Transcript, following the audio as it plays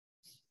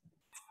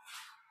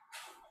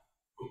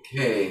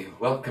Okay,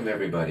 welcome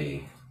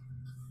everybody.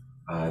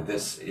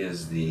 This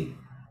is the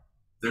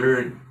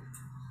third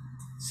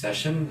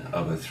session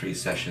of a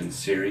three-session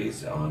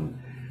series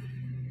on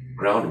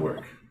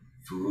groundwork,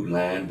 food,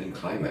 land, and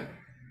climate.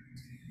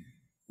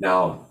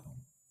 Now,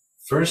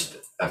 first,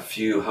 a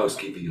few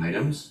housekeeping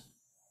items.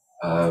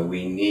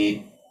 We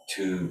need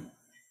to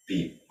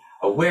be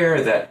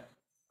aware that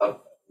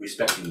of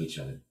respecting each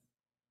other.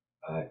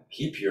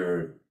 Keep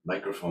your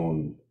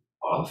microphone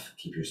off,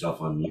 keep yourself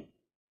on mute,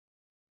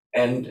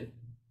 and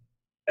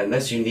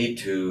unless you need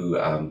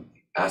to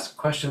ask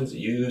questions,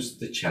 use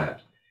the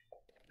chat.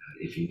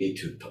 If you need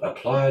to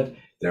applaud,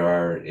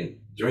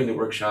 during the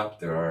workshop,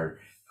 there are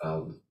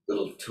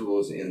little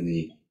tools in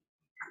the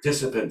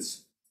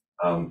participants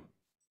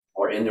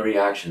or in the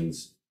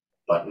reactions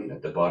button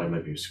at the bottom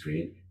of your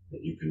screen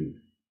that you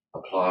can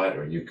applaud,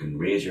 or you can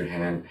raise your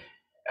hand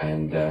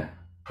and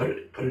put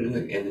it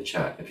in the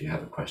chat if you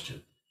have a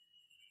question.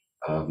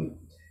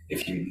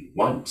 If you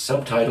want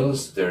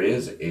subtitles, there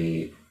is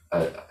a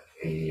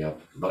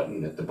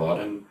button at the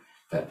bottom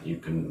that you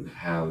can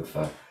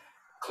have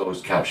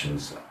closed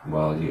captions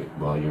while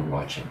you're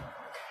watching.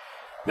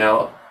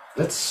 Now,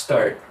 let's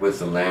start with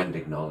the land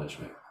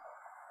acknowledgement,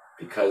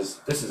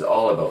 because this is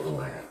all about the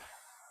land.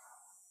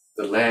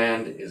 The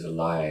land is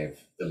alive.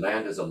 The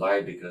land is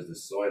alive because the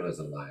soil is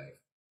alive.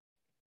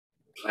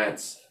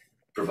 Plants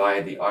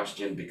provide the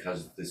oxygen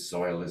because the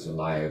soil is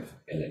alive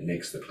and it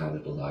makes the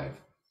planet alive.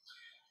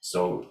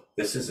 So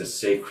this is a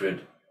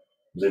sacred,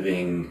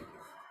 living,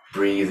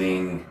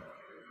 breathing,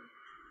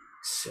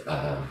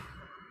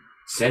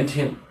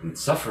 sentient and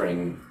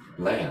suffering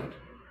land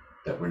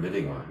that we're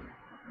living on.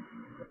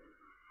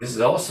 This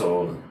is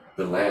also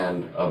the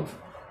land of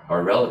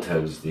our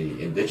relatives,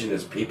 the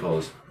indigenous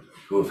peoples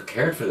who have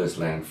cared for this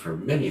land for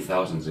many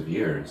thousands of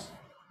years,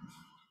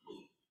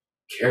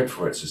 cared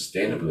for it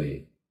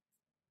sustainably,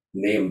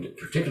 named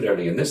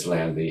particularly in this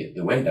land the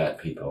Wendat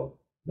people,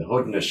 the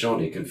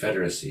Haudenosaunee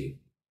Confederacy,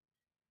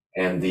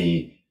 and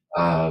the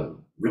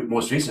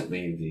most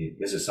recently the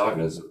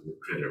Mississaugas of the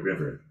Credit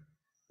River,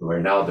 who are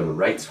now the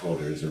rights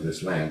holders of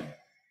this land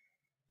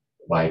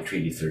by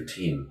Treaty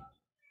 13.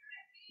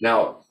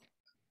 Now,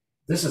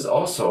 this is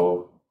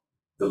also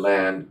the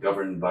land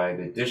governed by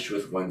the Dish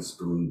with One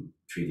Spoon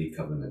Treaty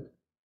Covenant.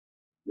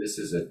 This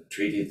is a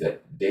treaty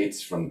that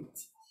dates from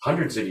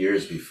hundreds of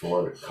years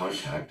before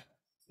contact,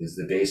 is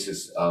the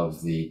basis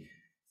of the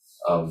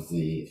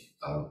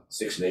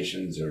Six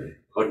Nations or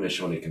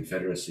Haudenosaunee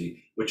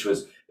Confederacy, which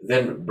was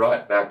then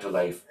brought back to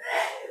life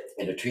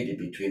in a treaty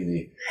between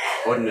the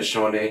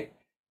Haudenosaunee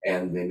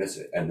and the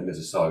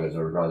Mississaugas,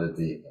 or rather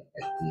the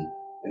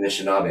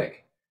Anishinaabe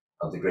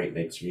of the Great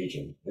Lakes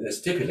region. And it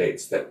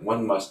stipulates that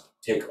one must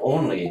take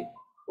only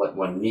what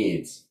one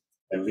needs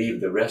and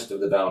leave the rest of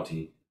the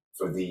bounty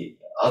for the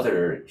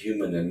other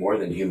human and more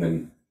than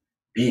human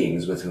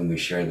beings with whom we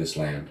share this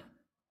land.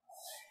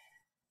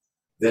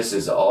 This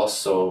is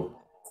also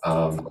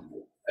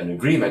an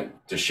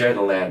agreement to share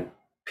the land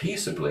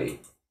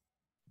peaceably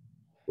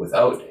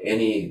without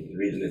any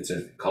reason. It's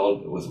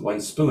called with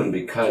one spoon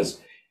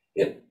because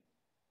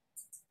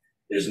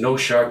there's no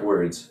sharp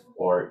words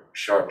or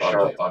sharp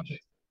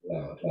objects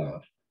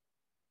allowed.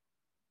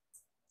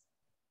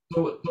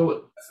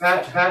 So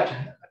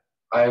that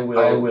I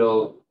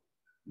will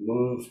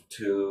move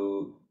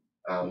to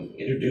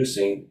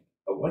introducing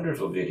a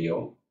wonderful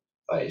video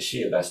by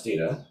Ishia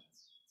Bastida.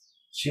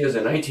 She is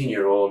a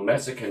 19-year-old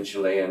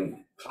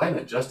Mexican-Chilean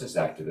climate justice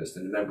activist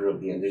and a member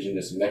of the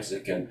indigenous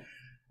Mexican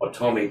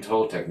Otomi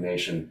Toltec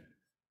Nation.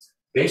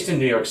 Based in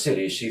New York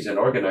City, she's an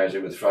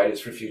organizer with Fridays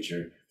for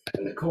Future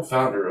and the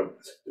co-founder of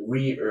the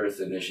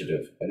Re-Earth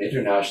Initiative, an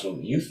international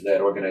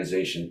youth-led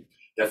organization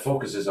that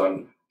focuses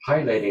on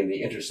highlighting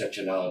the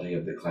intersectionality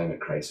of the climate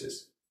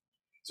crisis.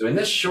 So in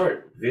this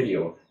short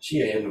video, she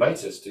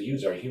invites us to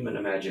use our human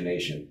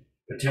imagination,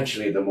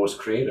 potentially the most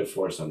creative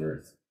force on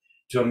Earth,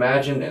 to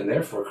imagine and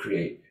therefore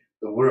create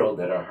the world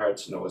that our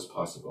hearts know is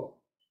possible.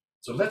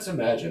 So let's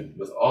imagine,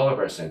 with all of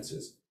our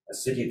senses, a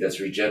city that's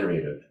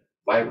regenerative,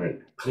 vibrant,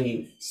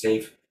 clean,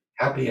 safe,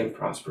 happy, and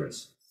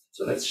prosperous.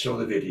 So let's show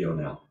the video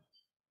now.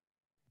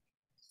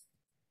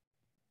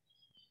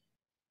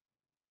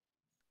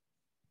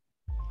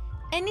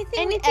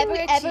 Anything we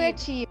ever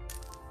achieve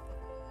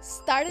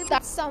started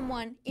with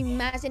someone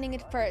imagining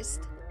it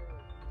first.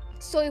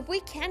 So if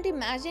we can't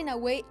imagine a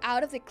way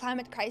out of the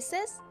climate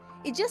crisis,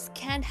 it just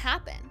can't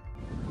happen.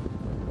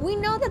 We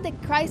know that the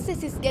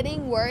crisis is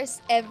getting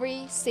worse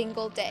every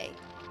single day,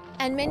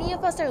 and many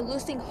of us are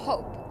losing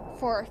hope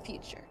for our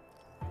future.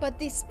 But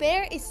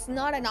despair is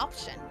not an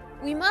option.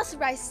 We must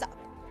rise up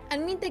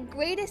and meet the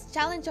greatest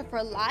challenge of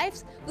our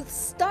lives with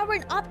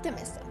stubborn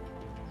optimism.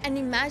 And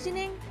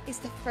imagining is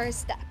the first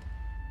step.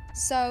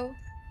 So,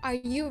 are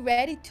you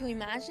ready to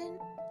imagine?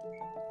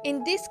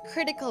 In this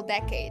critical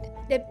decade,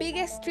 the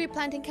biggest tree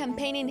planting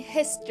campaign in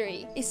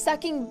history is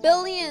sucking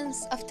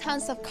billions of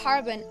tons of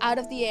carbon out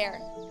of the air,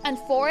 and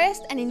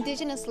forests and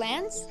indigenous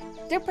lands,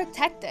 they're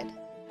protected.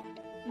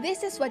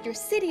 This is what your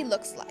city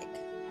looks like.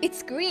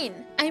 It's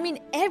green, I mean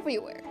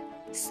everywhere.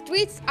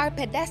 Streets are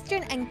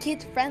pedestrian and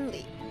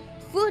kid-friendly.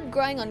 Food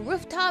growing on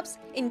rooftops,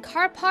 in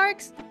car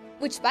parks,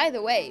 which by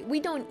the way, we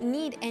don't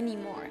need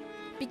anymore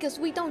because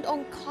we don't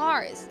own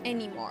cars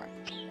anymore.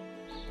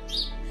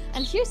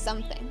 And here's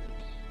something.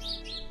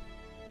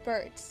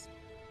 Birds.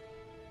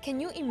 Can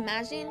you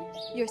imagine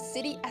your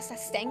city as a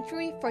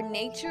sanctuary for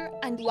nature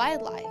and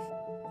wildlife?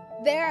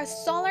 There are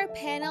solar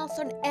panels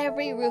on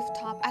every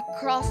rooftop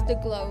across the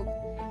globe.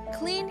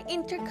 Clean,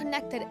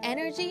 interconnected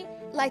energy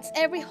lights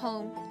every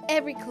home,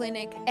 every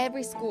clinic,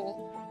 every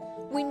school.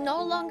 We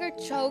no longer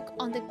choke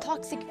on the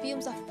toxic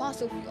fumes of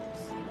fossil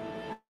fuels.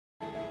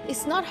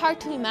 It's not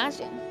hard to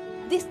imagine.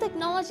 This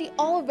technology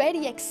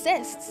already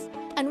exists.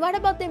 And what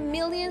about the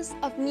millions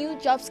of new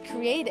jobs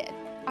created?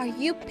 Are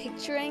you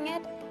picturing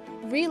it?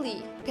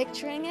 Really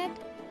picturing it?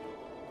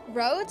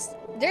 Roads?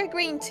 They're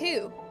green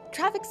too.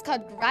 Traffic's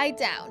cut right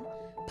down.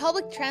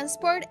 Public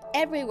transport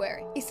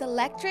everywhere is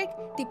electric,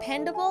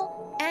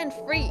 dependable, and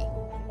free.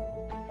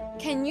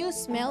 Can you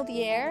smell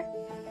the air?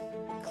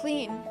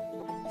 Clean.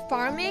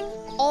 Farming?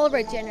 All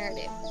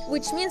regenerative,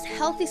 which means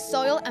healthy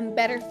soil and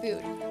better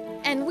food.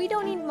 And we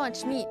don't eat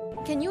much meat.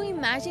 Can you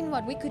imagine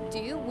what we could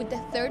do with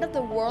the third of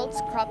the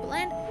world's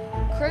cropland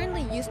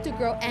currently used to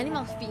grow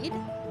animal feed?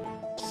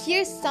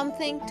 Here's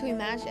something to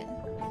imagine.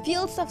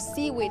 Fields of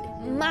seaweed,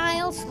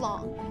 miles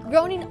long,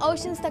 grown in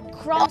oceans that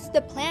cross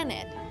the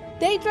planet.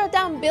 They draw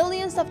down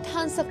billions of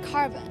tons of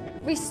carbon,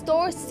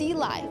 restore sea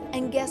life,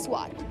 and guess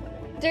what?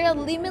 They're a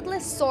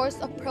limitless source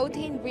of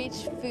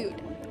protein-rich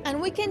food. And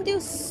we can do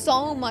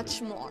so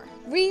much more.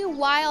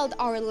 Rewild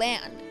our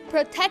land,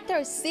 protect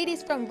our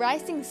cities from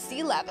rising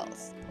sea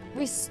levels,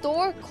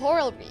 restore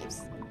coral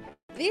reefs.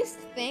 These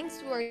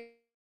things we're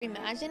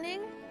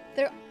imagining,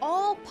 they're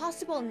all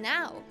possible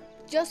now,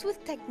 just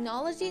with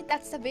technology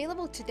that's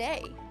available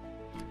today.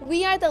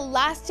 We are the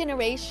last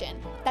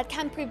generation that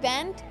can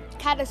prevent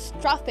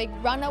catastrophic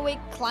runaway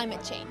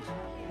climate change.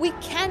 We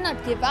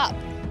cannot give up.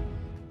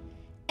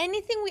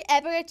 Anything we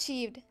ever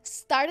achieved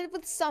started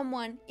with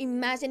someone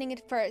imagining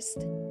it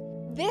first.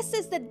 This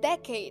is the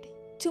decade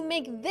to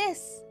make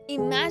this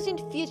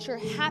imagined future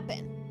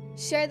happen.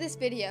 Share this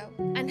video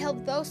and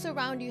help those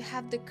around you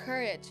have the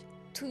courage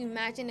to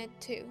imagine it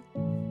too.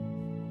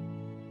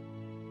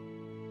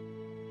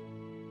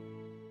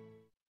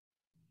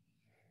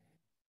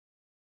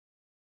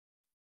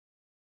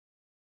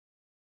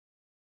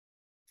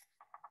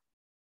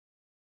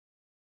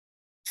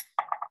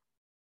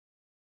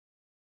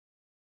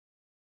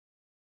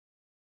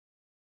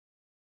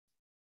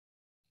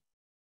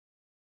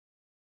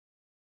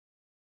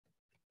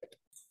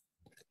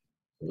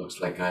 It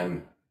looks like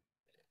I'm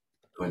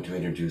going to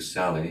introduce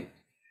Sally.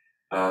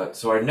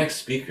 So our next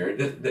speaker,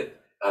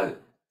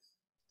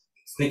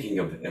 thinking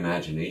of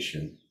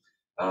imagination,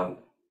 our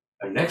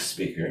next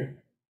speaker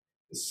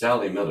is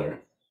Sally Miller,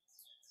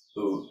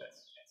 who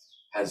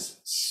has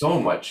so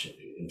much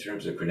in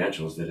terms of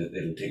credentials that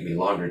it'll take me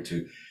longer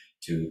to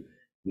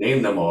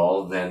name them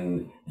all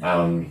than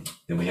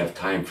we have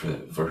time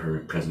for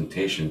her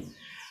presentation.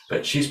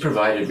 But she's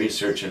provided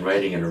research and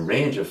writing in a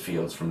range of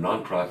fields, from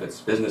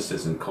nonprofits,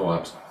 businesses, and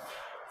co-ops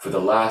for the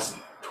last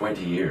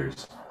 20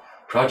 years.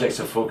 Projects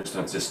have focused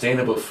on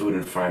sustainable food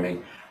and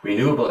farming,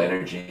 renewable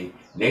energy,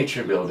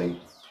 nature building,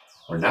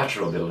 or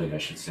natural building, I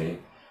should say,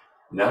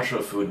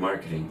 natural food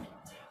marketing,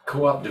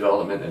 co-op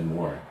development, and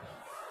more.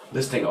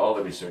 Listing all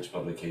the research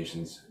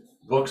publications,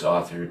 books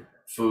authored,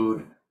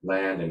 food,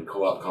 land, and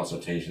co-op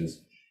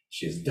consultations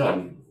she's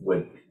done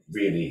would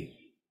really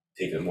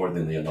take it more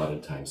than the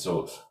allotted time.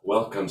 So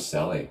welcome,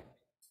 Sally.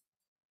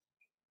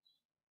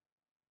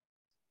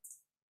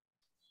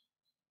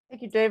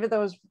 Thank you, David. That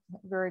was a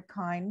very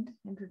kind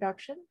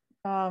introduction.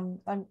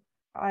 I'm going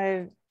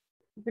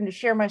to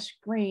share my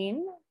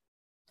screen.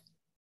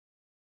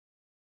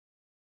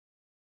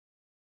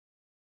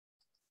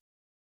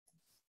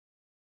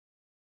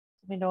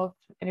 Let me know if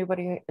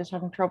anybody is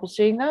having trouble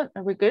seeing that.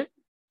 Are we good?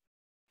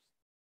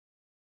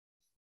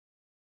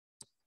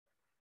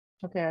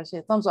 Okay, I see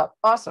a thumbs up.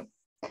 Awesome.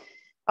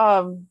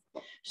 As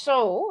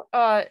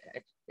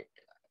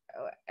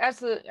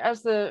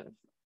the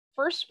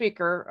first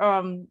speaker,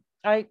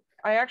 I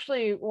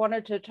actually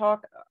wanted to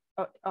talk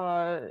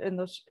in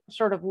this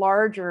sort of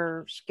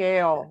larger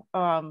scale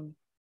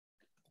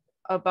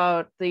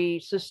about the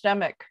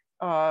systemic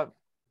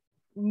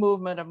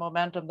movement and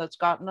momentum that's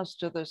gotten us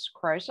to this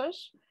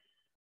crisis.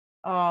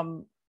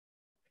 And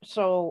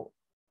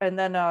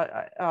then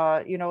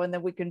and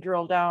then we can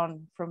drill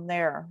down from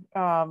there.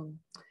 And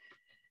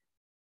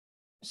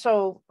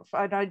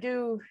I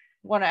do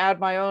want to add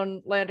my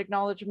own land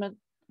acknowledgement.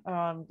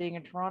 Being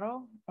in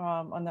Toronto,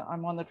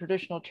 I'm on the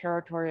traditional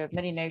territory of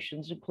many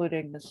nations,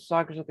 including the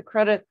Mississaugas of the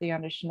Credit, the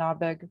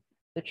Anishinaabe,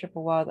 the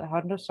Chippewa, the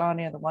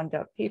Haudenosaunee, and the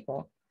Wendat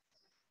people.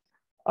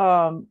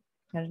 And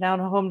now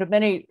home to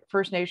many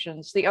First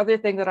Nations. The other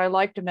thing that I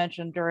like to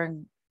mention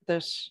during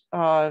this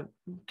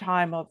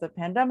time of the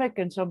pandemic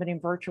and so many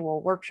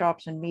virtual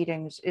workshops and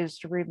meetings is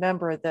to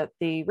remember that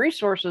the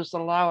resources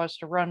that allow us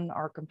to run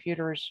our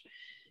computers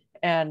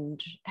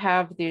and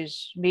have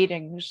these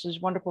meetings, these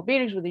wonderful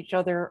meetings with each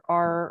other,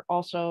 are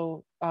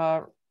also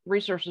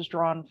resources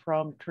drawn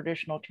from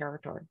traditional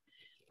territory.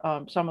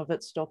 Some of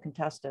it's still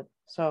contested.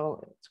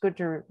 So it's good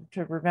to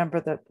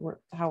remember that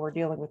how we're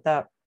dealing with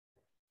that.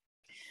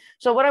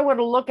 So what I want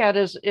to look at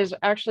is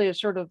actually a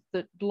sort of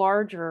the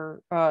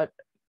larger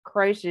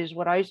crises.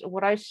 What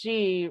I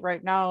see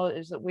right now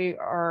is that we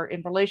are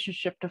in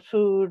relationship to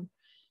food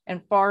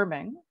and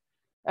farming,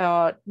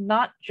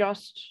 not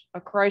just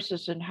a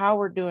crisis in how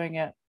we're doing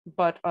it,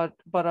 but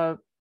a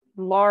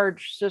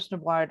large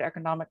system-wide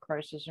economic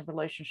crisis in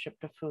relationship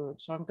to food.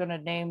 So I'm going to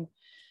name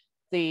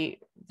the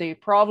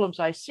problems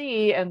I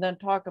see, and then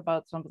talk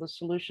about some of the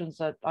solutions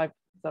that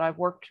I've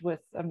worked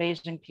with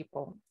amazing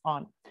people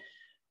on.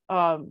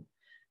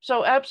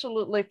 So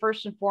absolutely,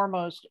 first and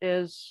foremost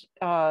is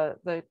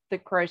the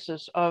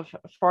crisis of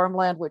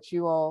farmland, which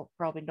you all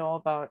probably know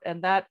about,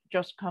 and that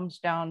just comes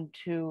down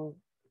to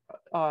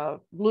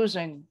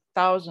losing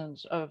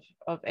thousands of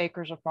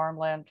acres of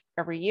farmland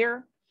every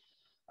year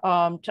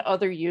to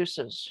other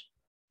uses.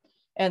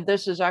 And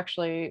this is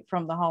actually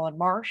from the Holland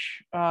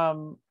Marsh,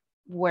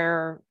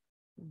 where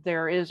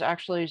there is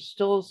actually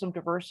still some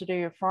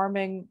diversity of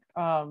farming,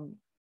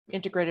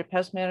 integrated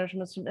pest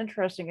management, some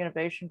interesting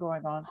innovation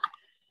going on,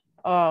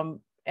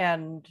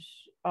 and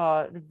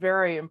a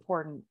very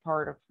important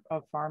part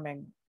of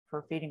farming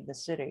for feeding the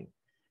city.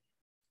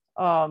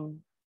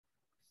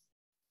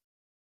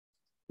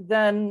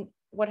 Then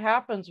what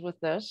happens with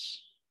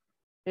this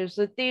is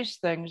that these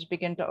things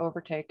begin to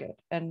overtake it,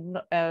 and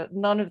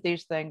none of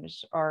these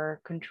things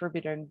are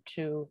contributing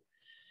to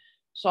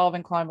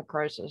solving climate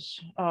crisis.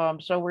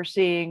 So we're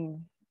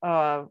seeing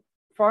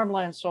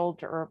farmland sold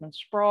to urban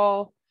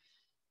sprawl,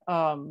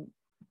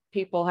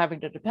 people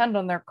having to depend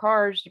on their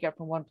cars to get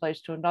from one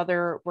place to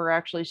another. We're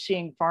actually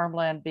seeing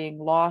farmland being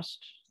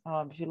lost.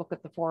 If you look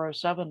at the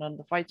 407 and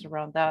the fights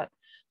around that,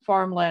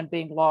 farmland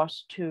being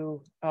lost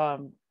to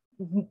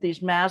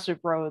these massive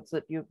roads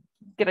that you're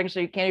getting so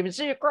you can't even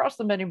see across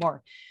them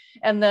anymore.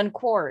 And then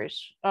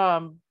quarries. We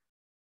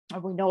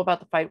know about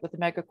the fight with the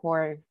mega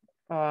quarry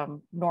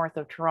north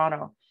of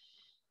Toronto.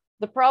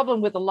 The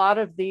problem with a lot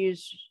of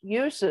these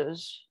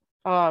uses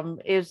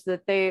is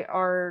that they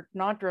are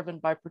not driven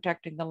by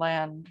protecting the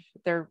land.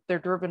 They're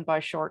driven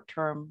by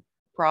short-term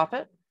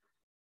profit.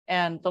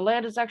 And the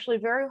land is actually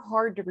very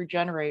hard to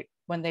regenerate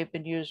when they've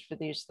been used for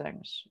these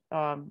things.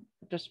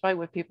 Despite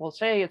what people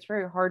say, it's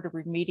very hard to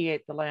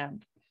remediate the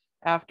land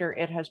after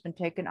it has been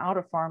taken out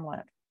of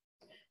farmland.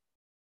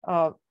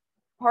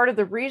 Part of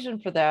the reason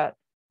for that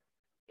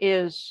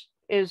is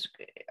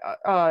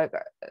the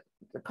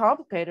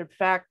complicated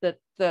fact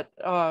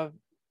that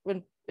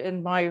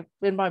in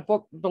my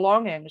book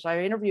Belongings,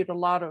 I interviewed a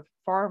lot of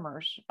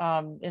farmers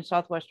in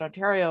Southwest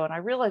Ontario, and I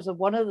realized that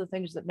one of the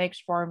things that makes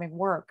farming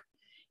work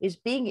is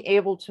being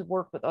able to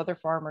work with other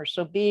farmers.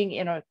 So being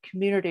in a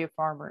community of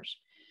farmers.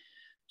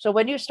 So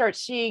when you start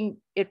seeing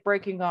it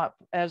breaking up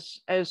as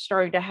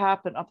starting to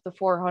happen up the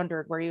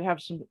 400, where you have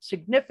some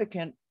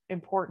significant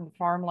important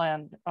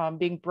farmland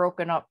being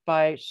broken up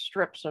by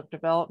strips of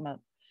development,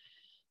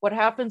 what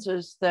happens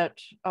is that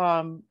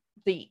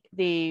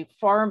the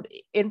farm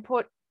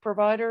input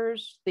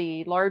providers,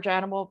 the large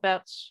animal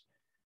vets,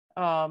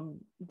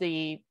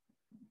 the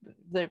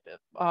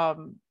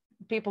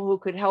people who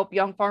could help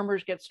young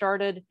farmers get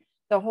started,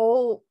 the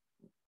whole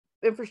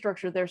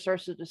infrastructure there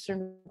starts to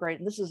disintegrate.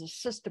 And this is a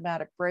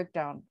systematic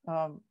breakdown,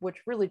 which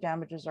really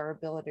damages our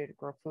ability to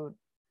grow food.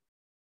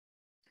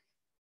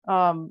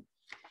 On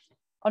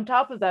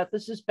top of that,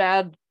 this is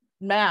bad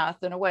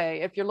math in a way.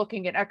 If you're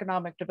looking at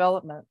economic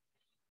development,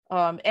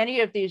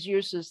 any of these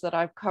uses that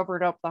I've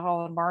covered up the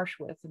Holland Marsh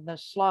with in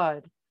this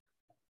slide,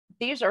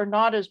 these are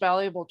not as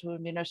valuable to a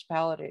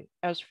municipality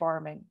as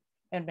farming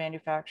and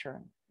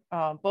manufacturing.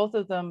 Both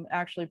of them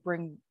actually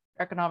bring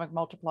economic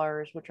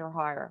multipliers which are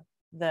higher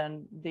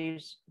than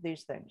these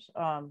things.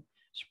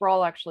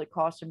 Sprawl actually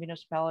costs a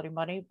municipality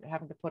money,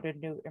 having to put in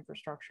new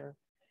infrastructure.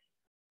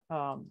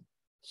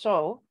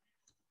 So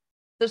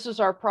this is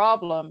our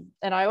problem.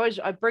 And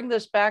I bring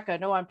this back. I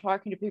know I'm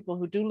talking to people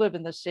who do live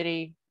in the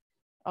city.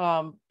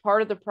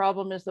 Part of the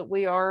problem is that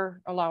we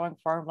are allowing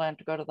farmland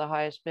to go to the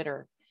highest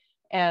bidder.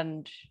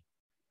 And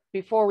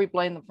before we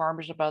blame the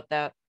farmers about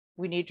that,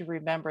 we need to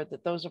remember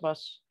that those of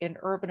us in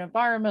urban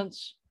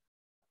environments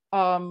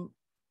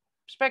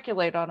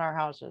speculate on our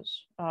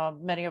houses.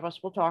 Many of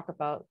us will talk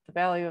about the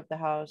value of the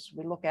house.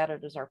 We look at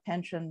it as our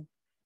pension.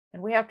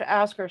 And we have to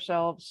ask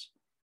ourselves,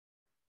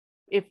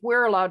 if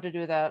we're allowed to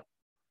do that,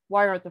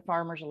 why aren't the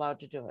farmers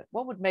allowed to do it?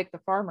 What would make the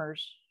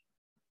farmers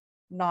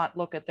not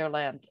look at their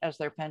land as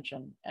their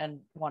pension and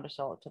want to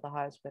sell it to the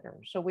highest bidder?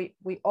 So we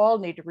all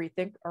need to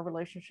rethink our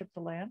relationship to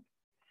land.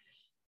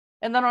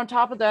 And then on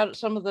top of that,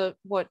 some of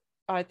what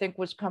I think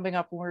was coming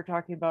up when we were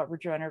talking about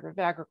regenerative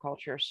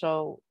agriculture.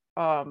 So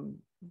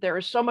there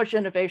is so much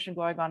innovation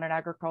going on in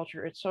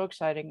agriculture. It's so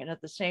exciting. And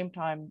at the same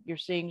time, you're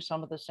seeing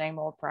some of the same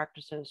old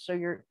practices. So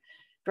you're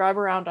drive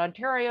around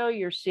Ontario,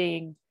 you're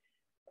seeing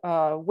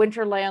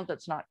winter land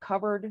that's not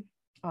covered.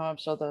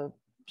 So the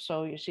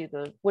So you see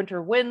the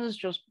winter winds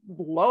just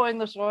blowing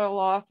the soil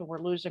off, and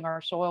we're losing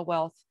our soil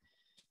wealth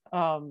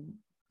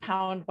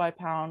pound by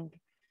pound.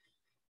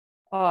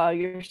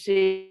 You're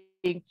seeing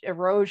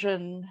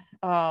erosion,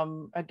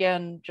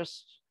 again,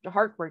 just a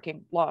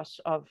heartbreaking loss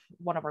of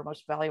one of our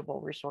most valuable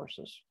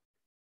resources.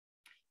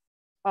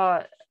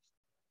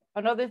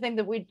 Another thing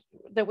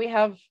that we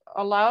have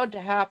allowed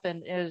to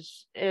happen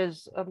is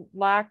a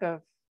lack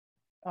of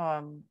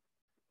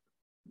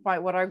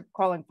what I'm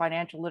calling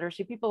financial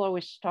literacy. People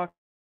always talk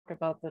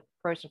about the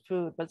price of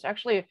food, but it's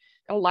actually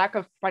a lack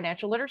of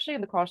financial literacy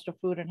and the cost of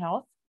food and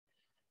health.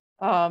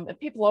 And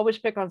people always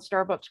pick on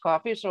Starbucks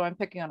coffee, so I'm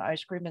picking on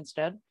ice cream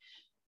instead.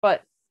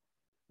 But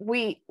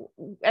we,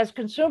 as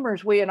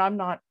consumers, and I'm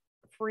not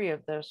free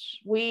of this,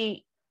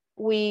 we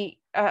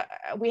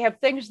have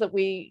things that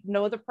we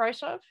know the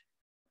price of,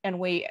 and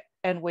we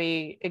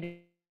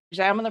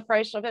examine the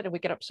price of it, and we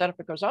get upset if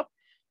it goes up.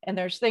 And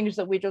there's things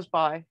that we just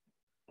buy,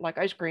 like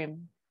ice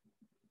cream,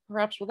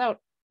 perhaps without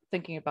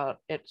thinking about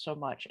it so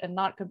much and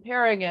not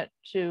comparing it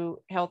to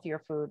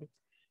healthier food.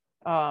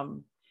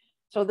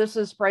 So this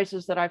is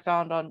prices that I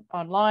found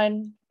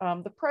online.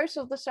 The price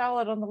of the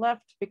salad on the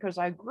left, because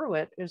I grew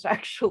it, is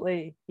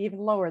actually even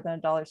lower than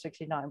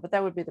 $1.69, but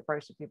that would be the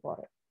price if you bought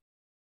it.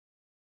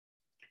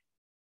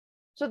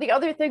 So the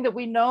other thing that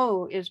we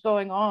know is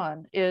going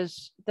on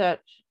is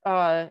that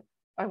I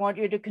want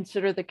you to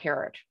consider the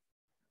carrot.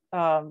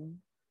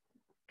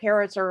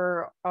 Carrots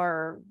are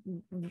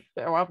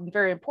often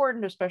very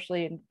important,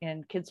 especially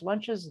in kids'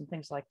 lunches and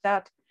things like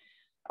that.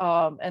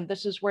 And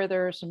this is where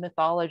there is some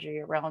mythology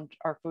around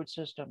our food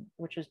system,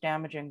 which is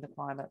damaging the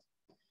climate.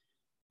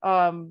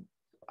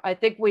 I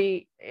think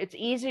it's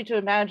easy to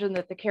imagine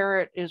that the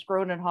carrot is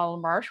grown in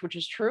Holland Marsh, which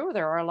is true.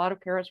 There are a lot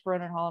of carrots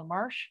grown in Holland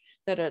Marsh,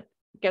 that it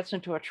gets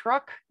into a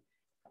truck,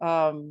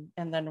 and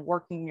then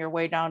working your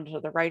way down to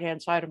the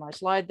right-hand side of my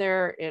slide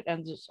there, it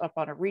ends up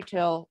on a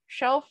retail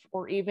shelf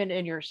or even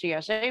in your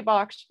CSA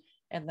box,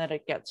 and then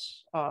it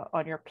gets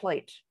on your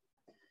plate.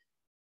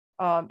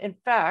 In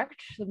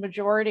fact, the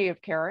majority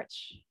of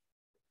carrots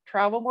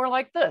travel more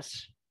like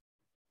this.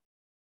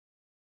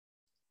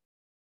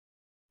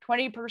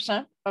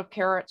 20% of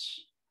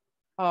carrots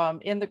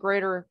in the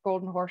greater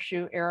Golden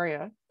Horseshoe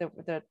area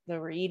that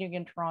we're eating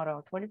in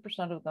Toronto,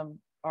 20% of them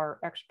are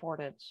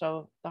exported.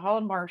 So the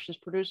Holland Marsh is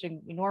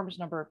producing enormous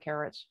number of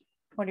carrots.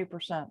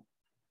 20%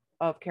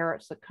 of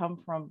carrots that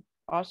come from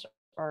us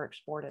are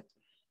exported.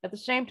 At the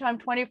same time,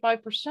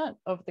 25%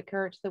 of the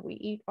carrots that we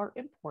eat are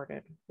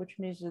imported, which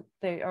means that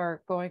they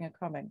are going and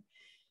coming.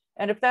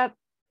 And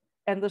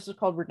this is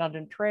called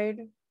redundant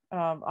trade.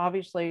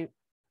 Obviously,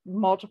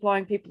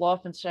 multiplying, people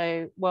often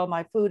say, well,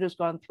 my food has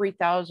gone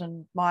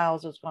 3,000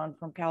 miles, it's gone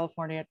from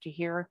California to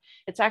here.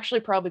 It's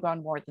actually probably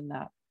gone more than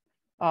that.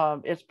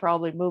 It's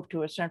probably moved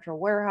to a central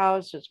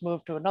warehouse, it's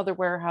moved to another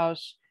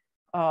warehouse.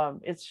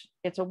 It's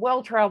a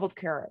well-traveled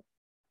carrot,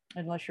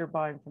 unless you're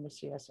buying from a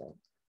CSA.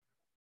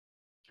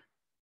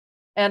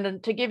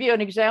 And to give you an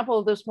example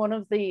of this, one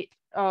of the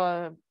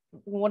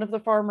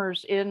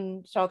farmers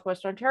in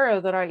Southwest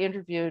Ontario that I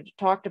interviewed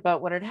talked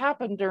about what had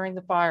happened during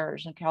the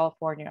fires in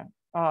California.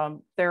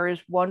 There is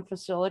one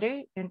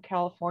facility in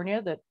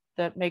California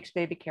that makes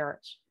baby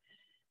carrots.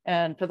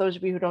 And for those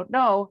of you who don't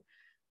know,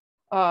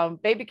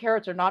 baby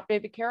carrots are not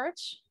baby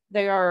carrots.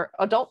 They are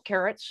adult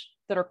carrots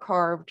that are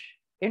carved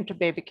into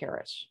baby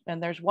carrots.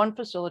 And there's one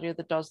facility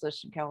that does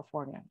this in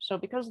California. So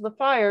because of the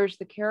fires,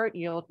 the carrot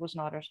yield was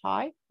not as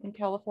high in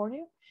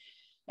California.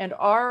 And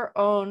our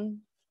own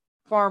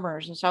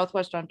farmers in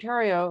Southwest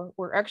Ontario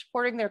were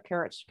exporting their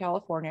carrots to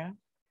California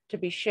to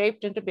be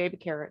shaped into baby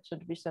carrots and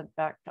to be sent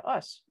back to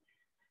us.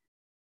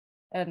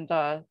 And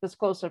this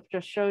close-up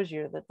just shows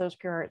you that those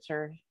carrots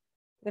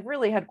they've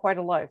really had quite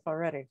a life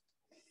already.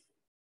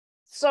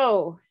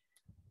 So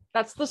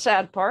that's the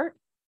sad part.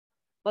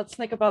 Let's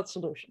think about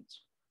solutions.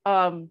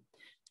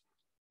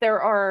 There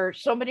are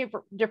so many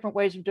different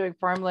ways of doing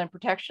farmland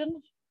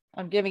protection.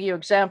 I'm giving you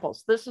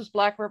examples. This is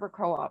Black River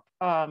Co-op.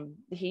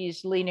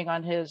 He's leaning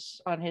on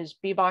his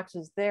bee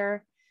boxes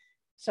there.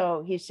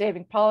 So he's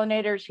saving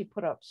pollinators. He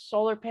put up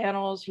solar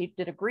panels. He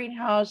did a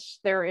greenhouse.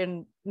 They're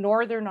in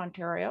Northern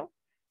Ontario.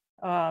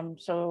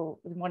 So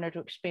we wanted to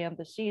expand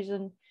the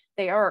season.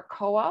 They are a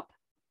co-op,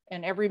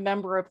 and every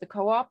member of the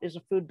co-op is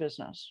a food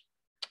business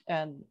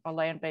and a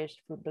land-based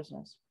food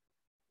business.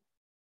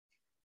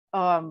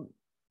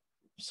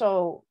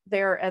 So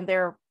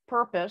their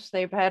purpose,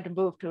 they've had to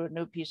move to a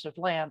new piece of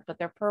land, but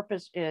their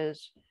purpose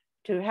is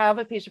to have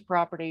a piece of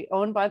property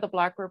owned by the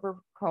Black River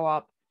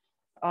Co-op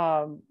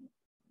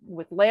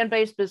with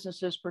land-based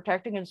businesses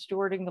protecting and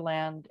stewarding the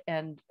land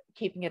and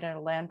keeping it in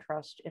a land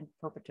trust in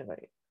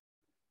perpetuity.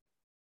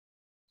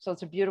 So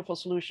it's a beautiful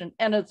solution,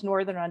 and it's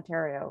Northern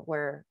Ontario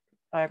where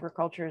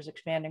agriculture is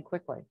expanding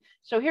quickly.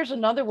 So here's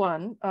another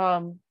one.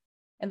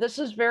 And this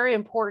is very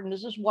important.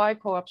 This is why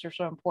co-ops are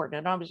so important.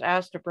 And I was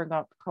asked to bring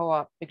up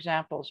co-op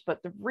examples,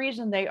 but the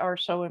reason they are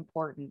so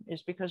important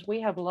is because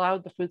we have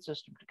allowed the food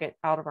system to get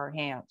out of our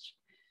hands.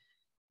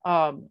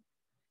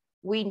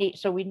 We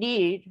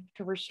need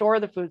to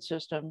restore the food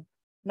system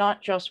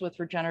not just with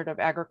regenerative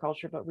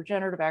agriculture, but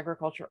regenerative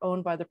agriculture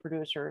owned by the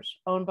producers,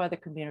 owned by the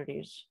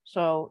communities.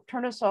 So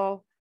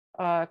Tournesol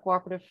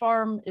Cooperative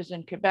Farm is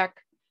in Quebec.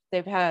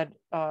 They've had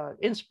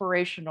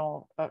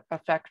inspirational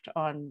effect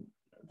on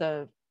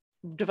the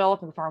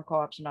developing farm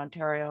co-ops in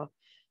Ontario.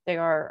 They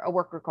are a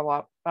worker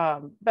co-op,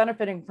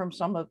 benefiting from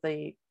some of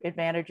the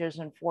advantages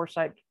and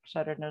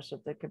foresightedness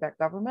of the Quebec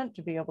government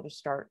to be able to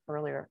start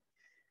earlier.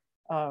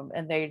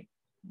 And they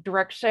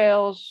direct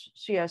sales,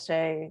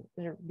 CSA,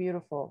 they're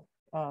beautiful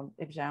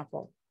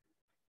example.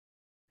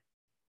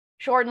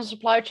 Shorten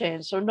supply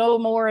chains, so no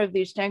more of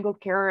these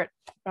tangled carrot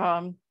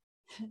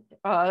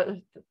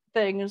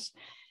things,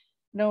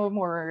 no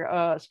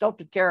more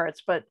sculpted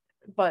carrots, but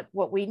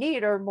what we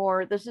need are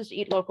more, this is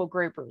Eat Local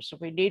Grapers. So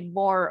we need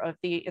more of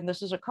the, and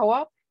this is a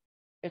co-op,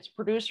 it's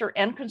producer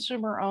and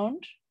consumer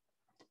owned.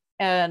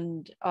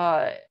 And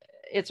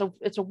it's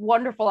a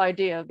wonderful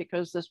idea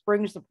because this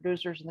brings the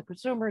producers and the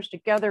consumers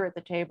together at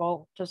the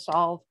table to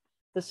solve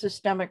the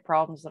systemic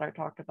problems that I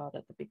talked about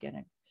at the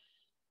beginning.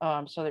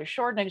 So they're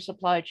shortening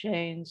supply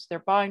chains, they're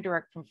buying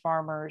direct from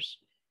farmers,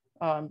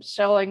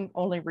 selling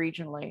only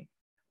regionally.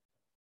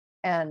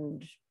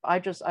 And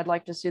I'd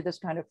like to see this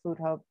kind of food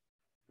hub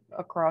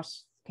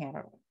across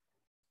Canada.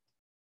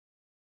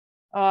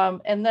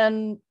 And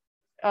then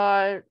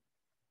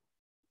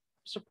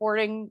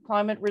supporting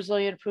climate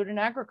resilient food and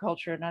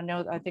agriculture. And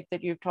I think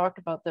that you've talked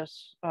about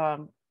this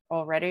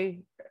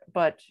already,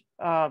 but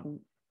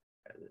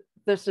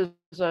this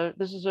is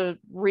a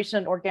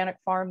recent organic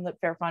farm that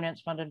Fair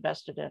Finance Fund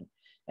invested in,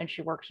 and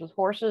she works with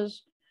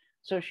horses.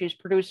 So she's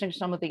producing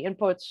some of the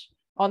inputs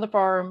on the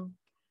farm.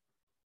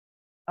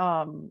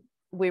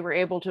 We were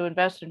able to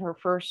invest in her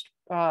first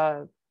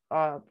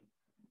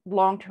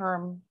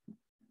long-term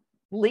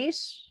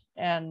lease,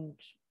 and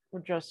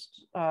we're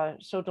just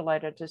so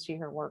delighted to see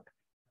her work.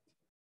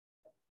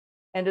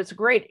 And it's a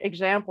great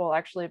example,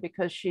 actually,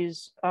 because she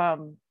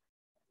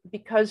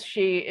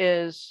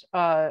is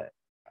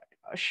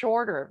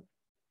shorter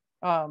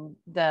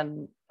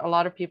than a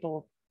lot of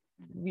people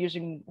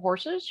using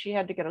horses. She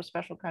had to get a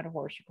special kind of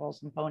horse. She calls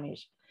them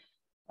ponies,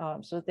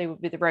 so that they would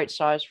be the right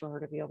size for her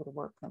to be able to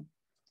work them.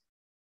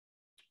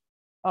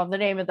 The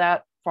name of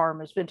that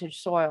farm is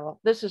Vintage Soil.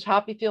 This is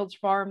Hoppy Fields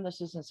Farm. This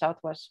is in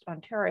Southwest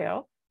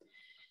Ontario.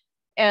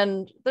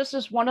 And this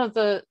is one of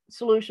the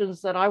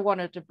solutions that I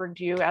wanted to bring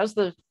to you as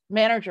the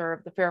manager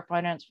of the Fair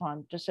Finance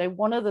Fund, to say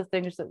one of the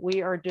things that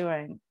we are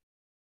doing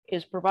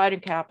is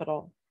providing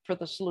capital for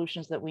the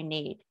solutions that we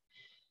need.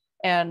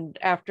 And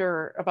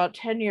after about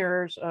 10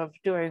 years of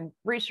doing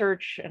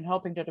research and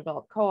helping to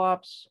develop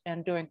co-ops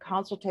and doing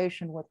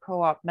consultation with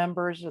co-op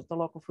members of the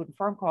local food and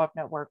farm co-op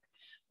network,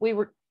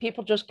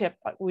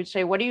 we'd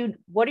say, what do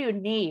you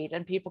need?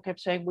 And people kept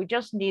saying, we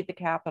just need the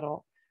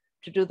capital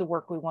to do the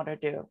work we want to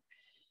do.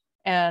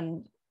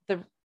 And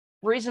the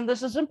reason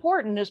this is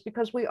important is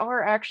because we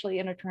are actually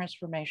in a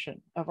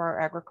transformation of our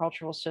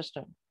agricultural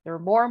system. There are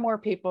more and more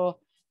people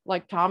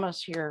like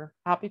Thomas here,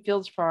 Hoppy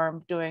Fields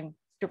Farm, doing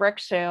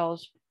direct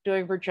sales,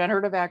 doing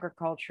regenerative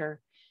agriculture.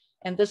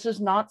 And this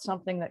is not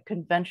something that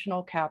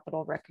conventional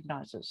capital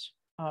recognizes.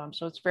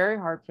 So it's very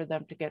hard for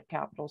them to get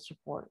capital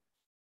support.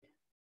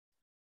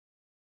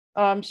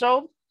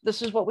 So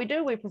this is what we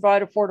do. We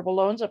provide affordable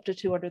loans up to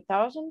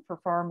 $200,000 for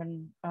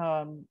farm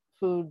and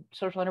food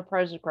social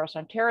enterprises across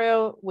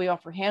Ontario. We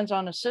offer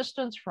hands-on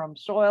assistance from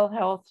soil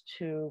health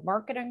to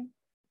marketing.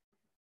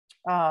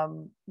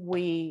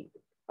 We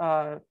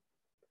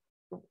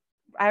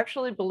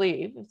actually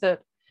believe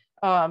that,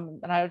 and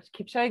I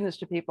keep saying this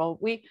to people,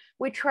 we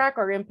track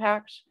our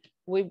impacts.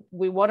 We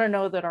want to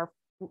know that our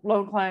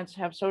loan clients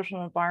have social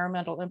and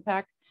environmental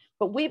impact,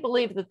 but we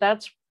believe that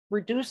that's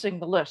reducing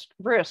the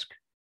risk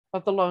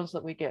of the loans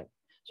that we give.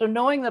 So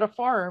knowing that a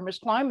farm is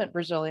climate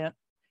resilient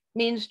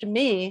means to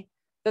me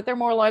that they're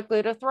more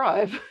likely to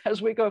thrive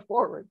as we go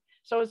forward.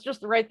 So it's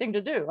just the right thing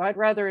to do. I'd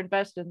rather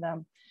invest in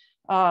them.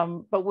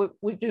 But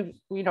we do,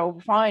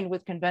 find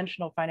with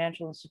conventional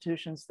financial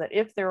institutions that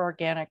if they're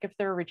organic, if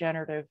they're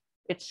regenerative,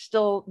 it's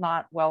still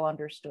not well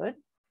understood.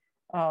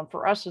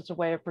 For us, it's a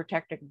way of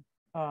protecting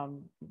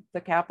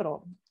the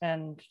capital.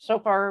 And so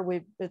far,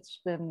 it's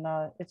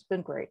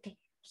been great.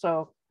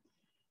 So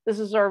this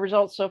is our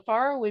results so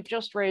far. We've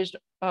just raised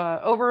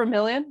over $1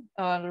 million.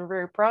 We're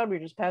very proud. We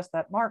just passed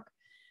that mark.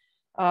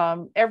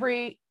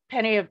 Every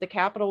penny of the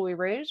capital we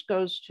raise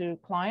goes to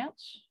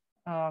clients.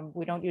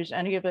 We don't use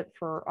any of it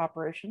for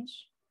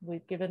operations.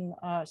 We've given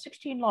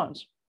 16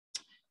 loans,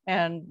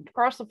 and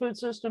across the food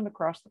system,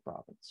 across the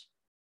province.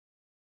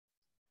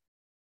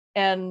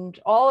 And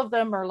all of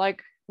them are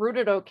like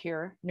Rooted Oak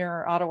here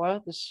near Ottawa,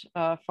 this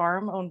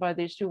farm owned by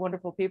these two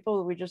wonderful people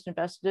that we just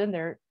invested in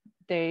there.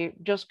 They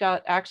just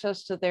got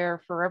access to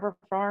their Forever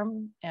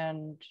Farm,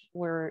 and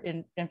we're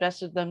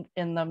invested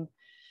in them,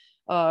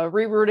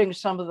 rerouting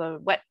some of the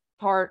wet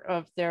part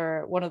of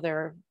one of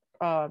their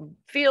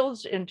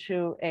fields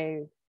into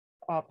a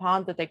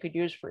pond that they could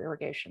use for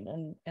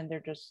irrigation. And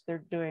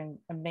they're doing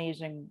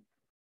amazing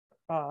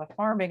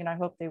farming, and I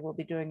hope they will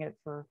be doing it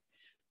for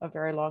a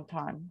very long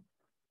time.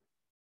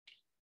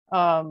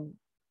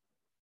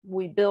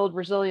 we build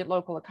resilient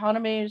local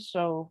economies.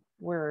 So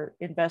we're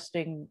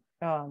investing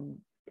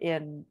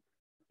in,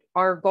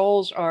 our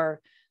goals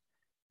are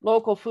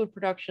local food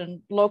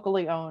production,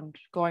 locally owned,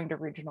 going to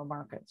regional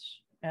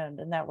markets. And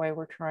in that way,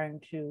 we're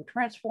trying to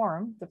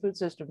transform the food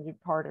system, be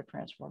part of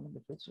transforming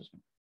the food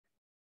system.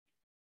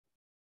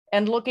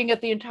 And looking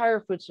at the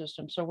entire food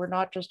system. So we're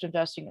not just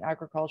investing in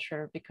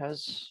agriculture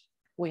because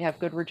we have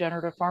good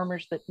regenerative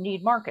farmers that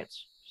need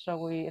markets. So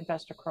we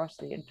invest across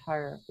the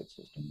entire food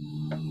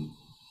system.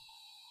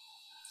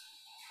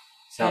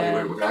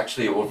 Sally, we're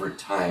actually over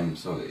time,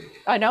 so.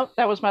 I know,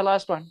 that was my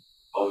last one.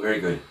 Oh, very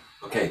good.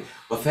 Okay,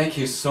 well, thank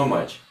you so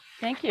much.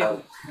 Thank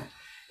you.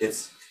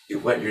 It's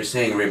what you're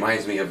saying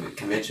reminds me of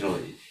conventional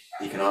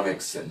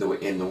economics.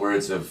 In the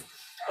words of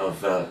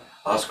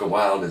Oscar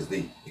Wilde, is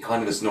the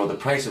economists know the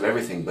price of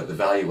everything but the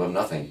value of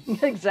nothing.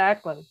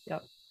 Exactly.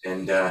 Yep.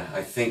 And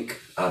I think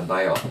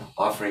by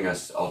offering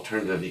us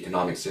alternative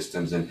economic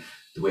systems and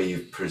the way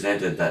you've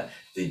presented that,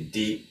 the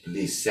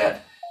deeply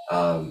set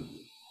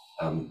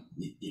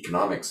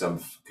economics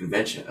of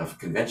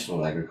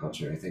conventional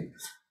agriculture, I think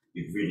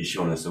you've really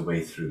shown us a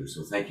way through.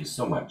 So thank you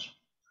so much.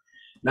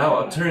 Now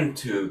I'll turn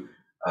to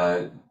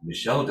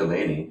Michelle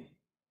Delaney,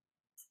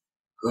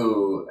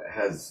 who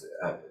has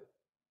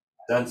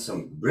done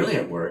some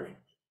brilliant work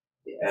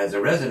as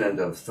a resident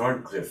of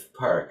Thorncliffe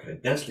Park, a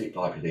densely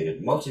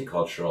populated,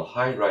 multicultural,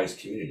 high-rise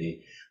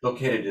community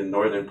located in the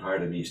northern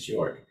part of East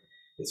York.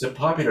 It's a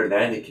popular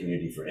landing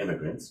community for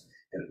immigrants,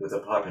 and with a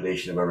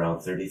population of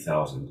around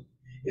 30,000.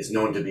 It's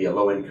known to be a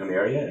low-income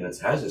area, and it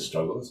has its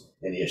struggles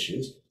and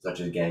issues, such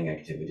as gang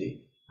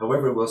activity.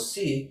 However, we'll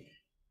see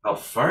how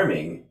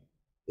farming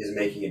is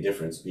making a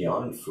difference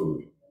beyond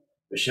food.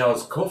 Michelle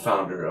is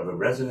co-founder of a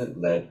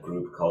resident-led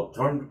group called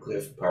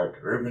Thorncliffe Park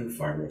Urban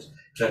Farmers,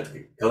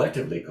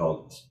 collectively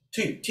called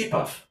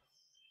TPUF,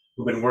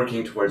 who've been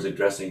working towards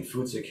addressing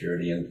food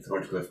security in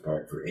Thorncliffe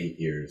Park for 8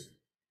 years.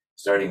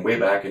 Starting way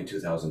back in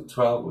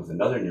 2012 with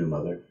another new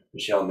mother,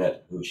 Michelle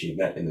who she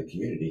met in the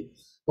community,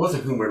 both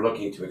of whom were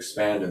looking to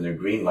expand in their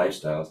green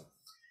lifestyles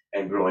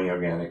and growing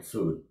organic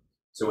food.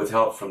 So with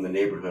help from the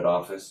neighborhood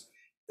office,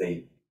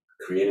 they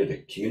created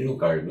a communal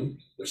garden,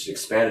 which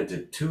expanded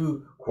to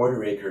 2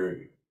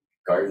 quarter-acre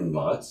garden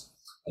lots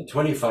and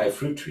 25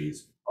 fruit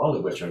trees, all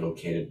of which are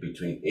located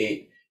between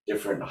 8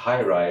 different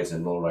high-rise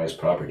and low-rise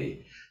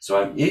property.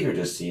 So I'm eager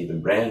to see the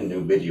brand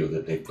new video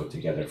that they put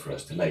together for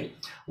us tonight.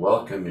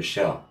 Welcome,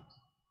 Michelle.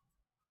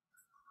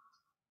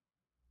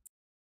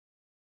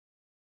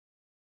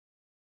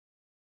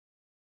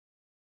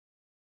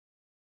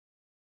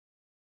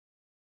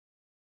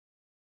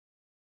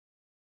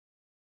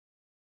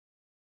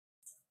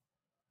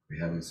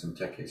 We're having some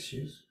tech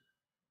issues.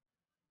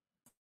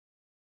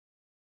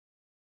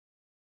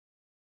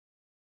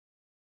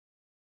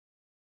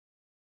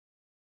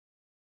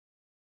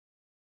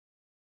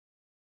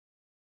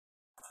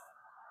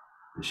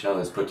 Michelle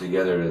has put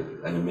together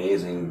an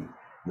amazing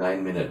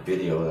 9-minute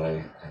video that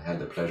I had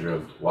the pleasure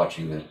of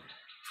watching the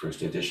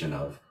first edition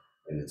of,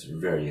 and it's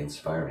very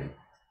inspiring.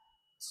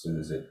 As soon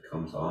as it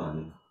comes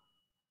on.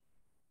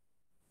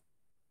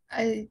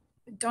 I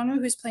don't know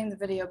who's playing the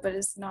video, but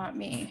it's not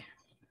me.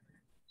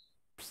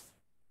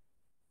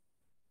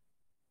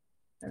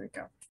 There we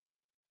go.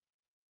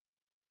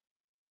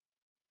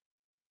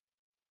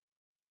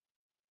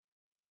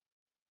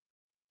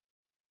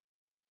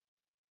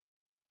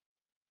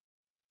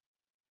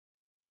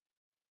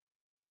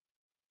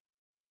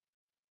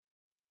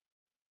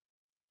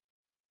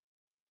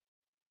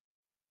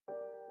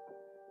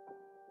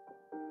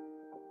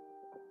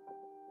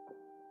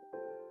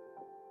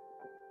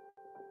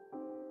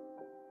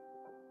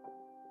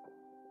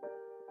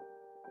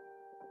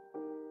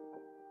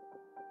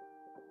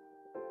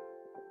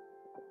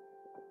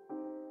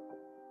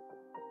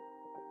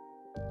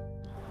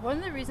 One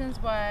of the reasons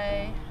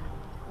why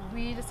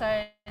we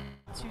decided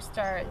to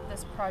start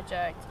this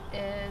project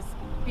is,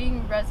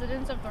 being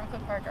residents of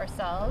Thorncliffe Park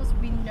ourselves,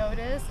 we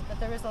noticed that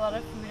there was a lot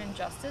of food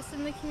injustice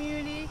in the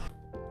community.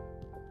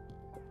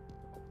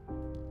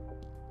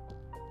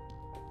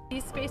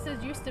 These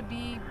spaces used to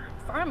be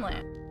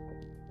farmland.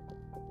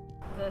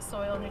 The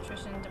soil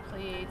nutrition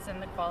depletes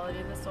and the quality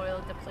of the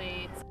soil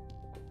depletes.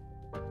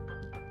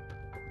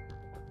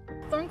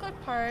 Thorncliffe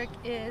Park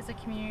is a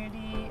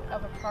community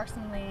of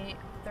approximately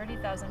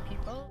 30,000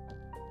 people.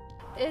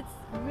 It's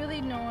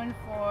really known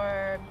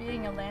for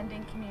being a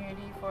landing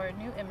community for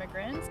new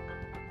immigrants.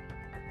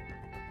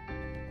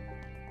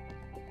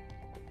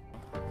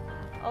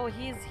 Oh,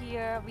 he's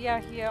here. We are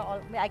here.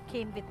 I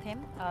came with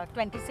him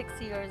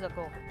 26 years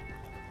ago.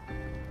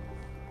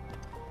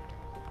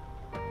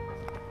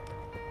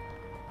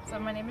 So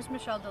my name is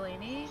Michelle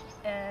Delaney,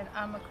 and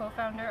I'm a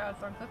co-founder of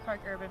Thorncliffe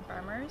Park Urban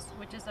Farmers,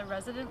 which is a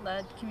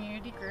resident-led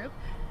community group,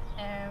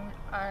 and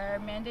our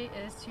mandate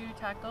is to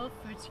tackle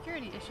food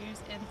security issues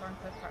in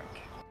Thorncliffe Park.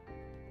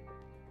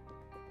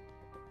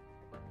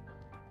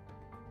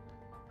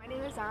 My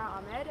name is Zara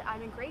Ahmed.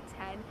 I'm in grade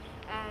 10,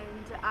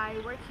 and I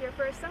work here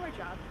for a summer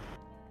job.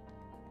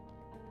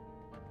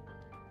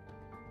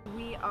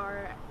 We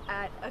are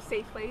at a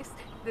safe place.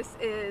 This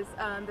is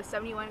the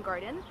 71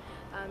 Garden.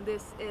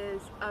 This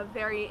is a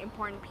very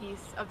important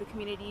piece of the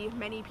community.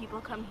 Many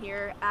people come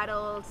here,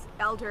 adults,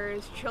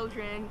 elders,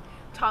 children,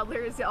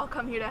 toddlers, they all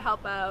come here to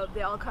help out.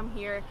 They all come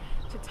here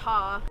to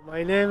talk.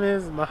 My name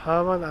is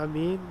Muhammad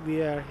Amin.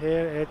 We are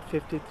here at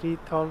 53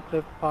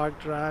 Thorncliffe Park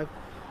Drive,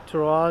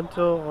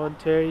 Toronto,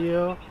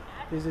 Ontario.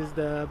 This is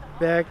the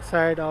back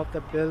side of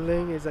the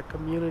building. It's a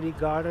community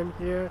garden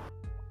here.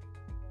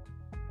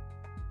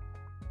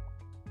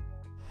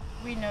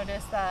 We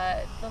noticed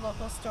that the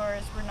local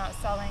stores were not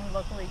selling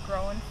locally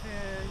grown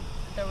food.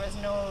 There was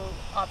no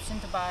option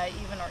to buy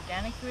even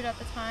organic food at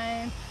the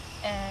time.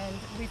 And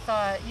we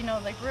thought, you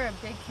know, like we're a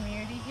big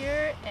community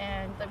here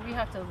and that we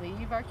have to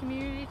leave our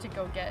community to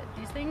go get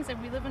these things.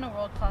 And we live in a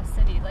world-class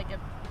city. Like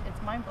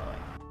it's mind-blowing.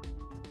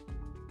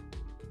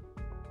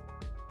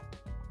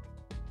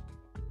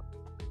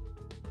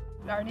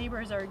 Our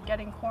neighbors are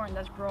getting corn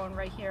that's grown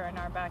right here in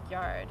our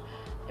backyard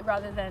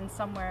rather than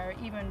somewhere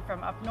even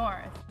from up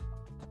north.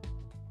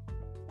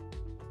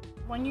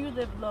 When you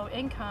live low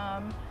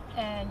income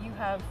and you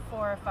have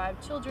 4 or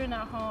 5 children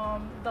at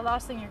home, the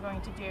last thing you're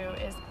going to do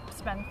is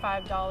spend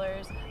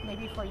 $5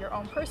 maybe for your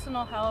own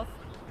personal health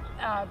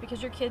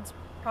because your kids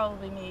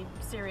probably need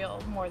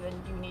cereal more than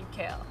you need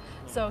kale.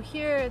 So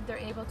here they're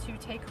able to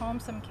take home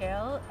some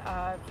kale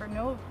for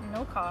no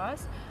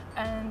cost,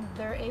 and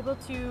they're able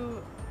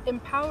to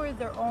empower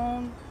their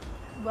own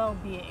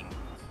well-being.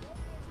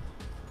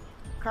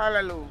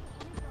 Callaloo.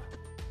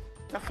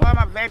 It's a form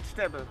of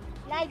vegetable.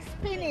 Like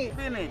spinach.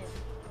 Spinach.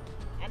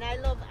 And I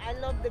love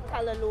the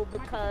callaloo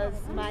because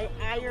my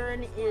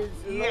iron is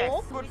Yes,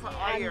 low, good for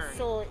iron. and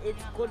so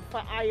it's good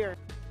for iron.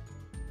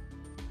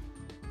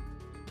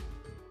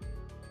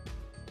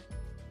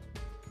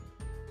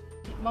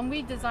 When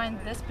we designed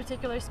this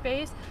particular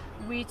space,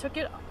 we took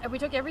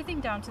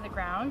everything down to the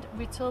ground.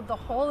 We tilled the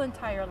whole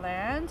entire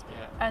land,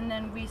 and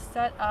then we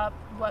set up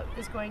what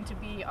is going to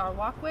be our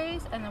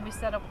walkways, and then we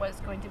set up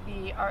what's going to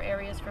be our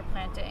areas for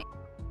planting.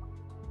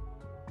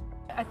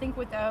 I think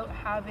without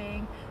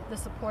having the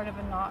support of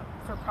a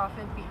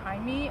not-for-profit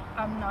behind me,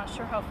 I'm not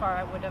sure how far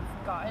I would have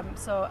gotten.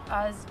 So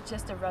as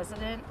just a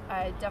resident,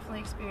 I definitely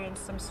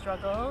experienced some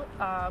struggle,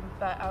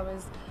 but I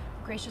was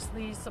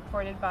graciously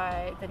supported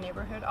by the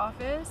neighborhood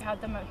office. We had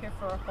them out here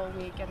for a whole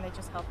week and they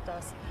just helped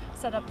us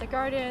set up the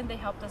garden, they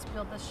helped us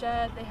build the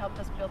shed, they helped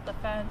us build the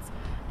fence.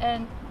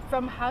 And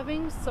from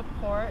having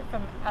support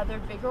from other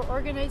bigger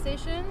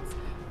organizations,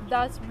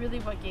 that's really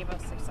what gave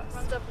us success.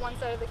 Runs up one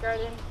side of the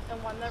garden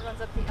and one that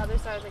runs up the other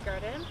side of the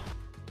garden.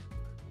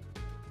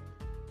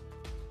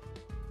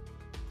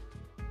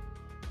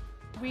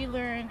 We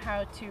learn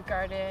how to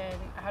garden,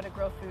 how to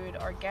grow food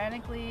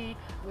organically.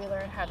 We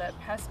learn how to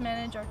pest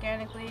manage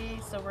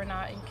organically, so we're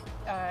not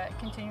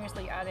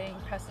continuously adding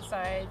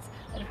pesticides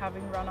and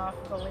having runoff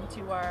go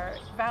into our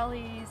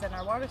valleys and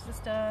our water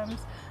systems.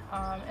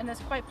 And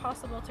it's quite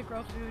possible to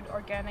grow food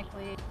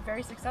organically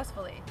very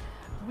successfully.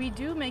 We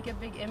do make a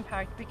big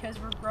impact because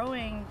we're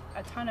growing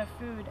a ton of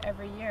food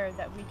every year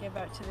that we give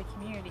out to the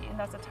community, and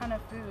that's a ton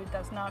of food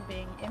that's not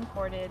being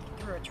imported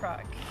through a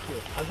truck.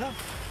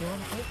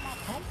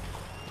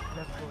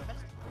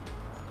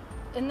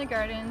 In the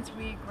gardens,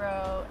 we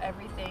grow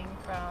everything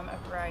from a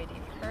variety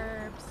of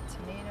herbs,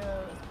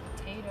 tomatoes,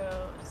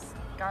 potatoes,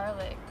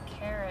 garlic,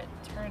 carrot,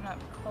 turnip,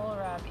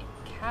 kohlrabi,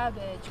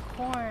 cabbage,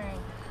 corn.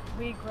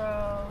 We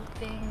grow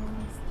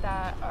things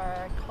that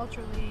are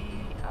culturally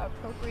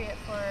appropriate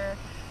for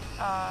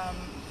our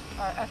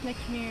ethnic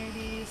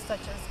communities, such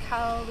as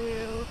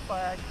callaloo for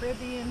our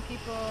Caribbean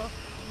people.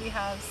 We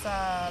have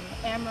some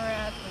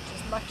amaranth, which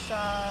is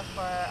laksha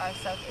for our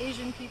South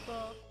Asian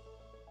people.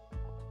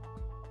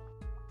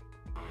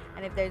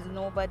 And if there's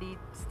nobody,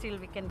 still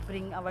we can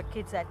bring our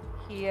kids at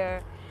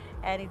here,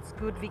 and it's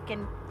good. We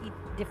can eat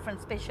different,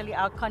 especially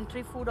our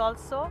country food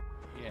also.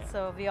 Yeah.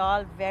 So we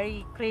all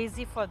very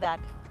crazy for that.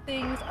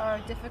 Things are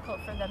difficult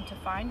for them to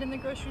find in the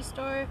grocery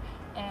store,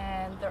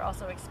 and they're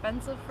also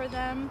expensive for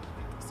them.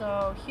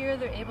 So here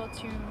they're able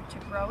to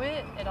grow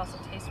it. It also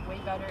tastes way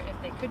better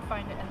if they could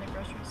find it in the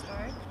grocery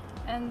store,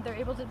 and they're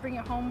able to bring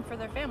it home for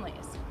their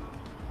families.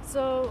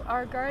 So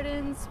our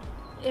gardens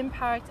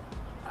impact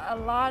a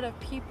lot of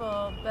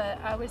people, but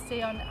I would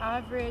say on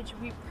average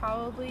we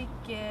probably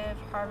give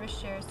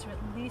harvest shares to at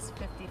least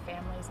 50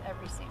 families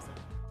every season.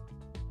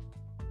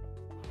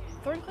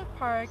 Thorncliffe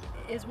Park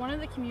is one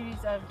of the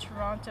communities of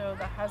Toronto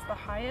that has the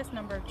highest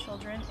number of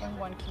children in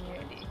one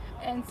community.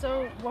 And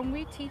so when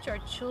we teach our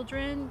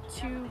children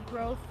to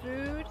grow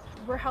food,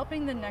 we're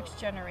helping the next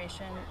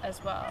generation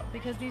as well,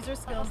 because these are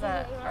skills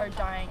that are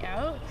dying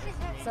out.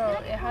 So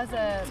it has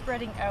a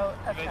spreading out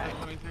effect.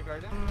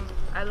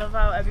 I love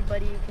how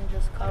everybody can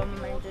just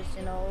come and just,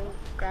 you know,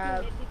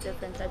 grab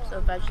different types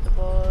of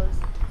vegetables.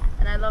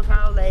 And I love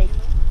how, like,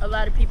 a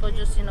lot of people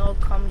just, you know,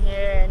 come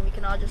here and we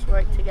can all just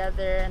work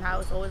together, and how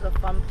it's always a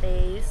fun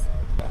place.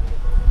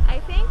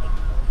 I think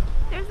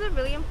there's a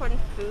really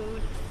important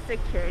food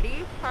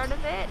security part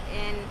of it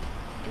in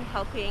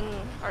helping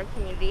our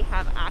community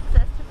have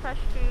access to fresh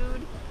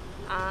food.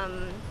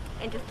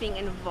 and just being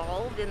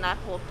involved in that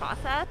whole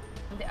process.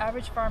 The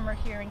average farmer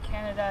here in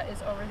Canada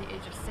is over the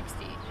age of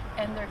 60,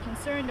 and they're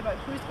concerned about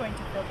who's going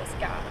to fill this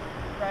gap,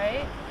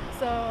 right?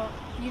 So,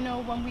 you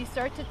know, when we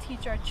start to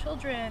teach our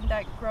children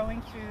that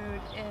growing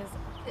food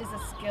is a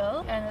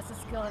skill, and it's a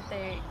skill that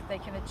they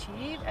can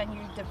achieve, and you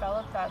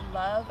develop that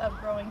love of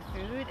growing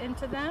food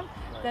into them,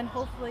 then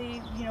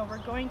hopefully, you know, we're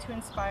going to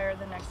inspire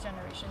the next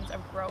generations of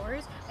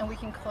growers, and we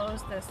can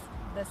close this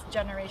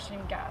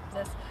generation gap,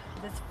 this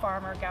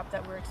farmer gap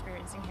that we're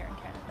experiencing here in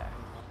Canada.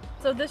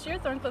 So this year,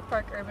 Thorncliffe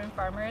Park Urban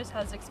Farmers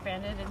has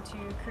expanded into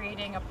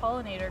creating a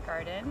pollinator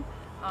garden.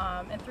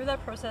 And through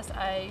that process,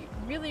 I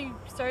really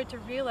started to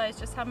realize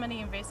just how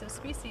many invasive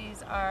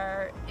species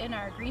are in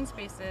our green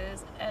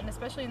spaces, and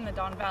especially in the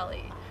Don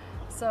Valley.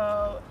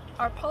 So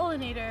our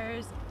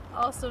pollinators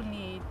also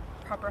need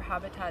proper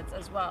habitats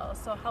as well.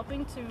 So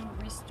helping to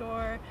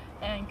restore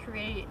and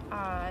create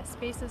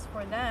spaces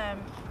for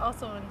them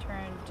also in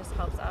turn just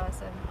helps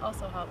us and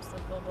also helps the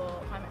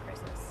global climate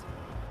crisis.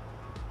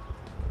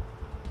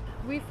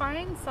 We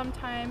find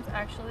sometimes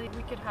actually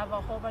we could have a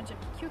whole bunch of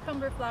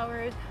cucumber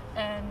flowers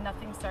and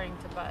nothing starting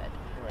to bud.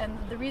 And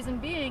the reason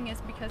being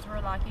is because we're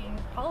lacking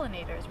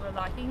pollinators, we're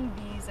lacking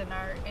bees in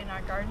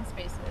our garden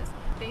spaces.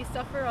 They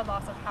suffer a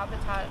loss of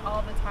habitat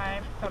all the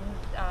time from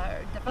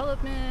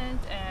development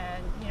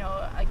and, you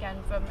know, again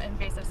from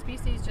invasive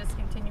species just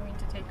continuing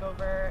to take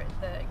over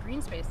the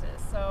green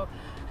spaces. So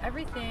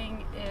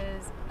everything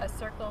is a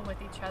circle with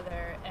each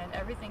other, and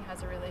everything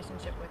has a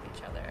relationship with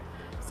each other.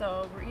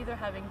 So we're either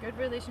having good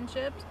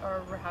relationships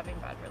or we're having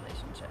bad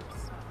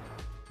relationships.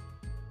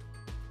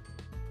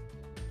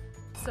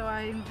 So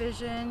I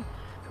envision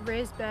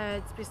raised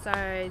beds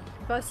beside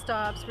bus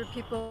stops where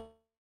people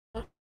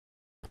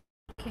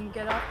can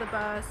get off the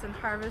bus and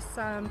harvest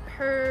some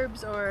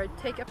herbs or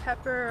take a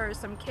pepper or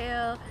some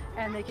kale,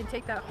 and they can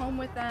take that home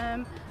with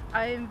them.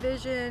 I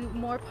envision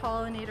more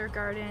pollinator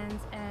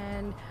gardens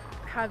and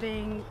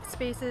having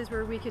spaces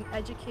where we can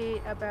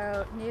educate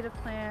about native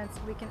plants,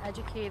 we can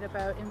educate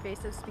about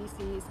invasive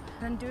species,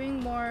 and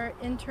doing more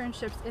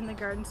internships in the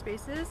garden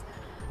spaces.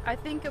 I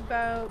think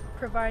about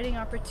providing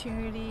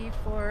opportunity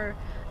for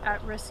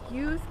at-risk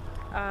youth,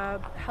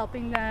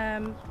 helping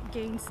them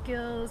gain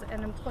skills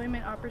and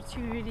employment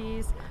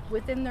opportunities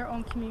within their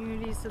own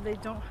communities so they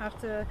don't have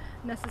to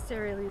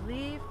necessarily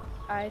leave.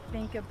 I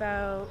think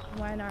about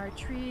when our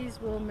trees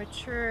will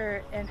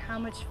mature and how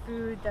much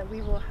food that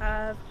we will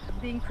have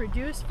being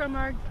produced from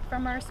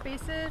our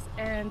spaces,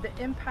 and the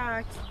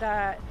impact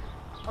that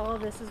all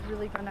of this is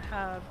really going to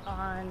have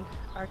on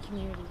our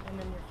community in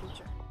the near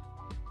future.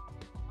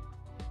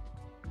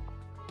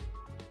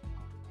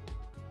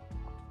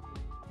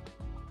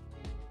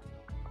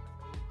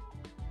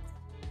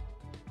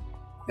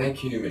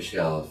 Thank you,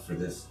 Michelle, for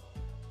this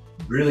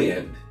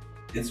brilliant,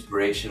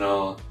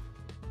 inspirational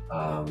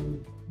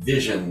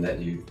vision that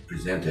you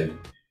presented.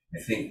 I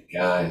think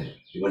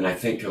when I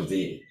think of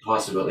the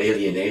possible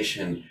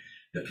alienation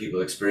that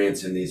people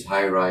experience in these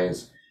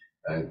high-rise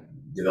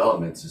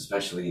developments,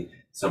 especially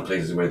some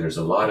places where there's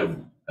a lot of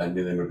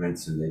new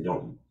immigrants and they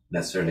don't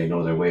necessarily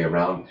know their way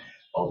around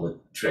all the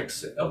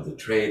tricks of the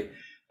trade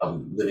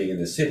of living in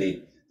the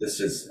city, this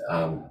is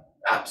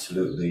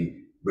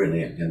absolutely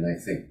brilliant, and I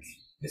think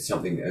it's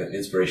something,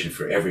 inspiration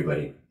for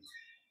everybody.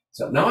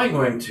 So now I'm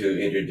going to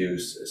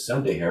introduce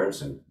Sunday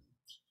Harrison.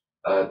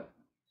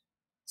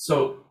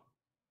 So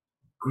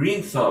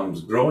Green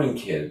Thumbs Growing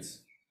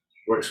Kids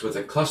works with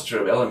a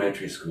cluster of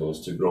elementary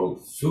schools to grow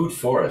food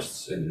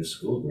forests in their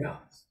school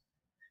grounds.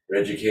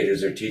 Their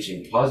educators are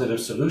teaching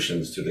positive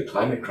solutions to the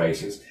climate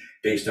crisis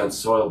based on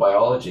soil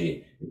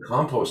biology and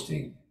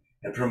composting,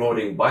 and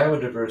promoting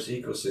biodiverse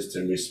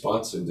ecosystem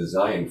responsive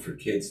design for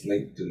kids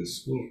linked to the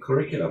school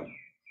curriculum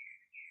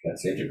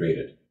that's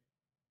integrated.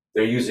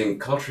 They're using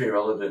culturally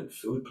relevant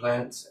food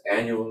plants,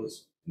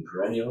 annuals, and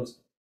perennials,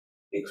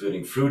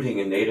 including fruiting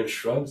and native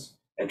shrubs,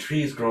 and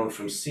trees grown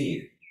from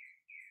seed.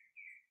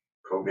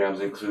 Programs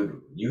include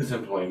youth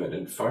employment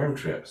and farm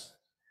trips.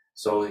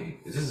 So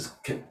this is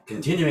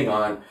continuing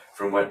on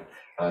from what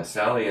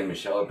Sally and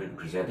Michelle have been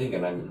presenting,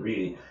 and I'm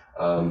really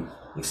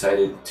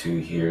excited to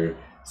hear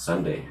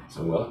Sunday.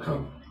 So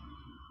welcome.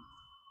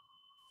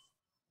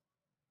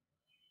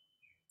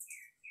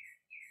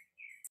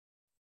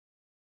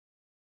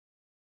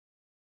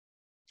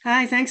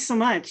 Hi, thanks so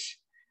much.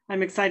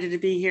 I'm excited to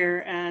be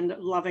here and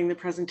loving the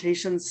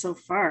presentations so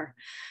far.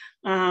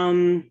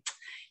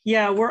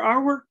 Yeah, where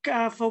our work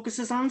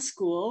focuses on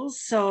schools.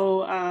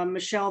 So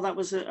Michelle, that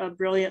was a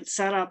brilliant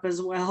setup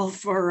as well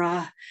for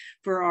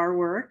our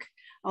work.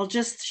 I'll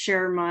just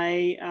share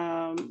my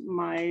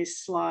my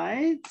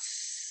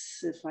slides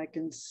if I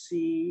can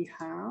see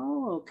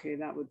how. Okay,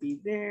 that would be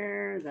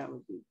there. That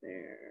would be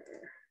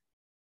there.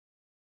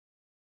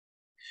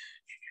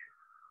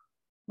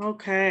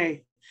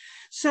 Okay.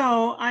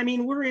 So, I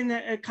mean, we're in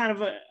a kind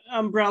of an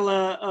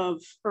umbrella of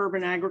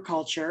urban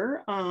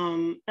agriculture,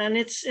 and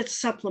it's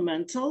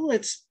supplemental.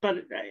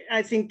 But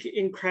I think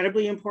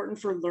incredibly important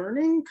for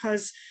learning,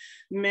 because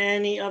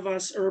many of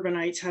us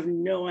urbanites have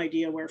no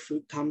idea where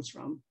food comes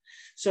from.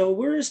 So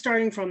we're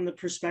starting from the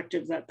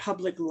perspective that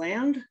public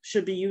land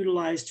should be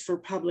utilized for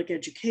public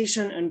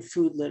education and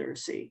food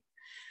literacy.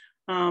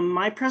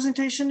 My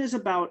presentation is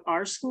about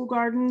our school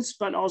gardens,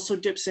 but also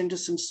dips into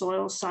some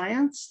soil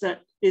science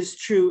that is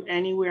true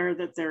anywhere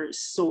that there is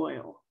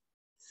soil,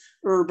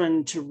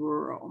 urban to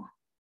rural.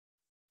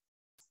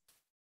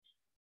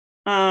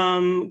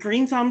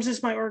 Green Thumbs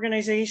is my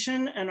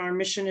organization, and our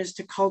mission is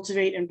to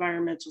cultivate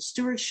environmental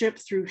stewardship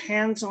through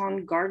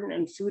hands-on garden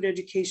and food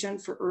education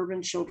for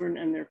urban children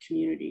and their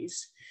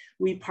communities.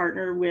 We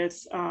partner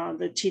with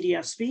the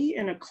TDSB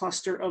in a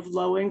cluster of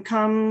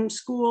low-income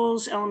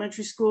schools,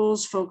 elementary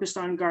schools focused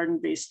on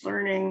garden-based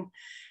learning,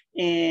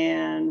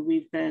 and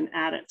we've been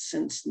at it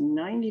since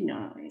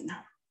 '99.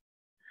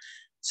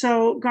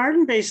 So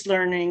garden-based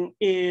learning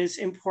is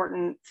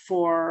important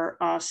for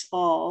us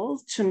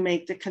all to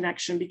make the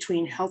connection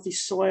between healthy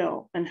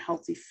soil and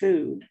healthy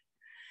food,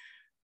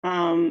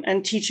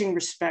 and teaching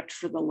respect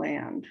for the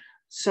land.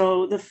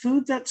 So the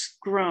food that's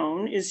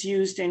grown is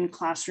used in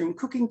classroom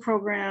cooking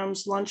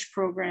programs, lunch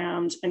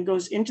programs, and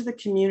goes into the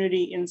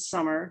community in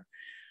summer,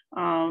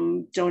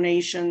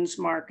 donations,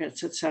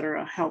 markets,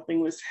 etc.,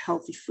 helping with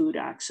healthy food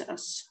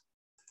access.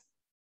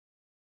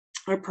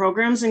 Our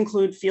programs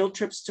include field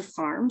trips to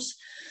farms,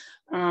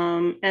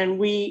 and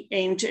we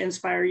aim to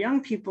inspire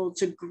young people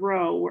to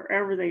grow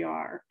wherever they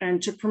are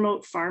and to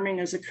promote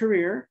farming as a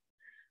career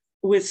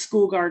with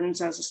school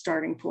gardens as a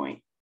starting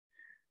point.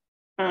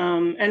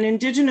 And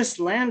Indigenous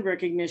land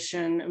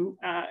recognition,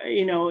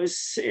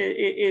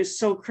 is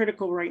so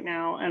critical right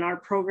now, and our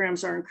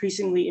programs are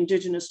increasingly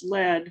Indigenous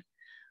led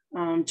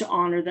to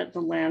honor that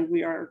the land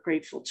we are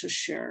grateful to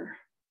share.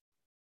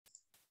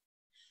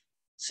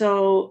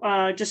 So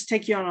just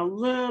take you on a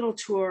little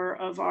tour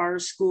of our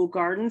school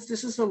gardens.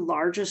 This is the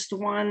largest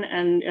one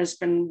and has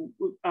been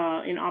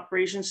in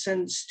operation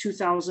since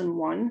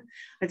 2001.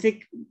 I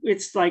think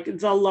it's like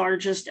the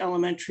largest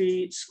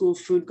elementary school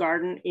food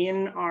garden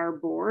in our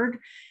board,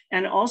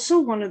 and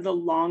also one of the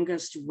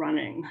longest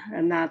running.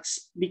 And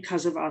that's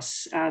because of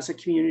us as a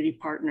community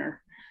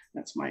partner.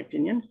 That's my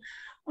opinion.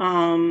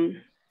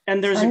 And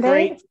there's Sunday, a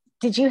great...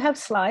 Did you have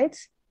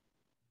slides?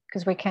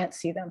 Because we can't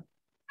see them.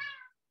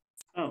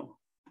 Oh.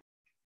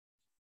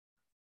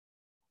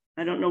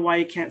 I don't know why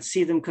you can't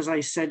see them because I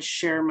said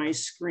share my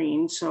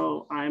screen,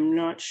 so I'm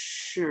not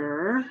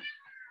sure.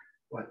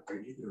 What are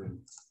you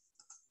doing?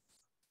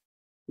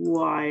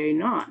 Why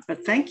not?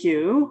 But thank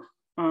you.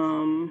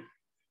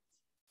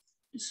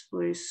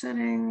 Display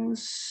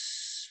settings,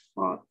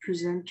 spot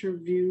presenter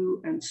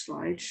view and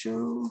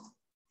slideshow.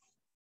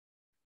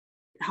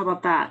 How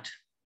about that?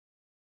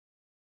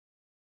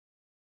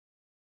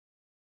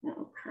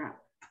 Oh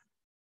crap.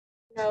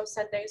 No,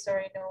 Sunday,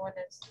 sorry,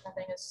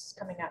 nothing is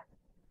coming up.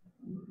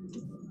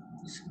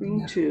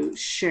 Screen two,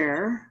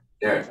 share.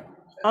 There.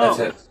 Oh,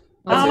 That's it.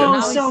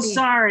 So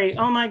sorry.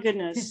 Oh my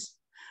goodness.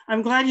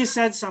 I'm glad you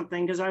said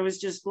something because I was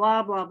just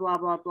blah, blah, blah,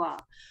 blah, blah.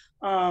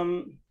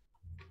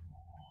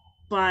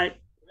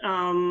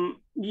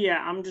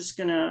 Yeah, I'm just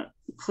gonna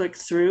click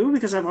through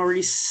because I've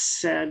already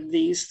said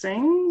these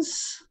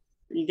things.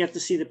 You get to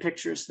see the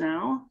pictures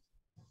now.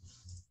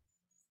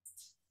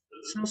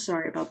 So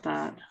sorry about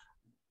that.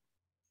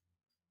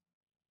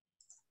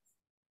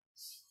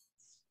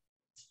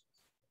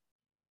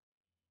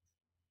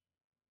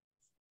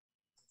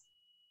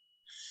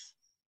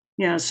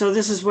 Yeah, so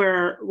this is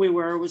where we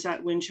was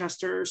at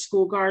Winchester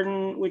School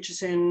Garden, which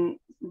is in,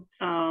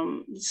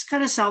 it's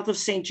kind of south of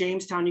St.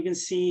 Jamestown. You can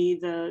see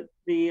the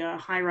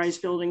high-rise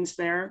buildings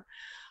there.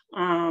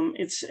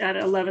 It's at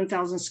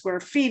 11,000 square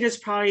feet. It's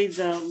probably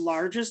the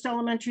largest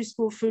elementary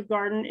school food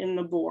garden in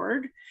the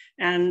board.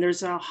 And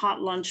there's a hot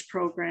lunch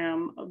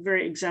program, a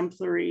very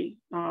exemplary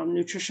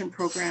nutrition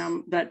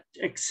program that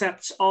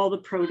accepts all the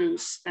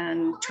produce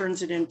and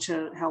turns it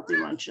into healthy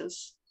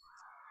lunches.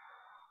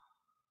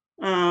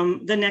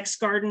 The next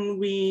garden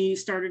we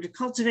started to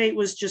cultivate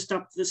was just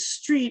up the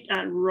street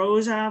at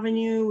Rose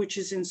Avenue, which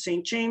is in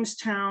St.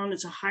 Jamestown.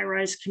 It's a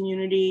high-rise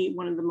community,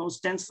 one of the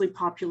most densely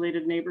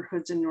populated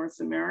neighborhoods in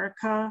North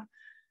America.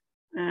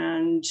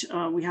 And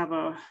we have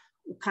a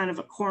kind of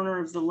a corner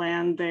of the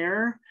land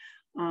there.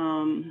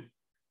 But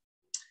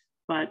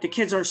the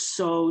kids are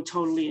so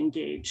totally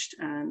engaged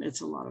and it's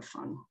a lot of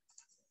fun.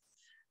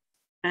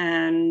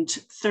 And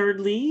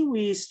thirdly,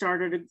 we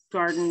started a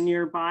garden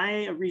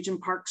nearby, a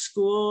Regent Park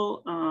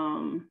School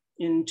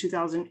in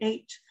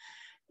 2008.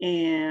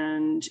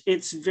 And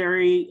it's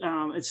very,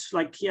 it's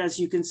like, as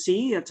you can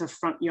see, it's a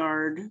front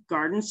yard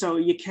garden, so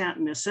you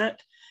can't miss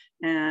it.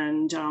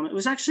 And it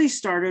was actually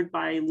started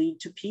by Lead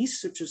to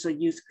Peace, which is a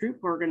youth group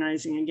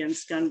organizing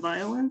against gun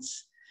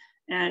violence.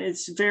 And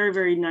it's very,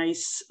 very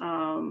nice,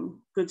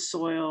 good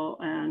soil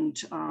and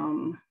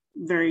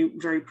very,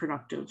 very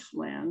productive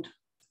land.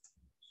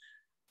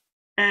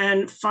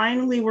 And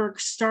finally, we're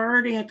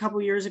starting a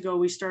couple years ago,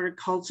 we started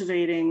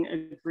cultivating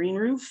a green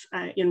roof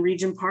in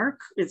Regent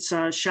Park. It's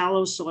a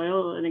shallow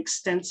soil, an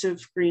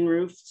extensive green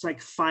roof. It's like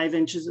 5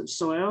 inches of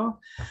soil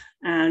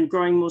and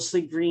growing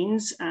mostly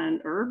greens and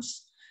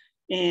herbs.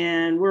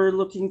 And we're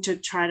looking to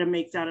try to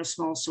make that a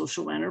small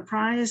social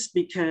enterprise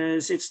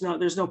because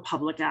there's no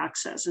public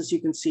access. As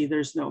you can see,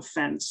 there's no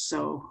fence,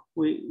 so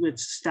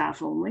it's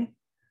staff only.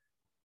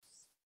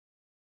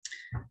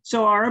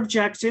 So our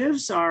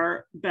objectives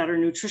are better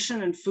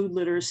nutrition and food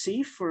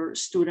literacy for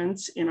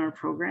students in our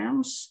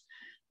programs,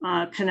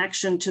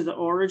 connection to the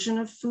origin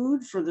of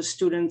food for the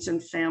students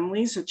and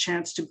families, a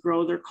chance to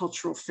grow their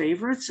cultural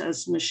favorites.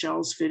 As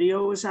Michelle's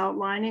video was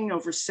outlining,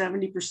 over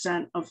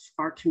 70% of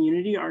our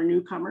community are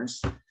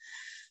newcomers.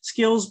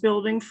 Skills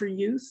building for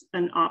youth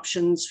and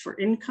options for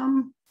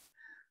income,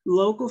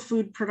 local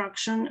food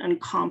production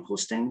and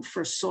composting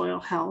for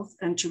soil health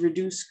and to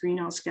reduce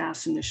greenhouse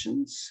gas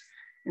emissions,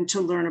 and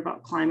to learn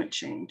about climate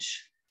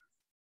change.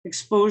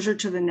 Exposure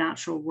to the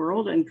natural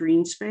world and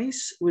green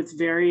space with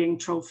varying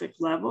trophic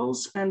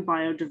levels and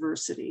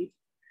biodiversity,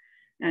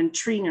 and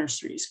tree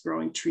nurseries,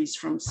 growing trees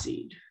from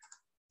seed.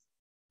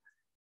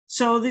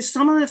 So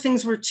some of the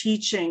things we're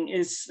teaching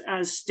is,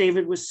 as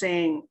David was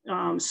saying,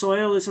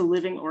 soil is a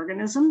living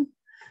organism.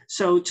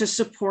 So to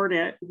support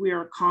it, we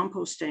are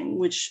composting,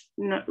 which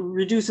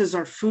reduces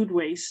our food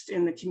waste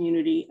in the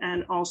community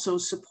and also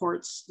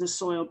supports the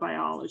soil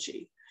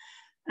biology.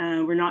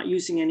 We're not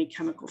using any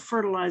chemical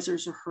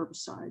fertilizers or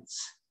herbicides.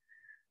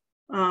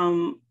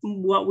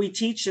 What we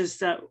teach is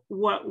that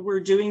what we're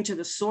doing to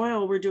the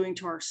soil, we're doing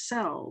to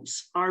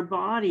ourselves. Our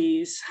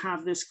bodies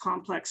have this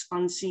complex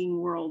unseen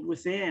world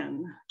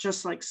within,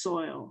 just like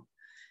soil.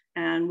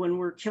 And when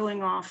we're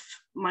killing off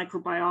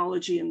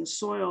microbiology in the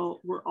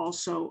soil, we're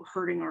also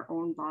hurting our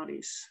own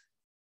bodies.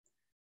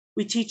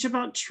 We teach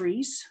about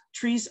trees.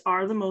 Trees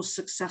are the most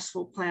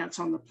successful plants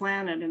on the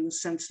planet in the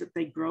sense that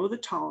they grow the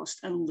tallest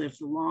and live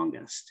the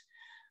longest.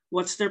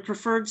 What's their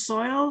preferred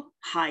soil?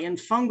 High in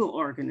fungal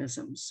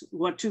organisms.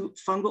 What do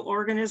fungal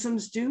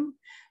organisms do?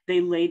 They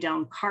lay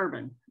down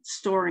carbon,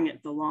 storing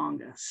it the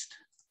longest.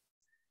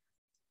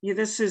 Yeah,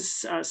 this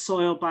is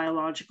soil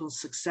biological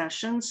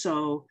succession.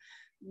 So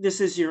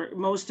this is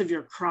most of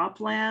your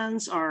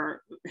croplands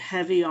are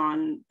heavy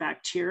on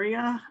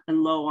bacteria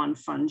and low on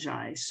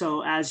fungi.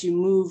 So as you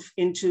move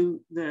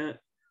into the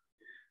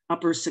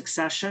upper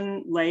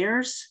succession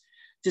layers,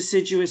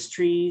 deciduous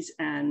trees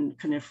and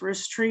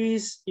coniferous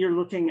trees, you're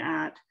looking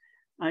at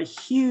a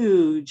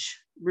huge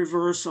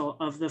reversal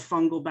of the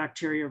fungal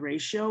bacteria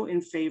ratio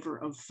in favor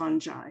of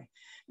fungi.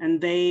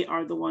 And they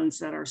are the ones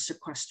that are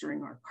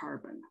sequestering our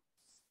carbon.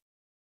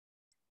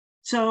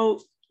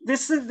 So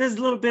this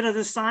little bit of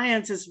the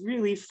science is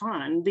really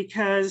fun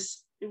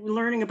because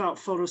learning about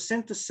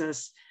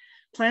photosynthesis,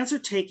 plants are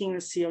taking the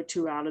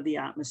CO2 out of the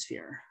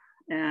atmosphere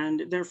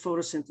and they're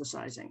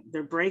photosynthesizing.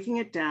 They're breaking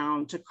it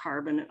down to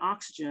carbon and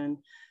oxygen.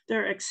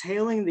 They're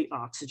exhaling the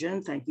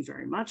oxygen. Thank you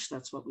very much.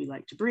 That's what we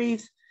like to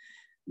breathe.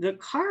 The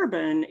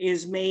carbon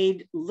is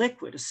made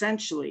liquid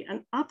essentially,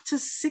 and up to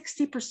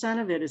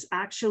 60% of it is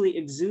actually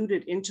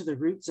exuded into the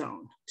root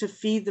zone to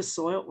feed the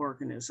soil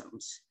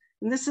organisms.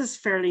 And this is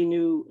fairly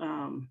new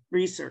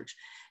research.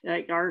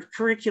 Like our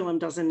curriculum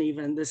doesn't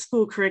even, the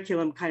school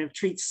curriculum kind of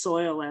treats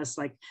soil as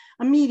like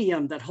a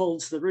medium that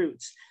holds the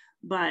roots.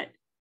 But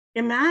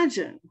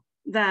imagine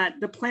that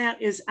the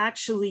plant is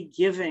actually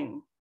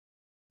giving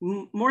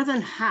more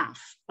than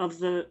half of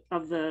the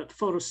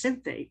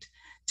photosynthate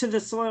to the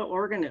soil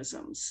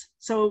organisms.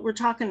 So we're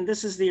talking,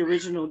 this is the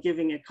original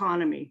giving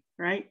economy,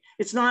 right?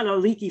 It's not a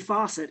leaky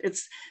faucet,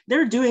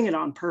 they're doing it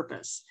on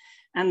purpose.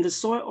 And the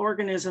soil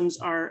organisms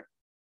are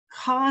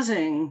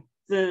causing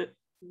the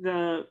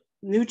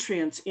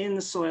nutrients in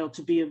the soil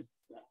to be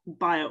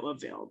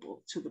bioavailable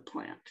to the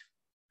plant.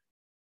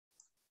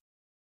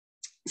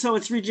 So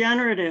it's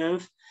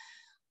regenerative,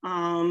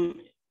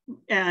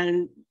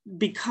 and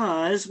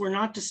because we're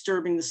not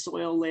disturbing the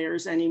soil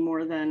layers any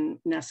more than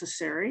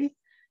necessary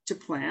to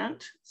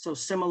plant, so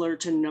similar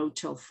to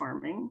no-till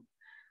farming,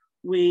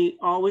 we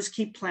always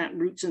keep plant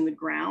roots in the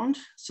ground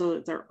so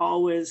that they're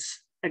always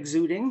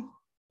exuding,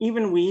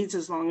 even weeds,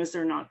 as long as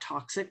they're not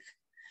toxic.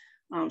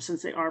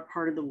 Since they are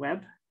part of the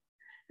web.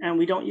 And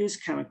we don't use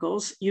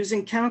chemicals.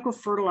 Using chemical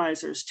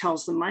fertilizers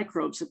tells the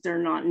microbes that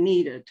they're not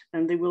needed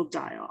and they will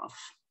die off.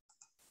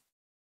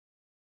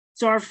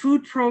 So our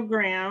food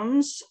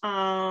programs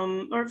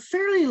are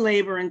fairly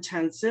labor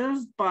intensive,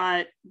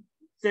 but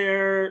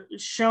they're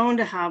shown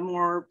to have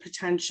more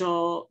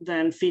potential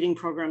than feeding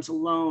programs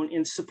alone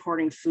in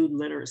supporting food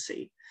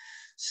literacy.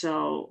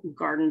 So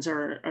gardens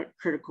are a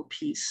critical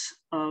piece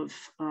of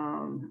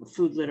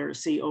food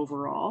literacy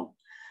overall.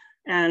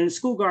 And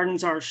school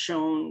gardens are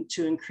shown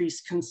to increase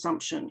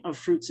consumption of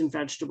fruits and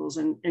vegetables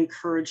and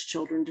encourage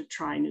children to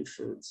try new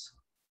foods.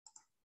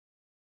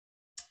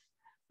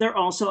 They're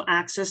also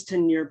access to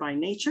nearby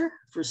nature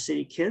for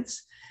city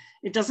kids.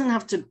 It doesn't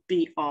have to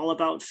be all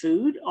about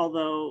food,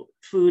 although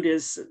food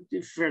is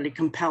fairly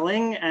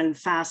compelling and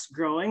fast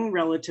growing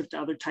relative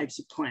to other types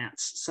of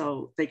plants.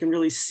 So they can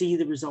really see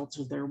the results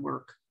of their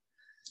work.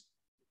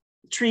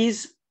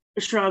 Trees,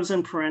 shrubs,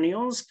 and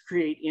perennials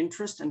create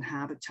interest and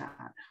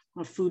habitat.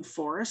 A food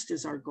forest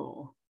is our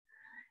goal.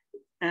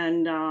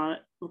 And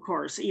of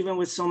course, even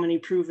with so many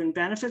proven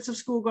benefits of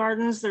school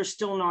gardens, they're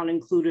still not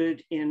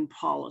included in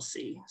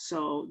policy.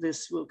 So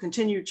this will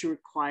continue to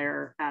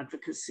require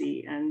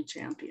advocacy and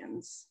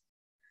champions.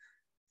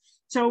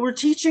 So we're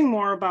teaching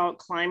more about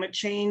climate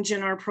change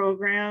in our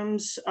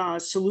programs,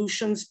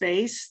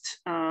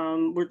 solutions-based.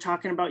 We're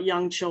talking about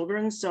young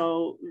children,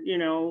 so, you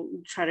know,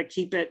 try to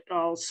keep it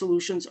all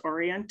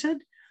solutions-oriented.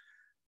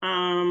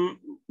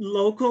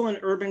 Local and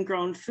urban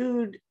grown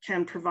food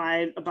can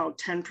provide about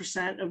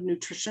 10% of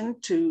nutrition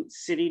to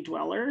city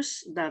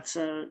dwellers. That's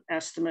an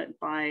estimate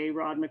by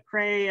Rod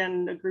McRae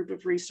and a group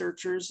of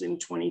researchers in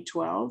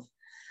 2012.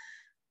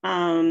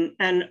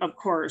 And of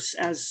course,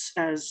 as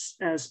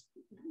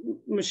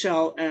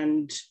Michelle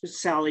and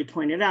Sally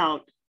pointed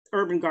out,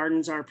 urban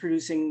gardens are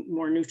producing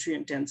more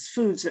nutrient dense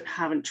foods that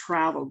haven't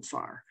traveled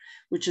far,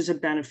 which is a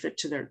benefit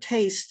to their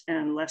taste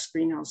and less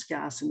greenhouse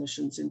gas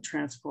emissions in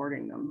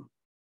transporting them.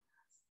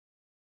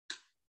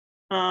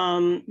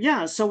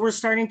 Yeah, so we're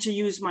starting to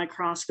use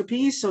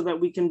microscopy so that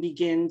we can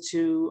begin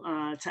to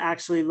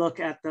actually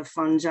look at the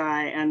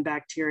fungi and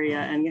bacteria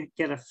and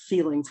get a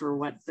feeling for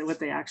what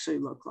they actually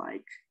look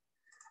like.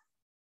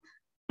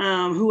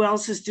 Who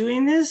else is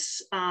doing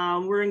this?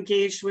 We're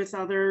engaged with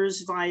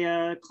others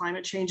via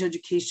Climate Change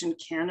Education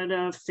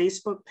Canada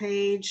Facebook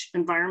page,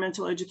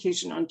 Environmental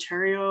Education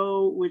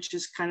Ontario, which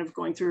is kind of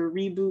going through a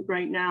reboot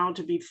right now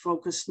to be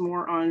focused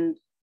more on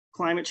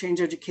climate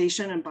change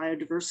education and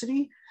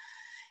biodiversity,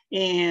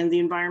 and the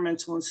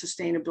Environmental and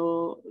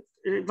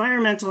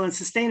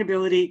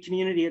Sustainability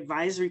Community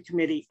Advisory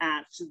Committee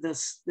at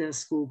the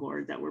school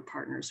board that we're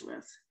partners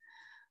with.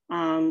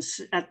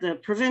 At the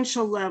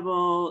provincial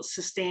level,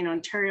 Sustain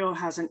Ontario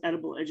has an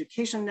edible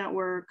education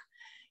network.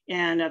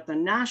 And at the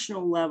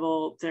national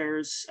level,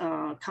 there's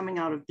coming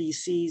out of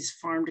BC's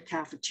Farm to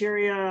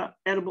Cafeteria,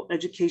 Edible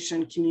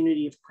Education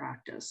Community of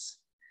Practice.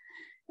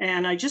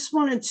 And I just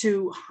wanted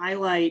to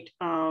highlight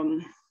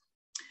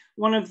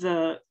one of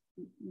the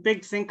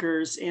big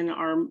thinkers in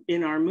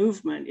our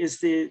movement is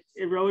the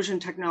Erosion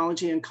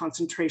Technology and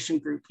Concentration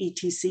Group,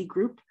 ETC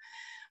group.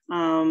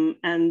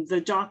 And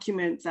the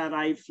document that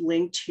I've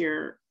linked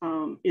here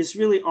is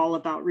really all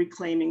about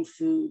reclaiming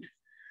food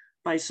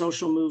by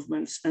social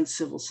movements and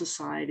civil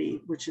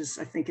society, which is,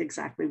 I think,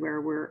 exactly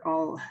where we're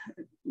all,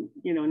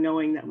 you know,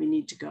 knowing that we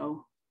need to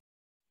go.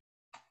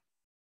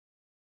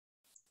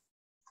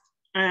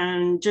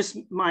 And just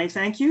my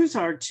thank yous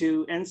are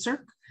to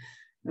NSERC,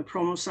 the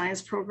Promo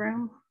Science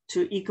Program,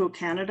 to Eco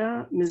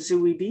Canada,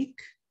 Missouri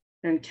Beak,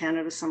 and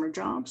Canada Summer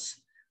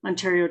Jobs,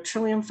 Ontario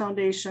Trillium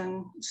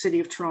Foundation, City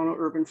of Toronto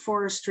Urban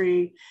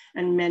Forestry,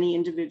 and many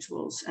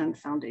individuals and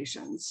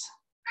foundations.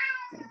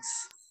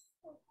 Thanks.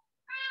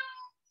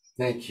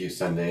 Thank you,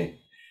 Sunday.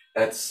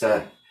 That's,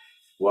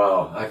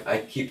 wow, I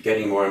keep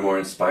getting more and more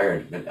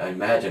inspired. But I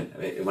imagine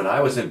when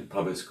I was in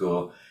public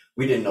school,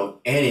 we didn't know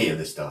any of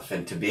this stuff.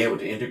 And to be able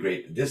to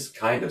integrate this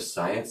kind of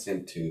science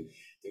into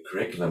the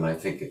curriculum, I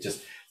think it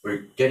just,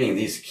 we're getting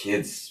these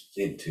kids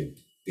into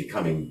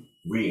becoming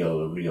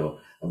real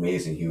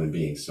amazing human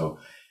beings.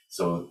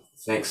 So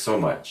thanks so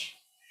much.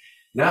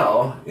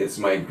 Now it's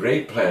my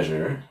great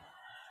pleasure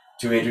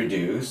to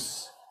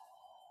introduce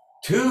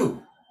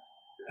two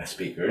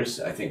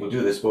speakers. I think we'll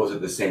do this both at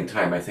the same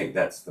time. I think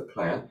that's the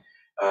plan.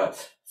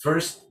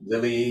 First,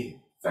 Lily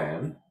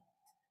Fan.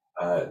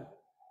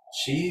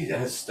 She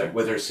has started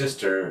with her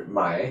sister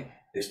Mai.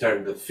 They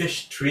started the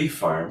Fish Tree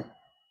Farm.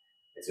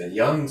 It's a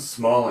young,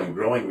 small, and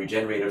growing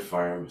regenerative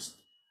farm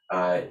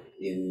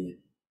in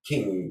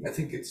King. I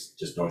think it's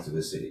just north of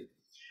the city.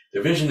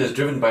 Their vision is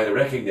driven by the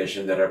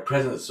recognition that our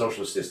present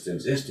social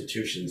systems,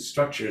 institutions,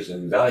 structures,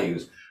 and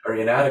values are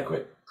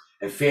inadequate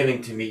and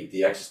failing to meet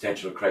the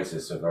existential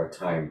crisis of our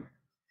time.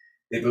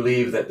 They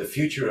believe that the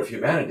future of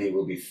humanity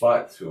will be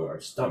fought through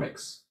our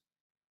stomachs.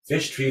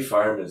 Fish Tree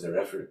Farm is their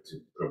effort to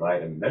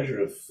provide a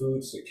measure of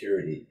food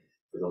security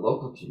for the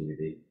local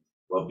community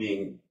while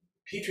being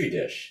a petri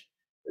dish,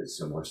 there's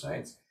some more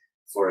science,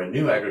 for a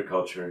new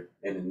agriculture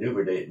and a new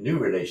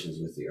relations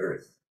with the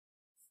earth.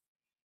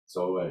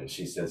 So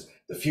she says,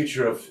 the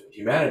future of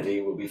humanity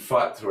will be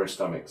fought through our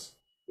stomachs.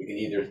 We can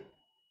either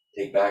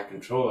take back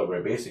control of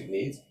our basic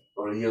needs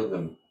or yield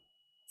them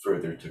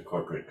further to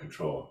corporate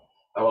control.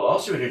 I will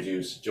also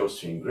introduce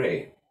Josephine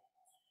Gray.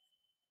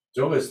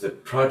 Jo is the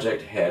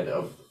project head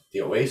of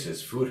the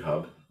Oasis Food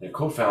Hub and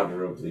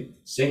co-founder of the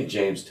St.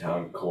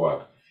 Jamestown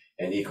Co-op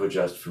and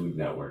EcoJust Food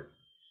Network.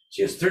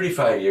 She has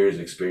 35 years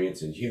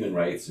experience in human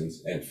rights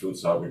and food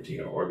sovereignty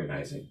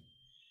organizing.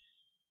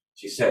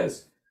 She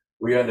says,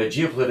 we are in a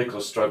geopolitical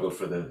struggle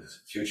for the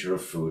future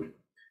of food,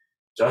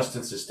 just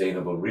and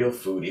sustainable real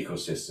food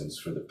ecosystems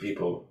for the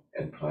people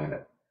and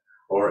planet,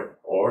 or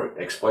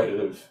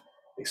exploitative,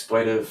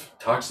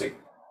 toxic,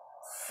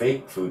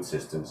 fake food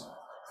systems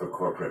for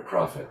corporate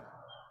profit.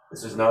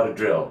 This is not a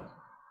drill.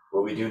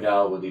 What we do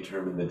now will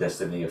determine the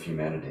destiny of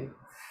humanity.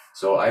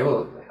 So I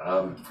will,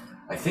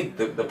 I think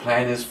the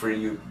plan is for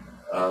you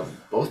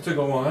both to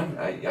go on.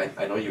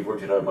 I know you've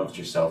worked it out amongst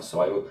yourselves,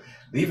 so I will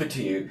leave it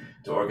to you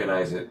to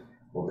organize it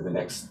over the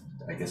next,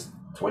 I guess,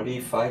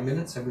 25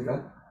 minutes, have we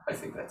got? I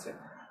think that's it.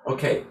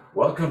 Okay,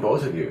 welcome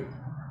both of you.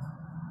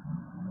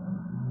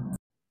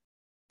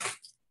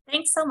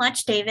 Thanks so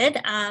much,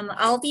 David.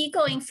 I'll be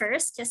going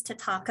first just to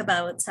talk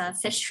about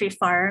Fish Tree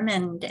Farm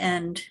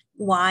and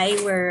why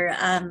we're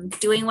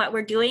doing what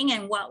we're doing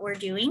and what we're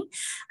doing.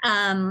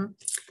 And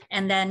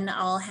then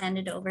I'll hand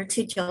it over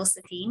to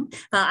Josephine.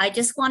 I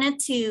just wanted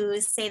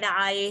to say that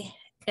I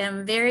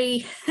am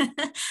very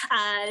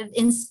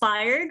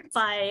inspired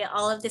by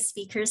all of the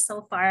speakers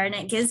so far, and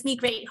it gives me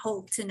great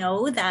hope to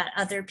know that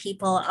other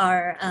people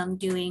are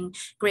doing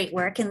great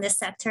work in this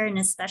sector, and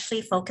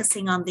especially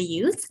focusing on the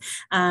youth.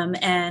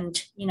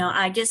 And you know,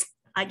 I just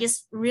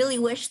really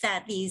wish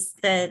that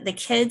the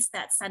kids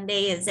that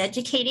Sunday is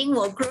educating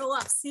will grow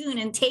up soon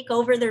and take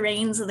over the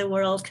reins of the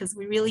world, because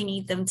we really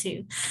need them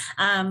to.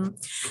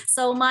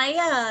 So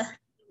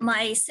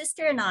my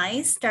sister and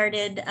I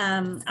started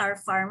our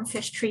farm,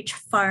 Fish Tree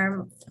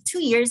Farm,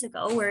 2 years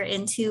ago. We're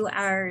into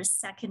our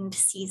second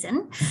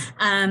season,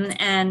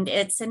 and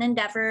it's an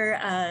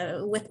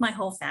endeavor with my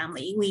whole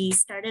family. We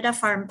started a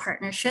farm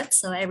partnership,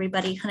 so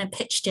everybody kind of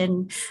pitched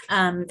in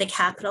the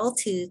capital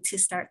to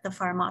start the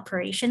farm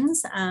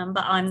operations.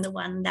 But I'm the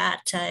one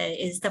that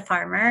is the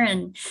farmer,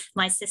 and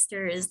my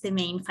sister is the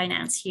main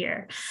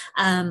financier.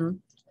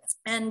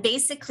 And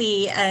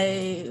basically,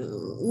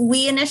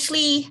 we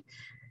initially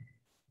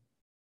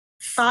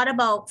thought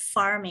about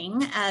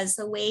farming as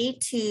a way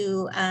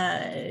to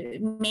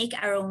make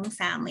our own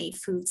family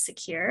food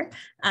secure,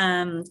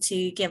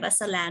 to give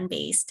us a land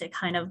base to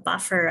kind of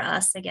buffer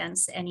us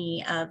against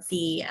any of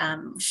the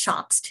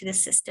shocks to the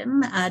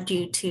system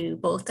due to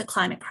both the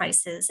climate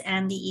crisis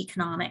and the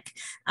economic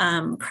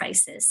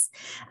crisis.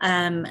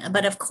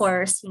 But of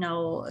course, you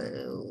know,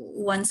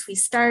 once we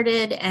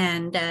started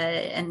and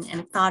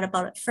thought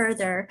about it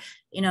further,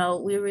 you know,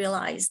 we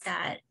realized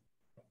that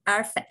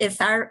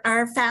if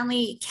our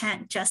family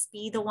can't just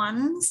be the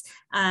ones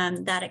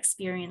that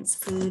experience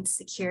food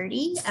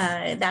security,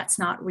 that's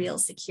not real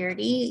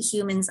security.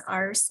 Humans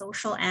are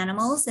social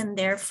animals, and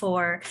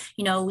therefore,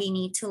 you know, we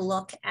need to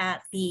look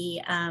at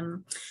the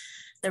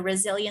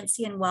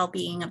resiliency and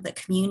well-being of the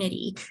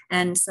community.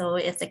 And so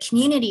if the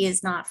community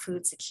is not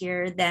food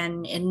secure,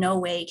 then in no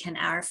way can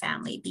our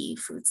family be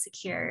food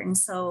secure. And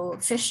so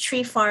Fish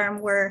Tree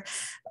Farm,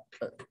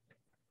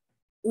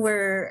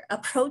 we're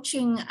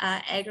approaching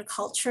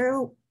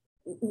agriculture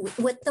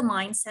with the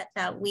mindset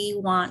that we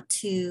want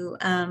to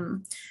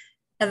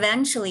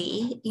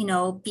eventually, you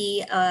know,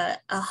 be a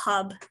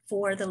hub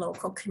for the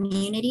local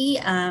community,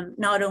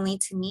 not only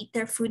to meet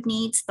their food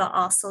needs, but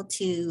also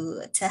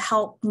to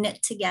help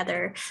knit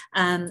together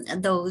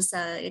those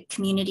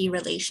community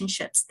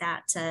relationships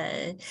that,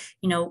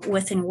 you know,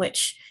 within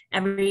which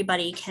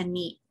everybody can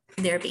meet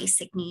their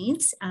basic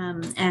needs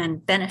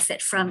and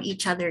benefit from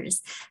each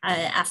other's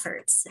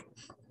efforts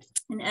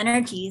and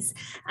energies.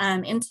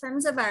 In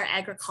terms of our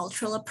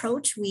agricultural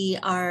approach, we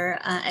are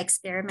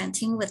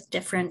experimenting with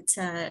different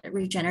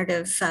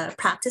regenerative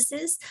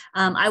practices.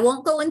 I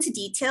won't go into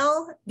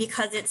detail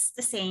because it's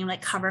the same,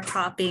 like cover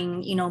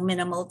cropping, you know,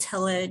 minimal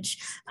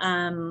tillage,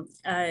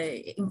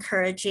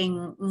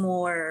 encouraging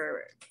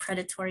more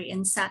predatory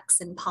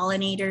insects and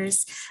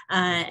pollinators,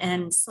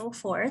 and so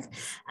forth.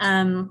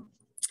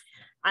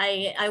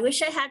 I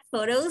wish I had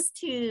photos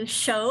to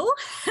show,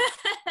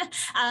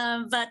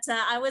 but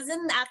I was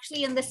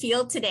actually in the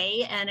field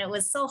today, and it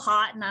was so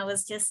hot, and I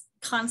was just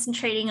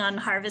concentrating on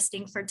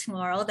harvesting for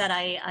tomorrow that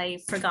I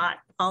forgot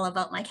all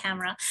about my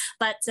camera.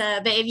 But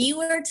if you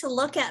were to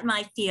look at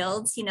my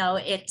fields, you know,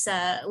 it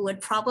would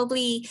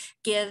probably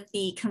give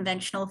the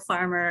conventional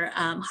farmer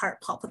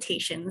heart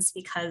palpitations,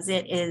 because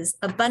it is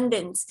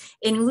abundant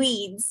in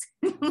weeds.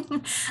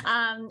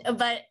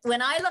 But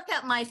when I look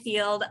at my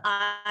field,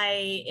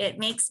 it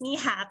makes me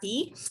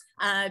happy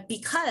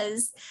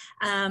because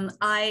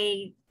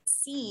I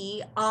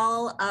see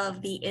all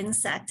of the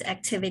insect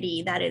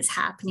activity that is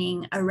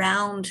happening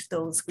around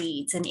those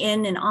weeds and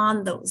in and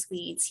on those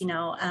weeds, you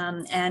know,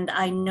 and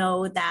I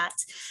know that,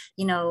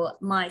 you know,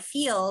 my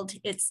field,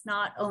 it's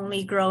not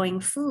only growing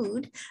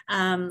food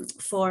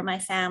for my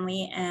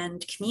family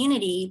and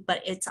community,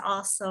 but it's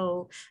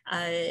also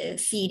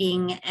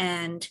feeding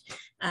and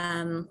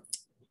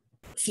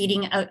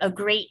feeding a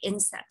great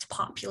insect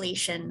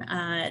population,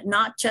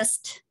 not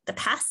just the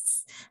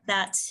pests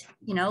that,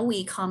 you know,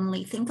 we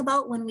commonly think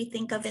about when we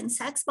think of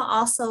insects, but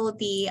also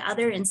the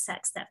other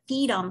insects that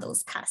feed on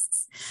those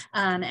pests,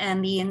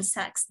 and the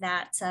insects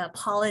that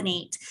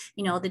pollinate,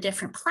 you know, the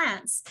different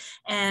plants.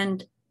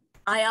 And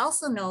I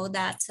also know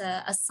that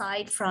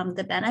aside from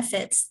the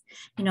benefits,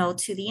 you know,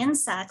 to the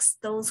insects,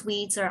 those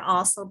weeds are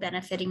also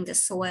benefiting the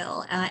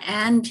soil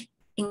and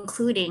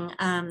including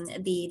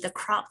the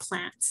crop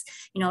plants,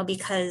 you know,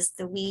 because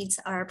the weeds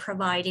are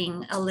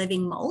providing a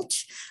living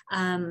mulch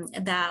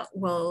that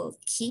will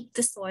keep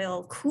the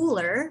soil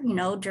cooler, you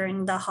know,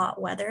 during the hot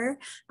weather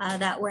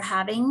that we're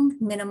having,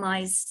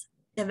 minimize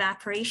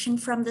evaporation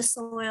from the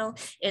soil.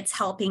 It's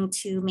helping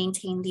to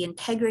maintain the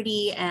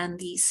integrity and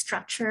the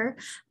structure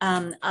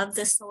of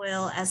the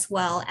soil, as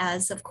well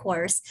as, of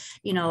course,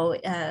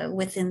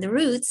 within the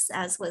roots,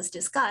 as was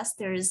discussed,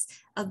 there's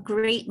a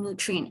great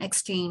nutrient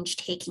exchange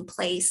taking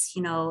place,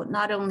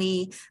 not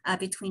only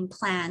between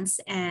plants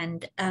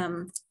and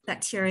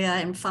bacteria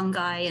and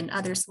fungi and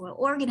other soil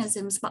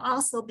organisms, but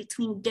also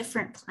between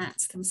different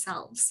plants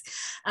themselves,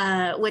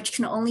 which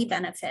can only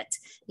benefit,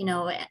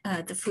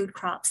 the food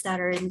crops that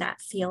are in that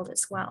field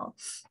as well.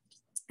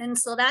 And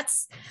so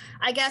that's,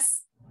 I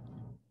guess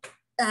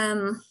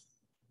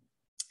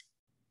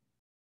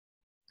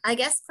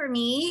for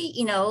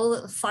me,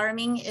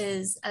 farming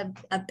is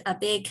a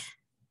big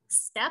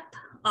step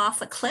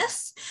off a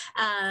cliff,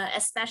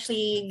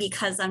 especially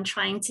because I'm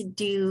trying to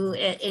do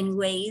it in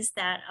ways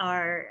that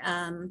are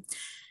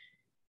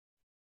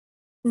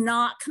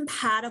not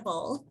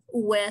compatible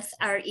with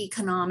our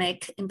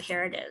economic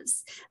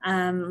imperatives.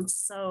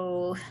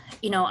 So,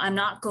 I'm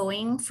not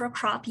going for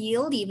crop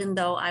yield, even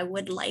though I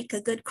would like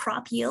a good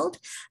crop yield.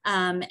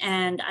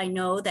 And I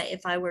know that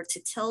if I were to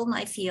till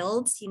my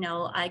fields,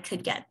 I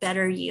could get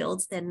better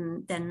yields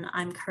than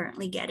I'm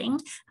currently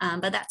getting.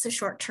 But that's a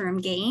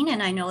short-term gain.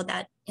 And I know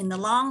that in the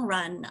long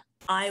run,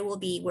 I will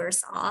be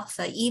worse off,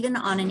 even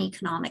on an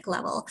economic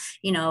level,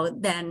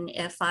 than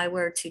if I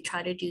were to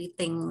try to do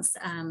things,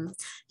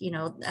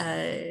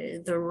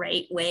 the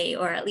right way,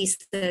 or at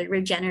least the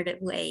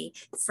regenerative way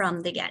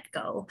from the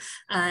get-go.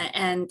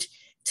 And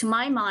to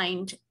my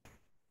mind,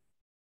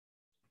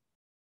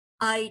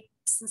 I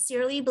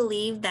sincerely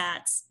believe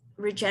that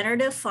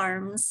regenerative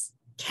farms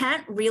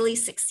can't really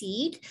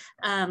succeed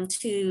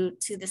to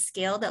the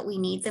scale that we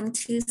need them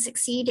to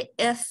succeed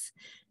if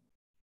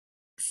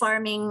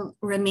farming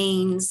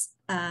remains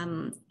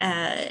an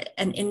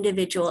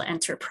individual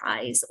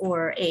enterprise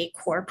or a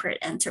corporate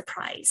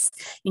enterprise.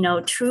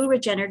 True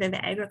regenerative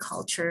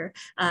agriculture,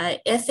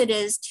 if it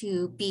is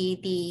to be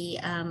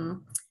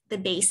the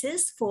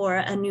basis for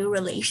a new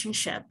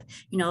relationship,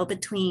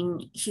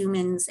 between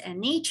humans and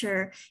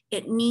nature,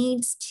 it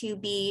needs to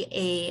be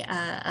a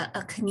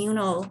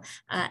communal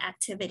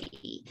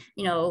activity.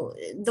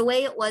 The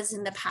way it was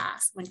in the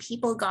past, when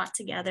people got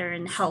together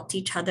and helped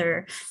each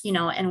other,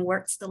 and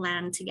worked the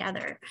land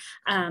together,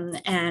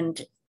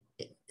 and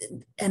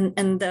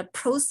the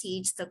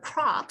proceeds, the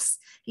crops,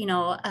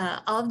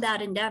 of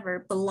that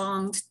endeavor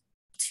belonged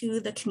to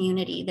the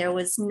community. There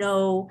was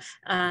no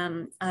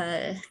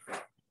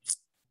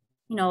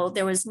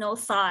there was no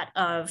thought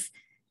of,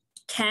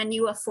 can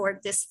you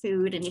afford this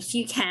food? And if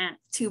you can't,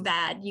 too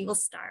bad, you will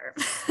starve.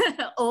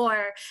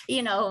 Or,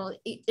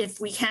 if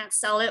we can't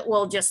sell it,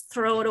 we'll just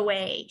throw it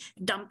away,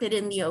 dump it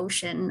in the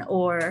ocean,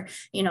 or,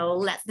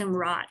 let them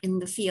rot in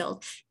the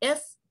field.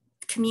 If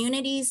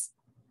communities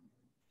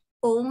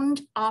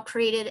owned,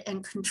 operated,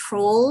 and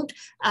controlled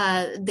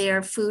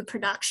their food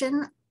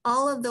production,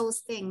 all of those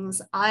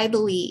things, I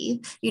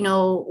believe,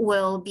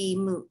 will be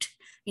moot.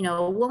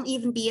 Won't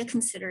even be a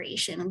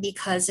consideration,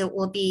 because it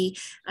will be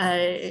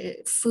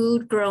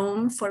food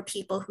grown for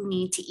people who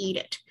need to eat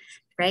it,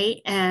 right?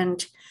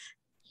 And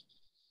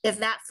if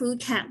that food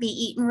can't be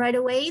eaten right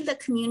away, the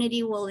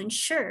community will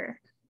ensure,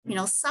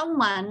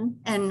 someone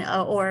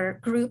or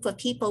group of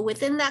people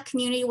within that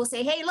community will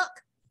say, hey,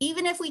 look,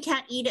 even if we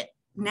can't eat it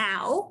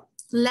now,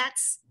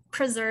 let's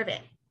preserve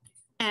it.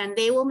 And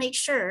they will make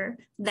sure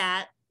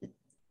that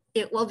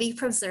it will be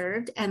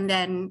preserved and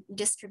then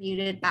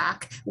distributed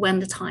back when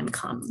the time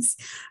comes,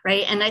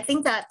 right? And I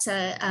think that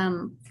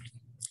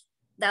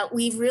that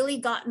we've really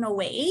gotten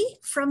away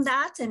from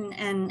that,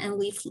 and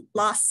we've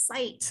lost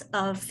sight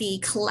of the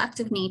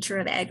collective nature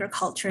of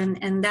agriculture,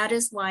 and that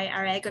is why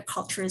our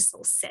agriculture is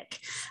so sick.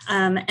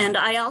 And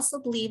I also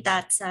believe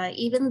that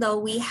even though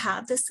we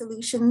have the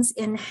solutions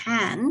in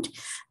hand,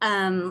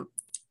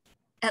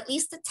 at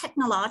least the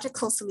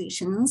technological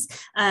solutions,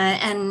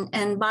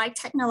 and by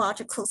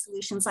technological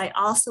solutions, I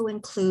also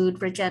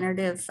include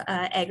regenerative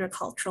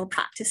agricultural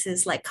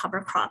practices like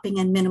cover cropping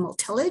and minimal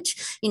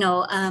tillage.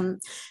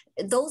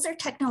 Those are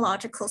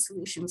technological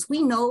solutions.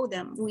 We know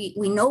them. We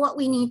know what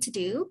we need to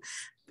do.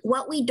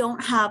 What we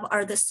don't have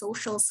are the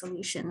social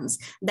solutions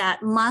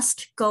that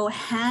must go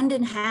hand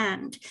in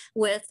hand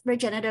with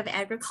regenerative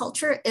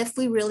agriculture if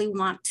we really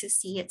want to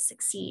see it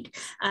succeed.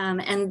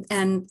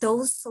 And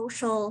those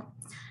social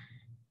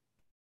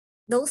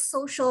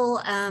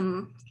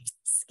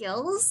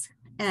skills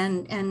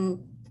and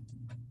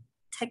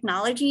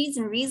technologies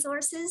and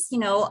resources,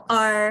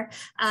 are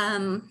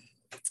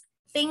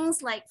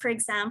things like, for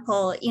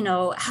example,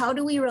 how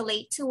do we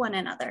relate to one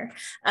another?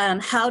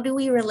 How do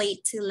we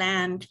relate to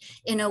land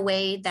in a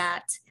way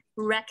that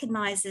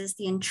recognizes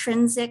the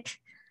intrinsic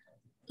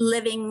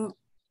living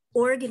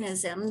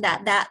organism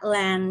that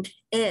land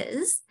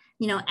is,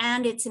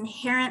 and its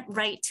inherent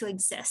right to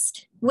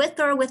exist, with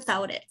or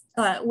without it,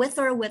 with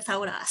or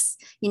without us,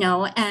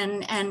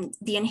 and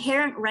the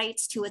inherent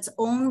rights to its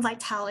own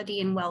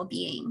vitality and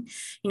well-being,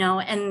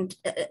 and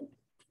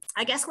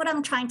I guess what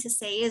I'm trying to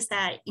say is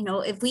that, you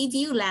know, if we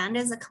view land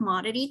as a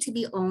commodity to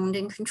be owned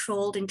and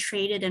controlled and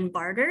traded and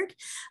bartered,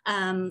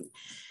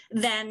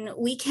 then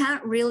we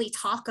can't really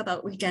talk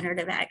about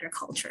regenerative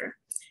agriculture.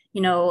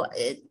 You know,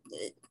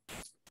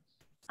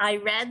 I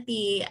read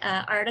the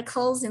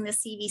articles in the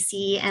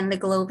CBC and the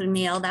Globe and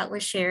Mail that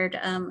was shared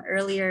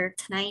earlier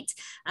tonight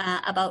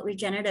about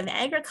regenerative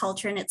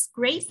agriculture. And it's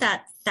great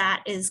that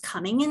that is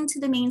coming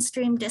into the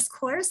mainstream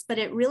discourse, but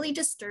it really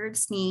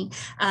disturbs me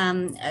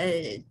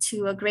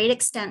to a great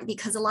extent,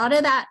 because a lot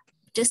of that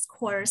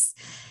discourse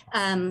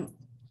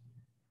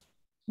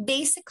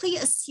basically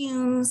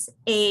assumes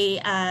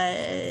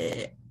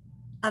a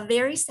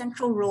very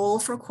central role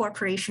for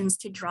corporations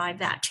to drive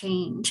that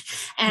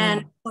change.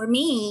 And for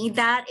me,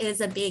 that is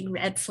a big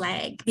red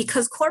flag,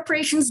 because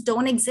corporations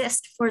don't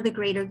exist for the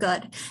greater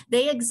good.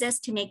 They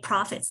exist to make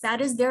profits.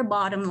 That is their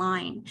bottom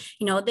line.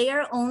 You know, they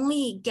are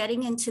only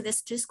getting into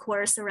this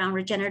discourse around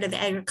regenerative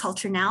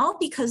agriculture now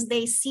because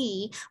they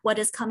see what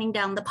is coming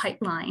down the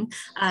pipeline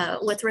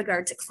with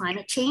regard to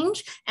climate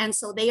change. And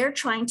so they are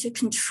trying to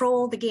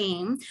control the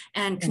game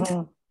and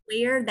control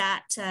where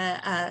that,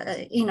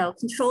 you know,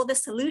 control the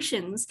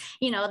solutions,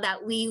 you know,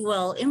 that we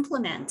will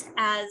implement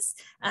as,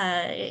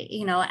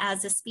 you know,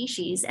 as a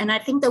species. And I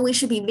think that we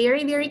should be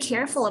very, very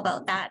careful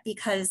about that,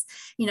 because,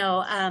 you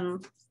know,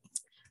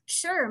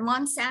 sure,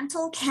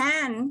 Monsanto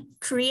can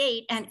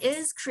create and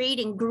is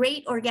creating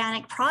great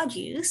organic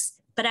produce,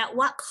 but at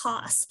what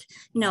cost?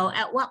 You know,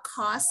 at what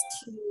cost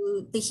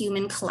to the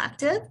human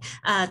collective,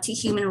 to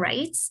human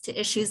rights, to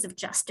issues of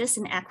justice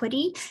and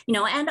equity, you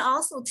know, and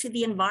also to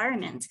the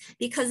environment?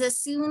 Because as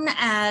soon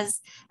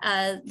as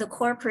the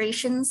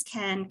corporations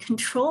can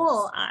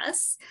control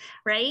us,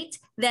 right,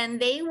 then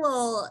they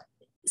will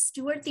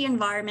steward the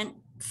environment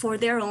for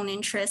their own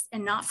interests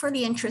and not for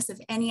the interests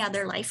of any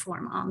other life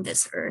form on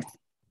this earth.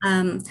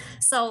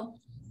 So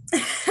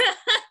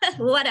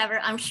whatever,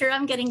 I'm sure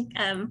I'm getting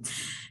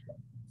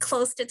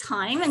close to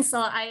time. And so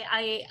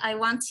I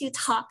want to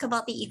talk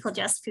about the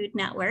EcoJust Food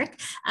Network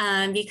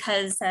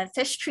because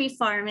Fish Tree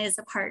Farm is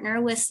a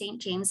partner with St.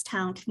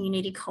 Jamestown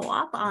Community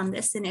Co-op on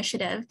this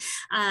initiative.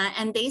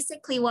 And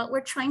basically what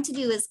we're trying to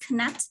do is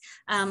connect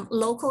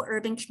local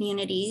urban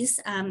communities,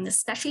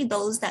 especially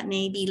those that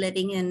may be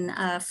living in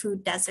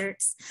food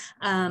deserts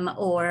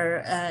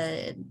or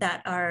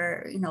that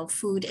are, you know,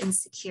 food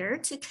insecure,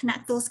 to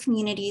connect those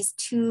communities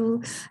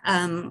to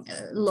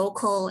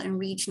local and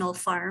regional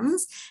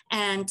farms,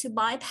 and to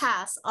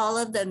bypass all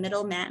of the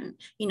middlemen,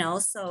 you know,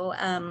 so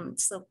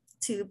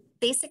to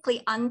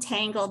basically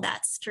untangle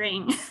that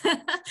string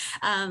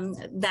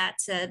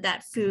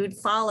that food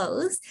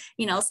follows,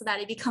 you know, so that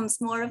it becomes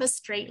more of a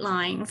straight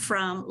line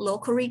from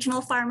local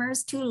regional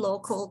farmers to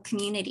local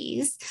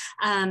communities,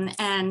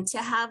 and to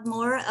have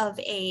more of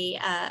a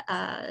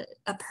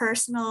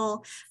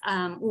personal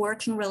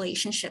working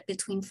relationship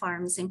between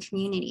farms and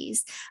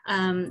communities.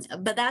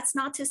 But that's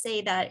not to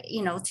say that,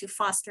 you know, to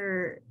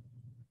foster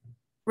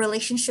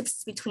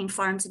relationships between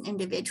farms and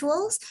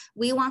individuals.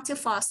 We want to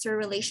foster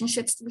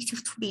relationships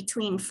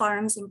between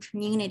farms and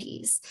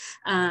communities,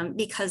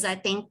 because I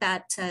think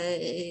that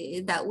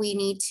that we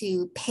need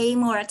to pay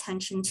more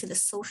attention to the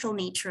social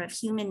nature of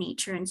human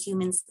nature and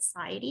human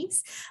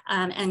societies,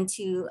 and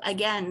to,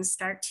 again,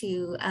 start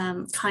to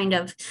kind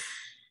of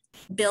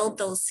build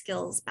those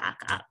skills back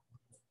up.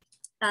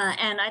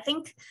 And I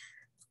think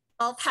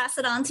I'll pass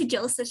it on to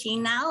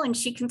Josephine now, and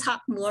she can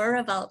talk more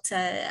about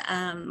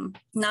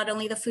not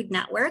only the Food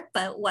Network,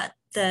 but what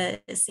the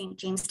St.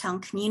 Jamestown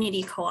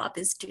Community Co-op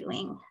is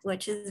doing,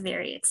 which is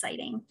very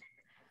exciting.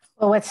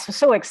 Well, what's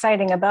so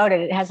exciting about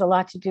it, it has a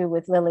lot to do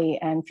with Lily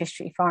and Fish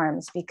Tree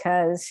Farms,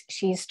 because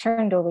she's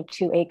turned over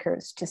 2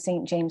 acres to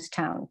St.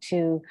 Jamestown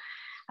to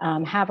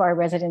have our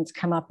residents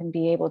come up and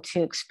be able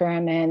to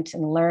experiment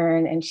and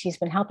learn. And she's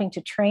been helping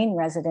to train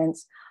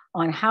residents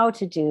on how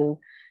to do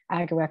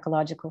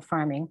agroecological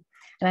farming.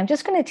 And I'm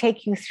just going to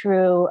take you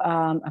through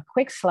a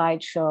quick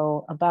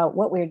slideshow about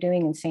what we're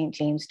doing in St.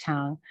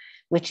 Jamestown,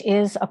 which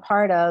is a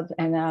part of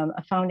and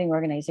a founding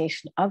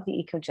organization of the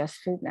EcoJust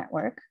Food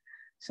Network.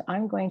 So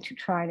I'm going to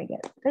try to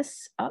get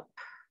this up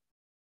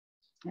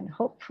and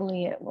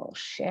hopefully it will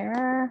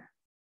share.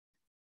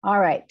 All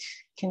right,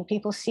 can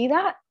people see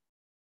that?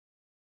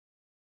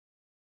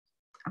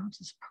 I'll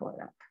just pull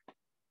it up.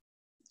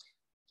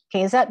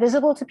 Okay, is that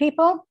visible to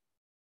people?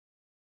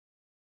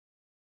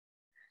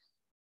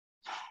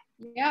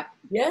 Yep.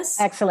 Yes.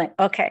 Excellent.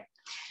 Okay.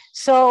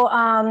 So,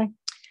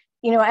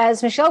 you know,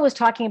 as Michelle was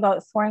talking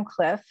about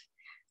Thorncliffe,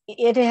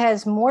 it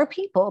has more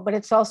people, but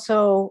it's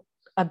also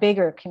a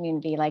bigger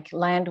community, like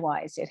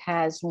land-wise. It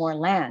has more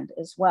land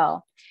as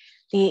well.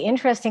 The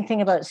interesting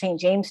thing about St.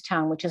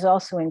 Jamestown, which is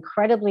also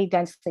incredibly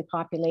densely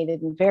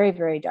populated and very,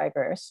 very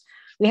diverse,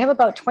 we have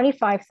about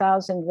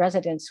 25,000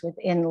 residents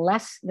within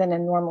less than a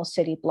normal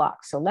city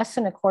block, so less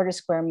than a quarter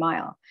square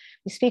mile.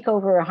 We speak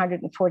over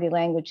 140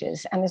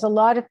 languages, and there's a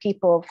lot of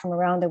people from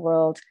around the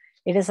world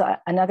It is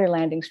another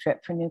landing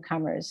strip for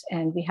newcomers,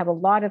 and we have a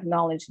lot of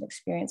knowledge and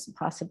experience and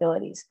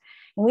possibilities.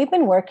 And we've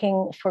been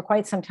working for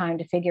quite some time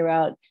to figure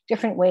out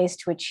different ways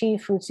to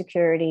achieve food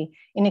security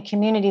in a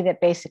community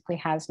that basically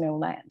has no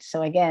land.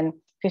 So again,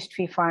 Fish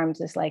Tree Farms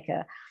is like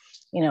a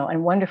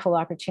wonderful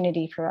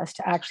opportunity for us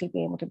to actually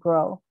be able to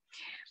grow.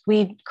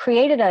 We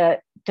created a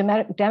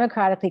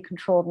democratically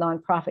controlled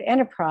nonprofit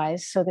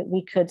enterprise so that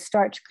we could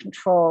start to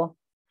control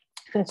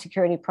food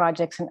security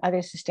projects and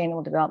other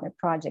sustainable development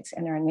projects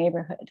in our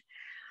neighborhood.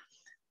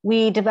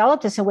 We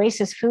developed this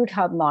Oasis Food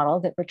Hub model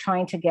that we're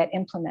trying to get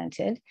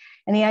implemented.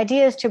 And the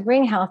idea is to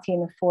bring healthy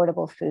and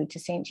affordable food to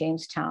St.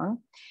 Jamestown.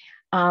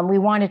 We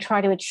want to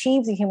try to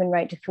achieve the human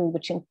right to food,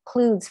 which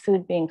includes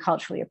food being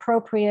culturally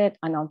appropriate,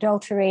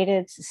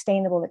 unadulterated,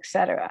 sustainable, et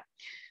cetera.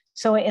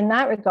 So in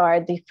that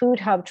regard, the Food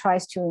Hub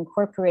tries to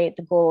incorporate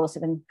the goals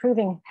of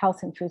improving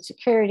health and food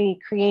security,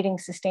 creating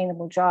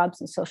sustainable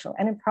jobs and social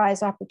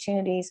enterprise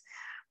opportunities,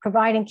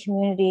 providing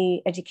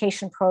community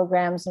education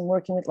programs, and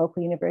working with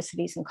local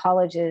universities and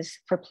colleges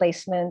for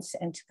placements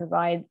and to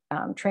provide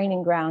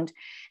training ground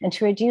and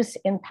to reduce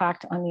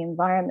impact on the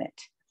environment.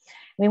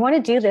 We want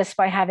to do this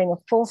by having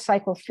a full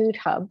cycle food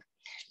hub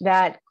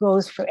that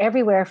goes for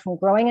everywhere from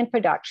growing and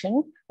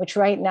production, which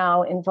right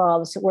now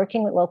involves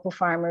working with local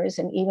farmers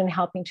and even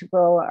helping to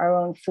grow our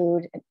own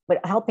food, but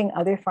helping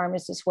other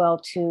farmers as well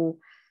to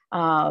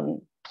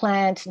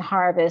plant and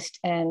harvest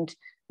and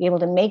be able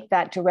to make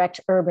that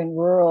direct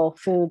urban-rural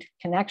food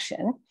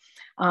connection.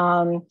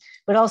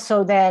 But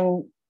also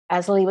then,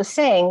 as Lily was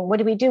saying, what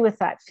do we do with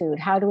that food?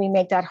 How do we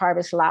make that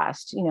harvest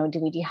last? Do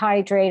we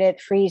dehydrate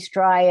it, freeze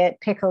dry it,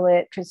 pickle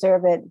it,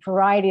 preserve it?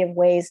 Variety of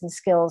ways and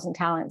skills and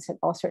talents that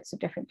all sorts of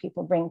different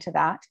people bring to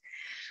that.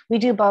 We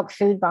do bulk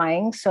food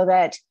buying so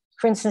that,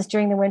 for instance,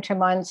 during the winter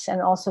months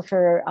and also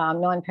for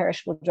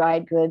non-perishable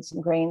dried goods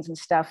and grains and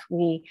stuff,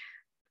 we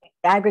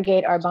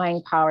aggregate our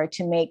buying power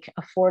to make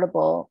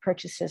affordable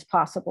purchases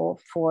possible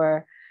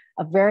for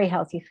a very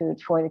healthy food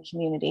for the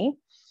community.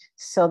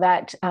 So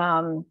that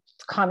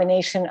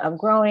combination of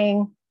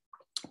growing,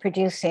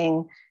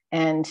 producing,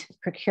 and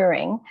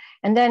procuring.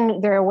 And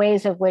then there are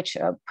ways of which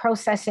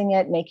processing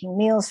it, making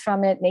meals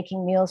from it,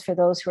 making meals for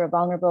those who are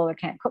vulnerable or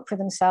can't cook for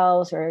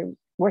themselves or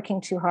working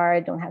too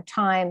hard, don't have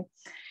time.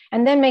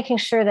 And then making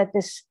sure that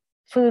this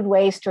food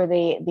waste or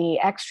the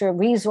extra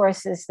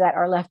resources that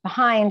are left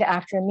behind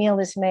after a meal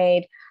is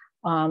made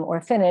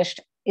or finished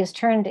is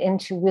turned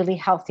into really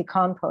healthy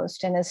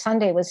compost. And as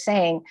Sunday was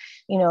saying,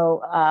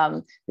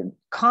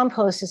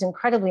 compost is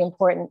incredibly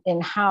important in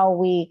how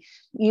we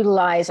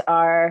utilize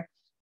our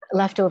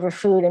leftover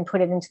food and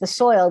put it into the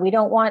soil. We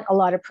don't want a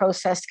lot of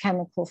processed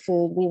chemical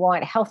food. We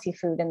want healthy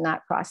food in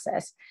that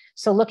process.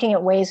 So looking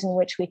at ways in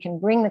which we can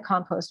bring the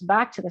compost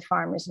back to the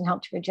farmers and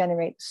help to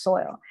regenerate the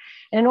soil.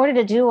 And in order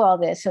to do all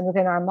this, and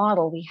within our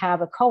model, we have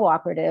a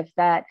cooperative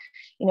that,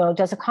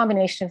 does a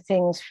combination of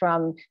things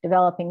from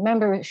developing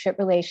membership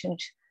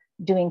relations,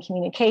 doing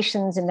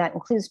communications, and that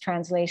includes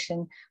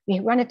translation.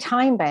 We run a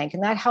time bank,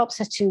 and that helps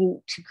us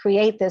to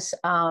create this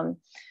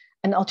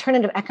an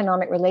alternative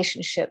economic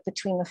relationship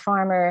between the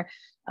farmer,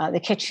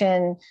 the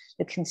kitchen,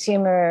 the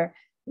consumer,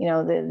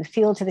 the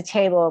field to the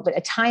table. But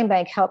a time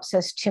bank helps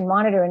us to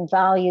monitor and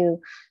value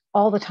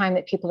all the time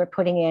that people are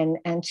putting in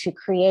and to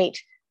create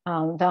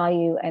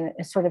value and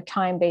a sort of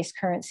time-based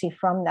currency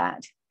from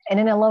that. And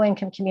in a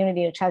low-income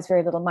community, which has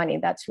very little money,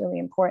 that's really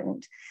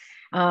important.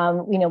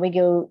 We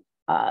go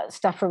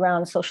stuff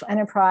around social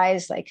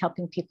enterprise, like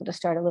helping people to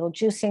start a little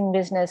juicing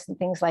business and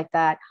things like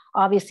that.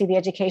 Obviously, the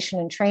education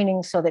and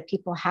training so that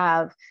people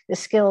have the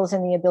skills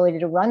and the ability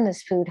to run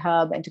this food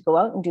hub and to go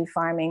out and do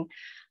farming.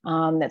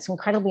 That's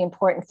incredibly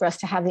important for us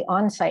to have the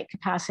on-site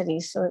capacity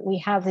so that we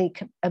have the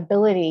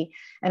ability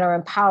and are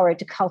empowered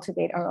to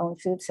cultivate our own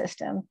food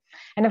system.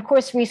 And of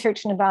course,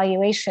 research and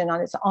evaluation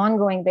on its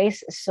ongoing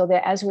basis so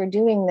that as we're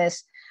doing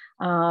this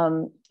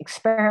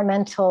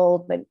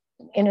experimental but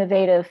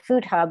innovative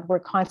food hub, we're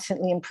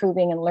constantly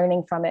improving and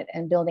learning from it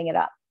and building it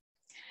up.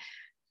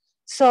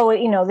 So,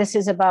 this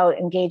is about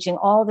engaging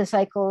all the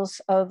cycles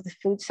of the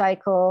food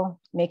cycle,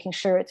 making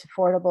sure it's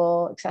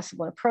affordable,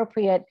 accessible, and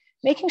appropriate,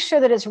 making sure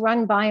that it's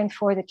run by and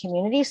for the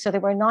community so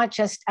that we're not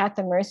just at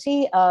the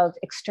mercy of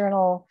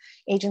external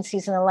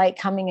agencies and the like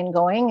coming and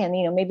going. And,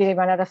 maybe they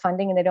run out of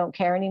funding and they don't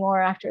care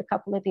anymore after a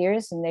couple of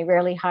years and they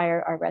rarely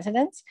hire our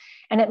residents.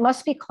 And it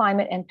must be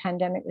climate and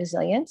pandemic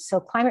resilience. So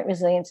climate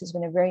resilience has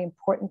been a very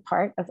important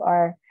part of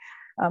our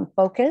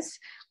focus.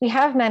 We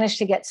have managed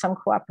to get some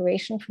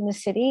cooperation from the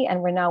city,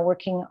 and we're now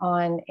working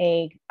on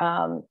a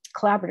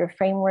collaborative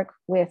framework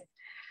with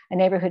a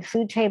neighborhood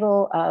food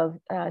table of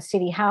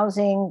city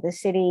housing, the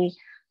city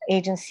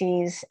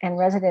agencies, and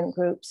resident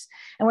groups.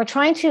 And we're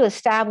trying to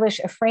establish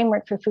a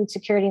framework for food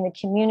security in the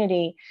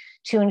community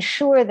to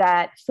ensure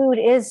that food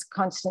is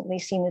constantly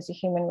seen as a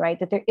human right,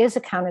 that there is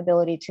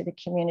accountability to the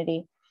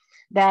community,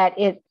 that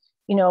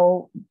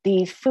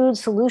the food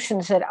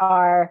solutions that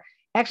are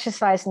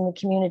exercised in the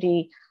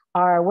community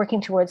are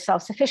working towards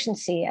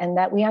self-sufficiency, and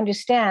that we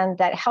understand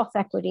that health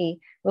equity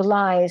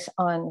relies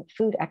on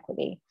food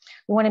equity.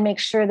 We want to make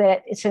sure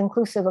that it's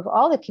inclusive of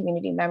all the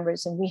community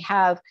members, and we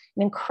have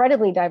an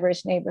incredibly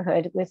diverse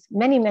neighborhood with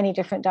many, many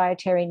different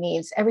dietary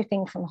needs,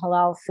 everything from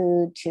halal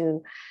food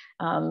to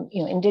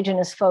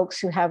indigenous folks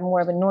who have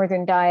more of a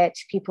northern diet,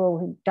 people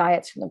who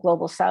diets from the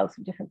global south,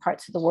 different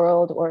parts of the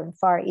world or the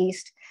Far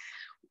East.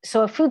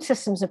 So a food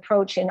systems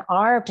approach in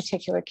our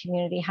particular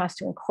community has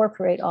to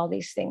incorporate all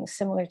these things,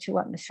 similar to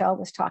what Michelle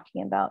was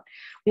talking about.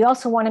 We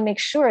also want to make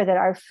sure that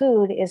our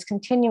food is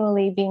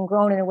continually being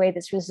grown in a way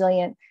that's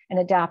resilient and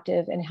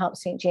adaptive and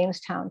helps St.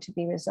 Jamestown to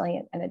be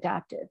resilient and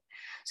adaptive.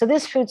 So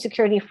this food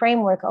security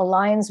framework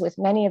aligns with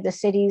many of the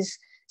city's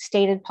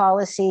stated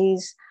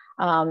policies,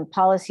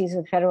 policies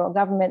of the federal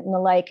government and the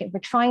like. And we're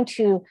trying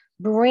to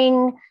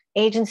bring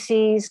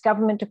agencies,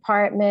 government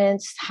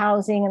departments,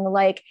 housing and the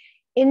like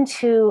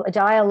into a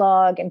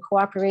dialogue and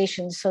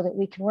cooperation so that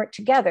we can work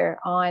together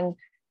on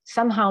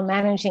somehow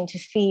managing to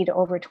feed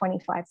over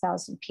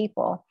 25,000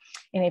 people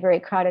in a very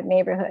crowded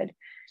neighborhood.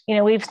 You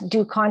know, we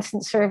do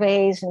constant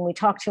surveys and we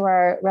talk to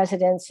our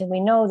residents, and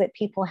we know that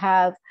people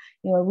have,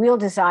 a real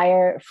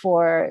desire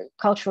for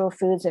cultural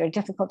foods that are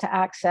difficult to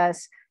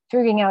access,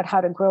 figuring out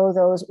how to grow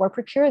those or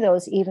procure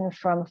those even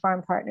from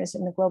farm partners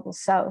in the global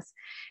south.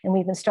 And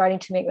we've been starting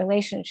to make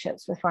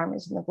relationships with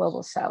farmers in the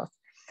global south.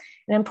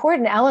 An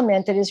important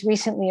element that has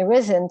recently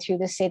arisen through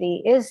the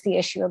city is the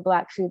issue of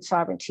Black food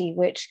sovereignty,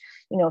 which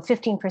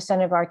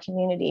 15% of our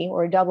community,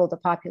 or double the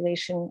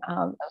population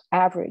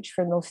average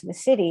for most of the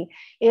city,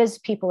 is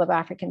people of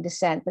African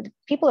descent. But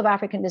people of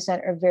African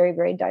descent are very,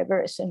 very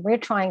diverse. And we're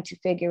trying to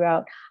figure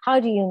out, how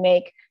do you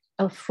make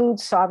a food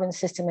sovereign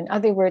system? In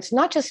other words,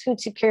 not just food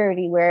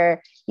security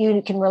where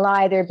you can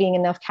rely there being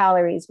enough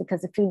calories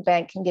because the food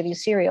bank can give you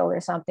cereal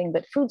or something,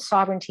 but food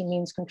sovereignty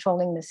means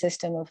controlling the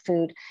system of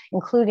food,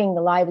 including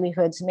the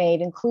livelihoods made,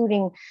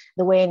 including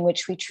the way in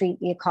which we treat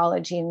the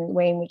ecology and the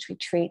way in which we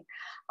treat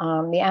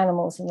the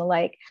animals and the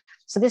like.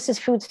 So this is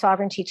food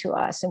sovereignty to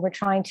us, and we're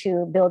trying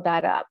to build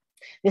that up.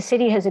 The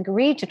city has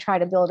agreed to try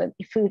to build a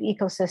food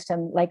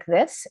ecosystem like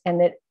this,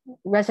 and it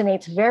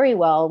resonates very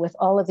well with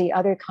all of the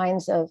other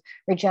kinds of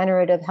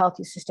regenerative,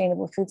 healthy,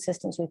 sustainable food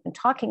systems we've been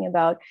talking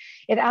about.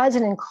 It adds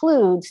and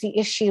includes the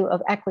issue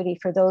of equity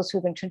for those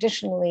who've been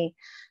traditionally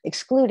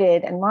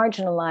excluded and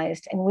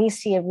marginalized. And we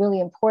see a really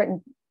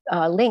important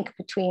link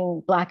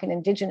between Black and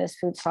Indigenous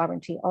food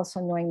sovereignty, also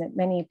knowing that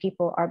many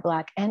people are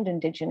Black and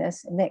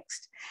Indigenous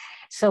mixed.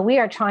 So we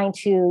are trying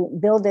to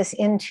build this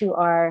into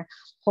our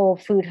whole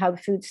food hub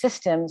food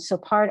system. So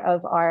part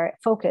of our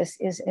focus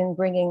is in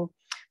bringing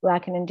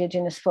Black and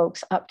Indigenous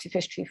folks up to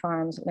fish tree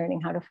farms,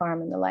 learning how to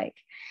farm and the like.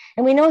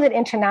 And we know that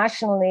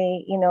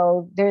internationally,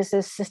 there's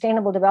this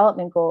sustainable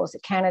development goals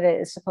that Canada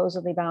is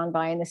supposedly bound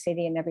by in the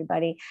city and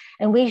everybody.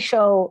 And we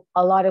show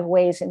a lot of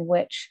ways in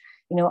which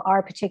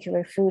our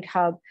particular food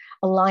hub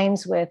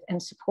aligns with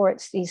and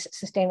supports these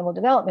sustainable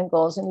development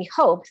goals. And we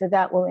hope that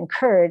that will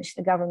encourage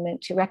the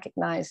government to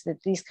recognize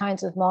that these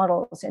kinds of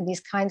models and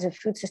these kinds of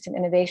food system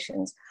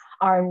innovations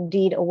are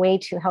indeed a way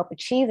to help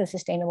achieve the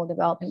sustainable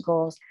development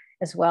goals,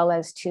 as well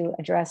as to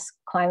address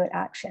climate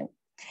action.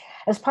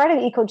 As part of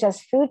the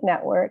EcoJust Food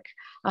Network,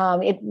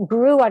 it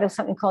grew out of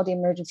something called the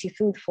Emergency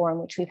Food Forum,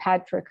 which we've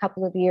had for a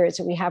couple of years,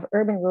 where we have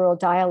urban-rural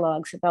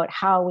dialogues about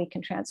how we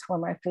can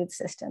transform our food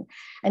system.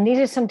 And these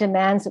are some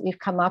demands that we've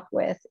come up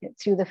with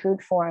through the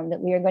Food Forum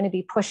that we are going to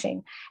be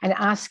pushing and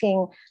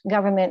asking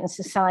government and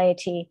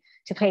society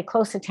to pay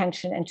close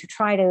attention and to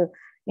try to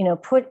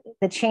put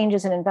the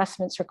changes and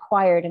investments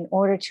required in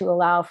order to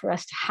allow for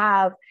us to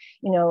have,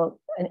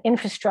 an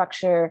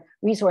infrastructure,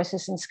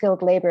 resources, and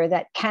skilled labor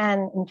that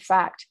can, in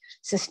fact,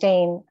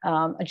 sustain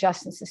a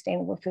just and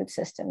sustainable food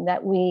system,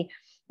 that we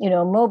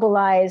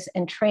mobilize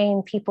and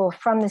train people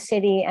from the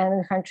city and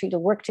the country to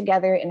work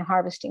together in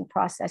harvesting,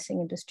 processing,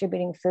 and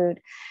distributing food.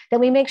 That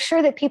we make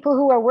sure that people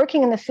who are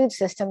working in the food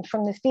system,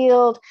 from the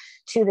field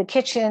to the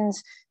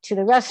kitchens, to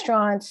the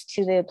restaurants,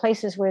 to the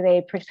places where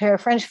they prepare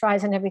French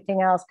fries and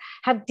everything else,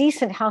 have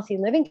decent, healthy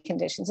living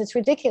conditions. It's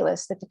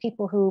ridiculous that the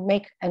people who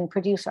make and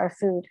produce our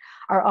food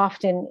are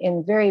often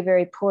in very,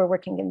 very poor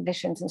working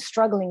conditions and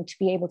struggling to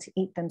be able to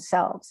eat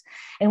themselves.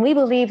 And we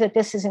believe that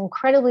this is an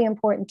incredibly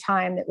important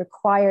time that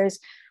requires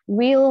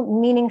real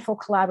meaningful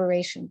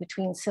collaboration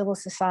between civil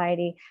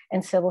society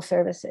and civil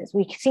services.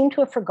 We seem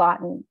to have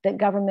forgotten that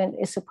government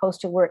is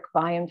supposed to work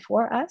by and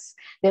for us,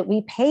 that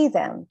we pay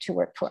them to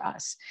work for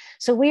us.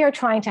 So we are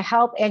trying to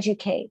help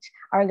educate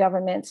our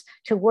governments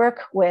to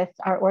work with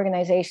our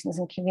organizations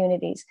and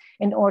communities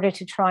in order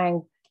to try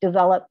and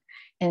develop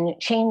and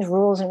change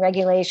rules and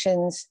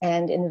regulations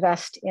and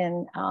invest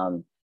in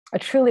a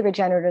truly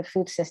regenerative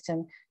food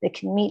system that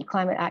can meet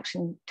climate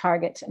action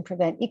targets and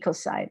prevent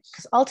ecocide,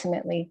 because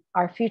ultimately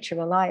our future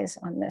relies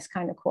on this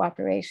kind of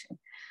cooperation.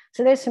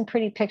 So there's some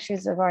pretty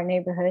pictures of our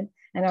neighborhood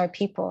and our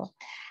people.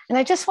 And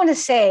I just want to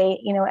say,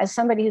 as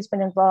somebody who's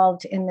been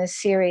involved in this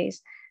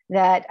series,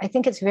 that I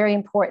think it's very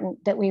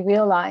important that we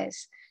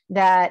realize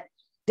that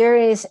there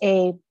is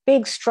a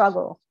big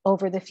struggle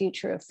over the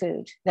future of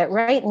food, that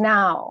right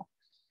now,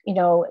 you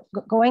know,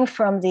 going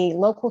from the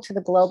local to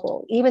the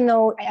global, even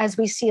though as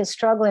we see a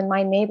struggle in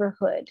my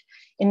neighborhood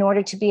in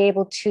order to be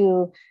able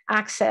to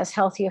access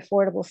healthy,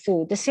 affordable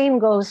food, the same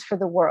goes for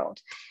the world.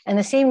 And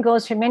the same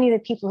goes for many of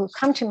the people who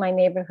come to my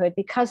neighborhood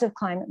because of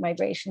climate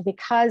migration,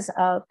 because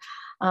of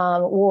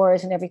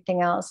wars and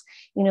everything else.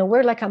 You know,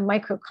 we're like a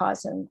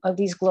microcosm of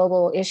these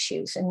global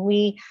issues, and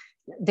we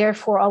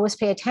therefore always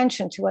pay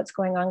attention to what's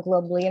going on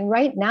globally. And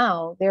right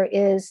now there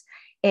is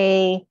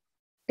a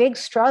big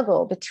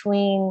struggle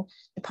between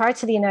the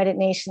parts of the United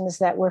Nations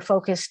that were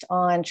focused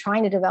on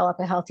trying to develop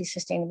a healthy,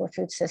 sustainable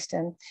food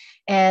system,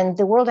 and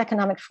the World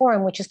Economic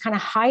Forum, which has kind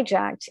of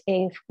hijacked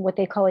what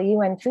they call a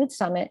UN Food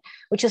Summit,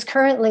 which is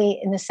currently,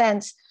 in a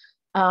sense,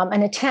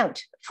 an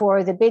attempt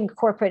for the big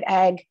corporate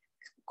ag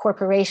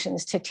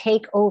corporations to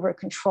take over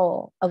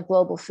control of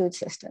global food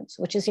systems,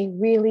 which is a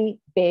really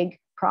big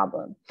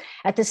problem.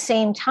 At the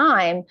same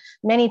time,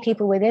 many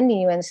people within the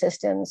UN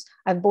systems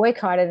have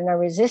boycotted and are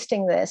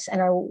resisting this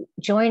and are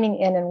joining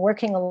in and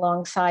working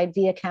alongside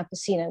Via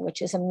Campesina,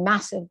 which is a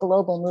massive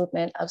global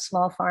movement of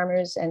small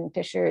farmers and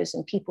fishers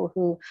and people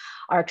who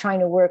are trying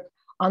to work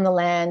on the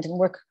land and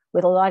work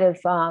with a lot of,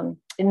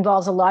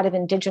 involves a lot of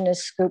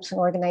indigenous groups and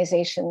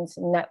organizations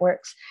and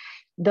networks.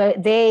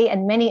 They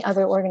and many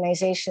other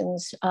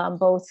organizations,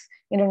 both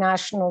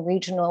international,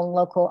 regional, and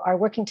local, are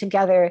working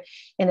together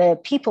in a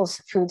People's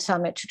Food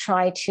Summit to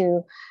try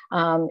to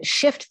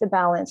shift the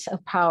balance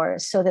of power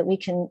so that we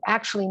can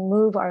actually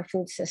move our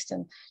food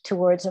system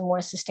towards a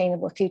more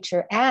sustainable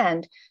future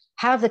and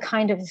have the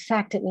kind of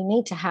effect that we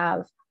need to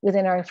have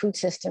within our food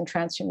system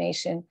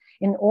transformation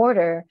in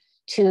order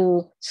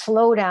to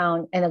slow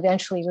down and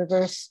eventually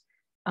reverse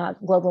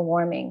global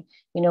warming.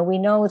 You know, we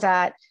know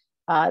that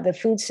the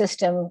food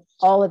system,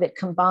 all of it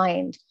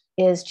combined,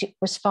 is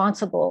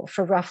responsible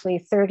for roughly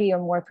 30 or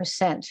more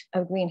 %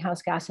 of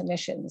greenhouse gas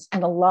emissions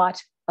and a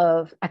lot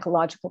of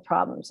ecological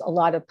problems, a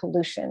lot of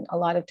pollution, a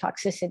lot of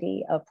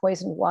toxicity of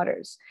poisoned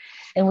waters.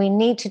 And we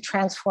need to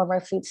transform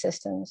our food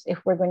systems if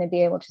we're going to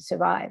be able to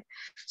survive.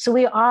 So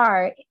we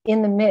are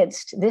in the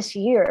midst this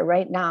year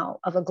right now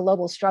of a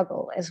global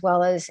struggle, as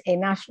well as a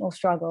national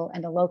struggle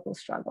and a local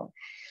struggle.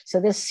 So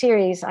this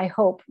series, I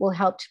hope, will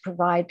help to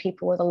provide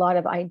people with a lot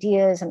of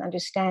ideas and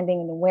understanding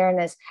and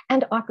awareness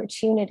and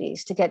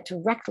opportunities to get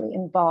directly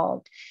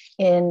involved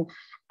in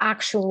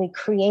actually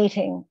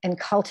creating and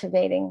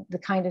cultivating the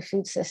kind of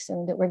food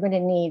system that we're going to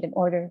need in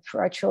order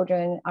for our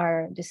children,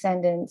 our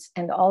descendants,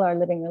 and all our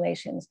living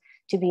relations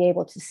to be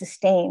able to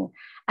sustain,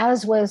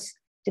 as was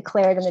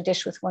declared in the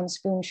Dish with One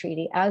Spoon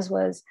Treaty, as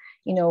was,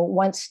 you know,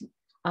 once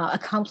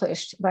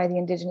accomplished by the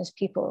indigenous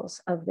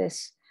peoples of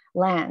this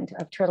land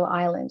of Turtle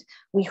Island.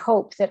 We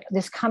hope that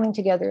this coming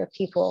together of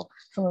people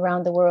from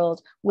around the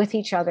world with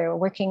each other,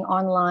 working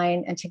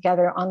online and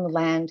together on the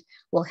land,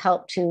 will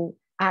help to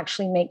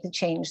actually make the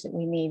change that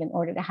we need in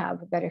order to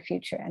have a better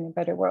future and a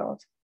better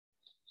world.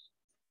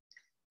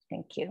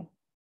 Thank you.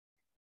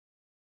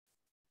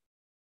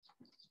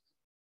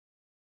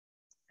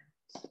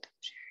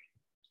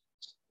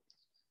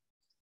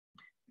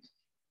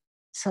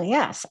 So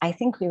yes, I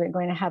think we were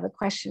going to have a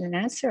question and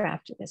answer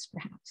after this,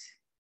 perhaps.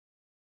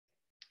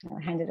 I'll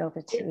hand it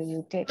over to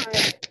you,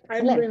 David.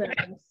 I'm Lynn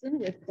Adamson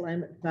with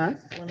Climate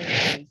Fast, one of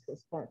the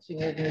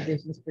sponsoring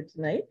organizations for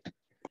tonight,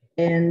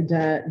 and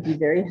be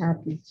very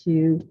happy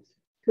to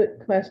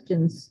put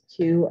questions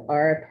to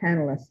our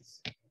panelists.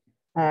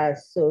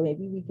 So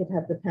maybe we could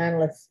have the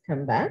panelists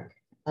come back.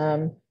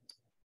 Put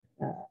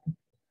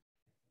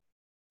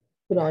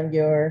on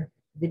your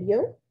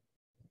video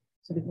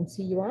so we can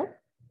see you all.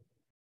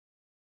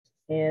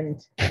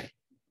 And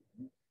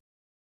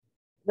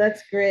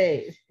that's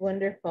great,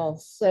 wonderful.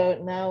 So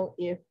now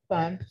if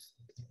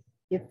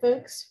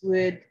folks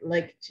would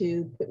like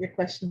to put your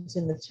questions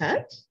in the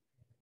chat,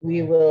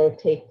 we will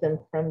take them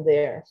from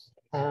there.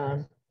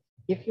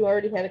 If you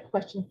already had a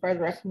question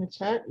farther up in the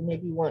chat, you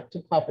maybe want to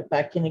pop it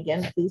back in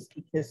again, please,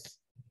 because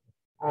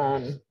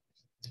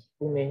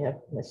we may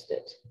have missed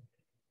it.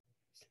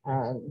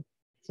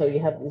 So you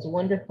have these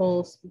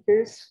wonderful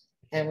speakers,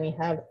 and we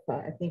have,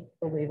 I think,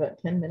 probably about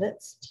 10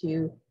 minutes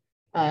to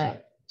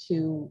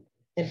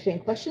entertain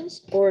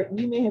questions, or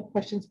you may have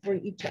questions for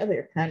each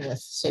other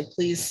panelists. So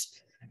please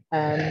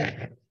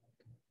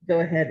go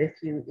ahead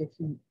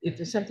if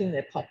there's something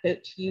that popped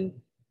out to you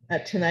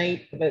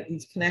tonight about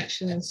these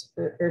connections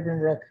for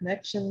urban-rural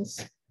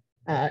connections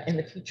and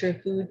the future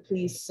of food.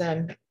 Please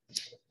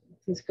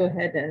go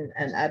ahead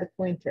and add a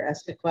point or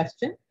ask a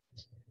question.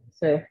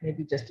 So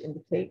maybe just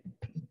indicate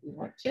if you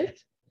want to.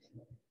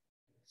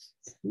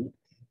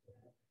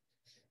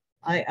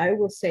 I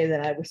will say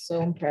that I was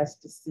so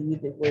impressed to see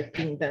the work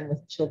being done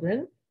with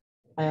children.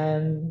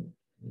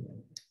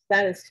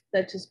 That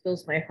just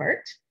fills my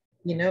heart,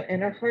 you know,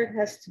 and our heart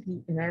has to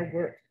be in our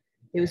work.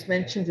 It was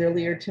mentioned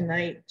earlier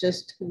tonight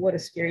just what a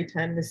scary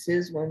time this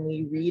is when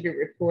we read a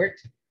report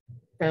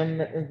from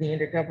the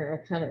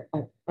Intergovernmental Panel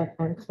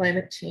on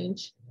Climate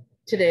Change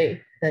today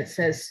that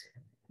says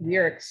we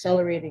are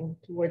accelerating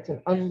towards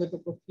an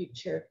unlivable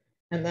future.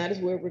 And that is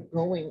where we're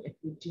going if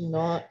we do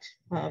not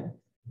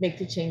make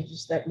the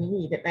changes that we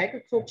need. And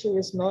agriculture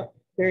is not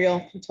very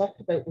often talked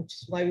about, which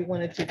is why we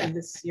wanted to do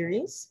this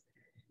series.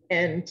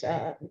 And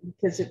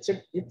because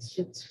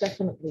it's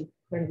definitely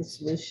part of the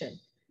solution.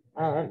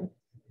 And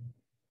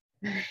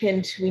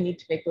we need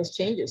to make those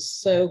changes.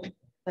 So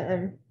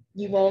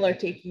you all are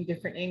taking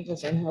different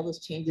angles on how those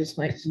changes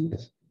might be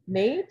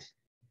made.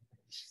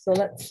 So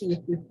let's see if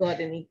we've got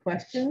any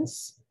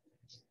questions.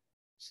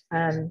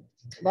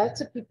 Lots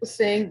of people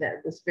saying that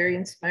it was very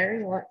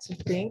inspiring. Lots of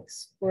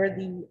thanks for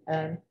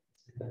the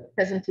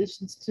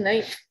presentations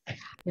tonight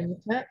in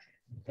the chat.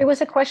 There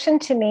was a question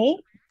to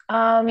me.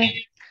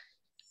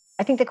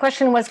 I think the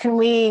question was, can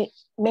we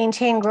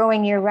maintain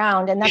growing year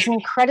round? And that's an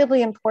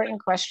incredibly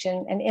important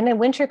question. And in a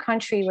winter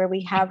country where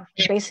we have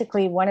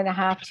basically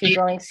 1.5 to 2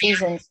 growing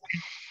seasons,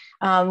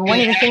 one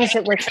of the things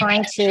that we're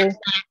trying to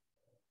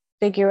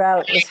figure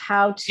out is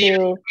how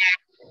to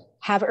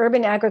have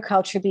urban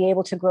agriculture be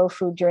able to grow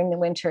food during the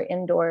winter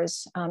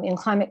indoors in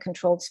climate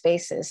controlled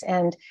spaces.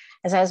 And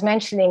as I was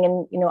mentioning,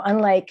 and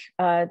unlike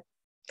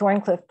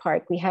Thorncliffe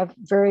Park, we have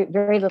very,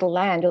 very little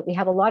land, but we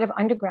have a lot of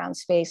underground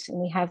space, and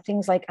we have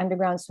things like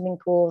underground swimming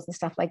pools and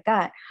stuff like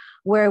that,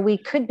 where we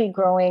could be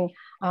growing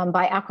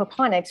by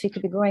aquaponics. We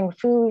could be growing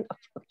food,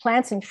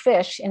 plants and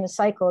fish in a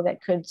cycle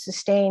that could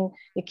sustain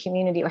the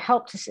community or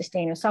help to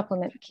sustain or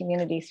supplement the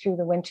community through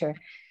the winter.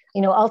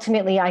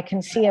 Ultimately, I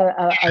can see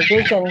a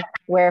vision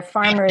where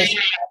farmers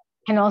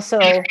can also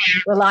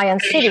rely on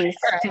cities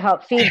to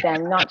help feed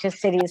them, not just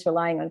cities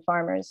relying on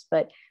farmers,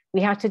 but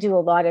we have to do a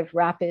lot of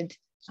rapid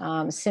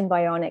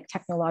symbiotic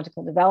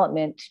technological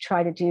development to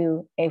try to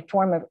do a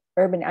form of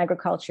urban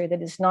agriculture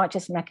that is not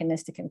just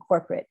mechanistic and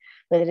corporate,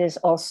 but it is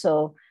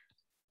also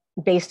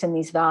based in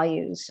these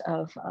values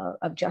of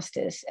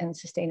justice and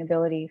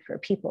sustainability for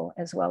people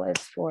as well as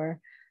for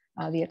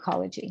the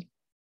ecology.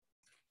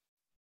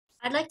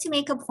 I'd like to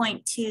make a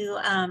point to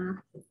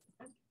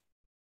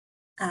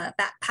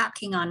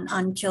backpacking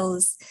on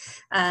Joe's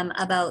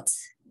about,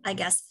 I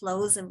guess,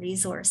 flows of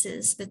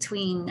resources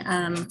between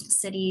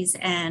cities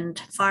and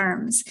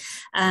farms,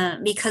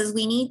 because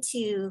we need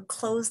to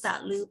close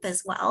that loop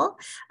as well.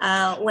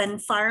 When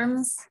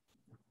farms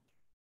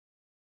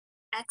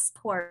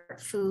export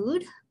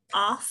food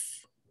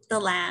off the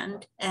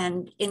land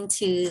and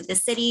into the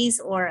cities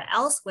or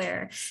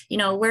elsewhere,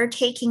 we're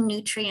taking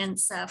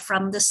nutrients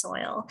from the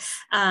soil.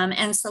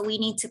 And so we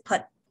need to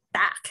put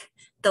back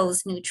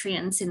those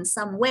nutrients in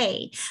some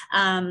way.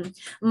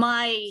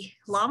 My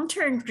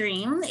long-term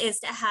dream is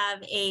to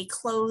have a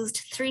closed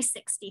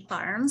 360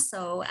 farm.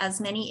 So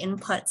as many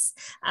inputs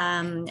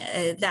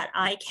that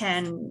I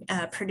can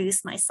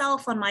produce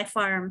myself on my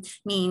farm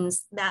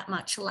means that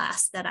much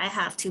less that I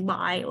have to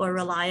buy or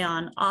rely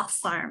on off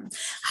farm.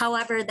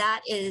 However,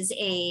 that is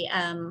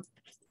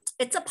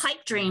it's a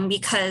pipe dream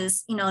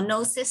because,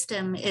 no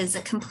system is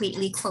a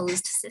completely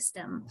closed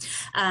system.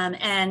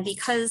 And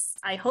because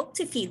I hope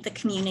to feed the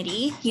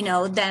community,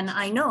 then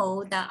I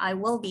know that I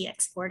will be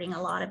exporting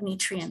a lot of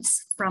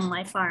nutrients from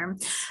my farm.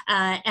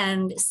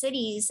 And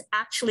cities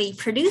actually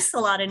produce a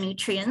lot of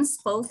nutrients,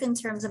 both in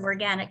terms of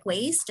organic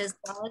waste as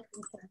well as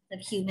in terms of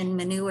human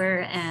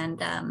manure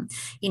and,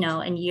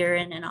 and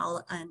urine and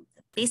all,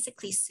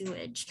 basically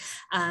sewage.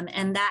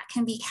 And that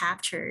can be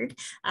captured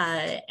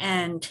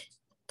and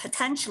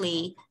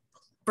potentially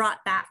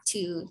brought back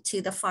to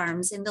the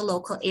farms in the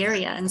local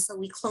area. And so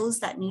we close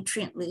that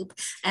nutrient loop.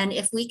 And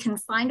if we can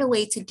find a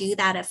way to do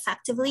that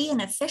effectively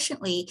and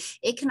efficiently,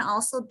 it can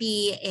also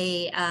be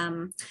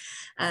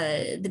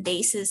the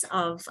basis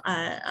of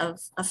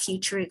a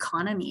future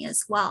economy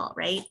as well,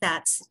 right?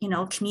 That's,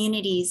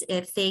 communities,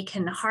 if they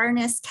can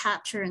harness,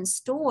 capture, and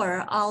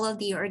store all of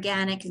the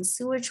organic and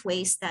sewage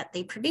waste that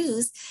they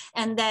produce,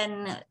 and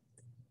then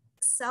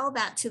sell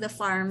that to the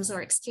farms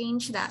or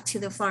exchange that to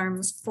the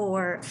farms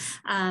for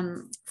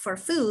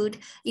food,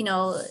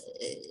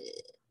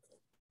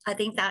 I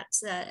think that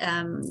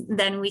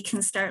then we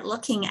can start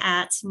looking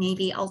at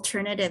maybe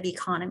alternative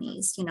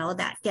economies,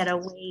 that get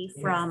away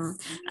from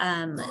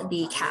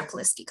the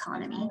capitalist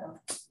economy.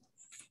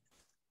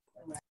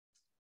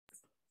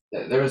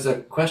 There was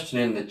a question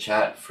in the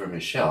chat for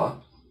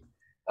Michelle,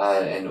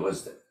 and it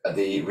was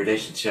the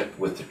relationship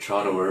with the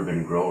Toronto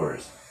urban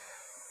growers.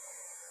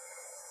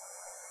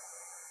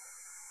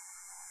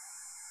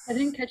 I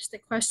didn't catch the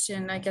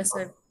question. I guess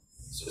I.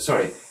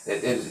 Sorry,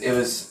 it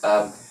was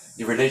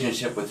the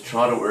relationship with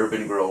Toronto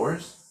urban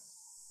growers.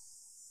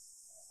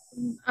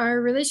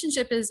 Our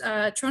relationship is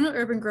Toronto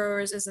Urban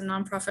Growers is a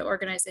nonprofit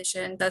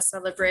organization that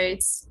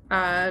celebrates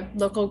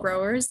local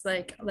growers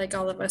like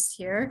all of us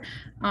here,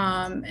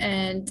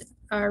 and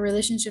our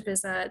relationship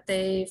is that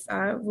they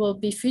will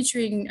be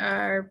featuring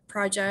our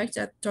project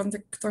at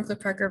Thorncliffe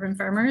Park Urban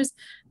Farmers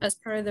as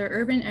part of their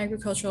Urban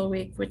Agricultural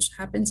Week, which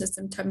happens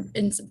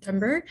in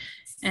September.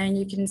 And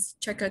you can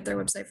check out their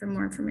website for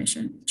more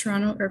information,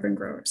 Toronto Urban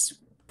Growers.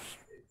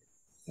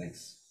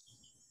 Thanks.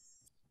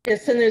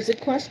 Yes, and there's a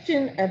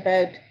question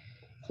about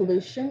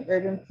pollution,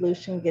 urban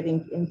pollution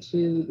getting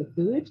into the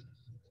food.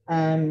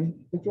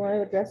 Did you want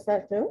to address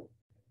that, Joe?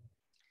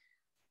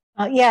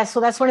 Yeah, so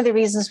that's one of the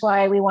reasons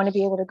why we want to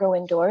be able to grow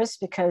indoors,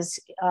 because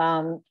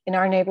in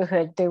our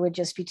neighborhood, there would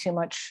just be too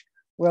much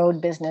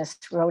road business,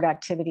 road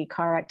activity,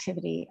 car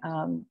activity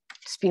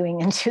spewing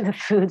into the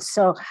food.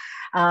 So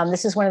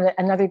this is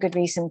another good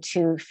reason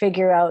to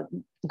figure out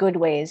good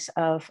ways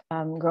of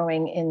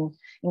growing in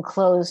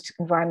enclosed,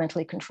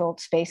 environmentally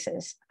controlled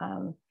spaces.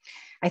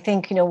 I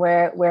think, you know,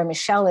 where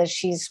Michelle is,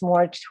 she's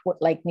more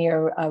like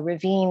near a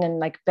ravine and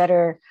like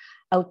better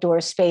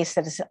outdoor space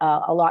that is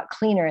a lot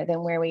cleaner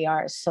than where we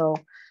are. So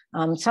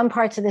some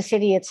parts of the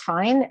city, it's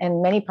fine,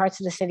 and many parts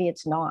of the city,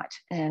 it's not.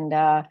 And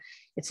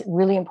it's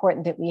really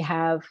important that we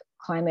have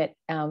climate,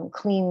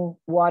 clean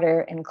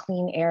water and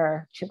clean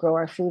air to grow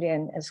our food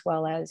in, as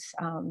well as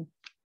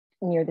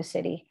near the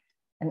city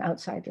and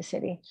outside the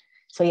city.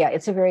 So yeah,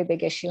 it's a very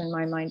big issue in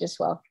my mind as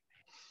well.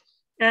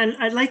 And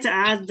I'd like to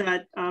add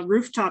that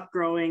rooftop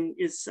growing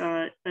is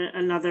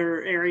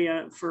another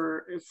area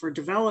for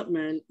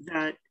development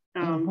that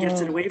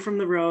gets it away from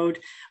the road,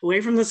 away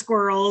from the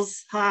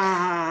squirrels.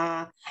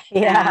 Yeah.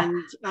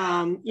 And,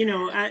 you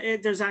know,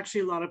 there's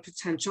actually a lot of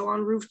potential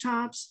on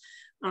rooftops.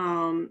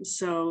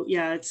 So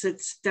yeah,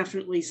 it's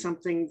definitely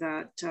something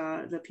that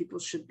that people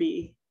should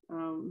be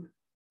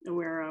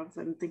aware of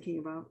and thinking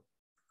about.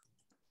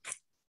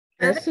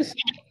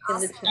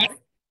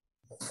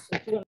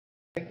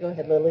 Go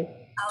ahead, Lily.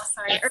 Oh,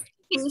 sorry. Urban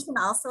pollution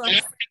also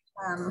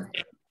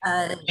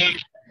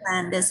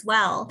land as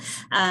well.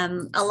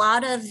 A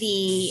lot of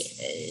the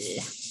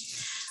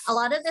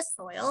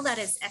soil that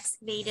is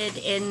excavated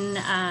in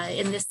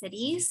the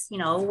cities, you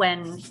know,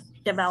 when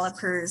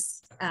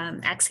developers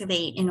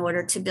excavate in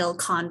order to build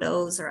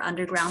condos or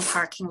underground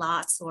parking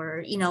lots,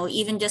 or, you know,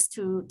 even just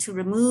to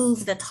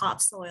remove the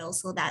topsoil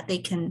so that they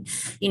can,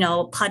 you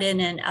know, put in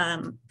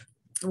and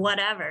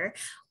whatever,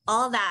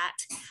 all that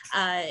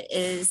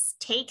is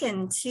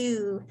taken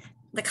to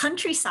the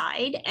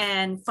countryside,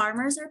 and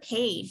farmers are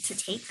paid to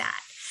take that.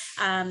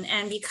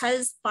 And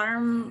because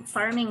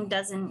farming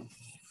doesn't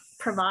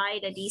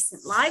provide a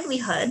decent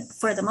livelihood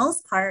for the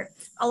most part,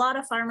 a lot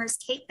of farmers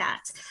take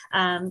that.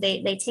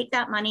 They take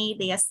that money,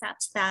 they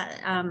accept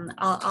that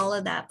all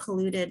of that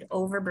polluted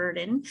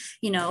overburden,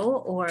 you know,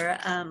 or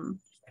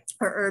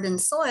urban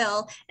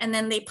soil, and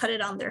then they put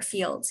it on their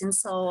fields. And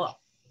so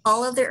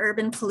all of the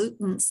urban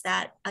pollutants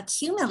that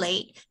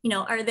accumulate, you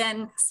know, are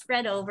then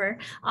spread over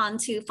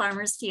onto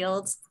farmers'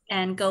 fields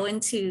and go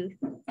into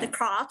the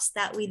crops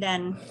that we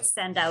then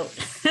send out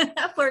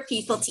for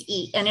people to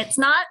eat. And it's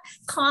not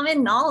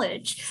common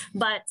knowledge,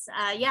 but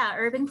yeah,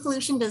 urban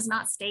pollution does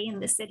not stay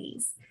in the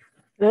cities.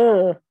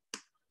 Ugh.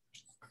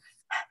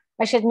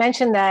 I should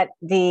mention that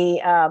the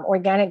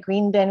organic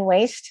green bin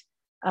waste,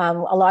 a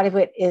lot of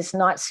it is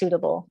not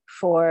suitable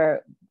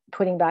for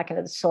putting back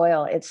into the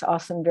soil. It's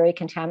often very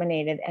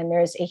contaminated, and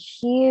there's a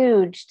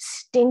huge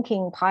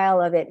stinking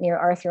pile of it near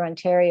Arthur,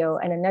 Ontario,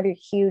 and another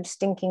huge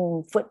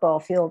stinking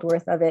football field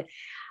worth of it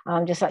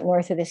just up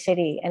north of the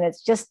city. And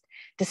it's just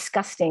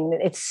disgusting.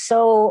 It's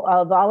so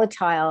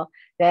volatile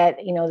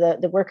that, you know,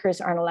 the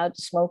workers aren't allowed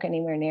to smoke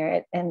anywhere near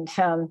it. And it's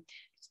a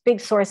big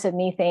source of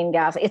methane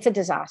gas. It's a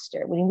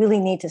disaster. We really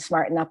need to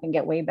smarten up and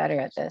get way better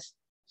at this.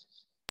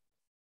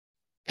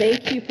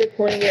 Thank you for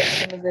pointing out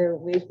some of the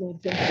ways we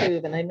need to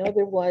improve. And I know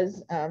there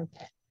was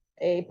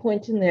a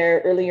point in there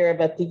earlier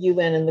about the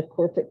UN and the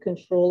corporate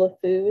control of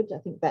food. I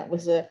think that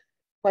was a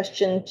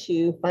question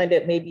to find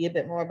out maybe a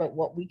bit more about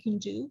what we can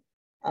do.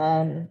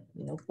 You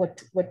know, what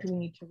do we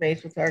need to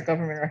raise with our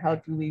government, or how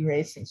do we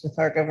raise things with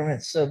our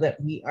government so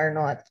that we are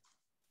not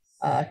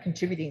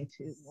contributing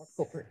to more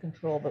corporate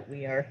control, but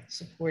we are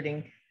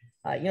supporting,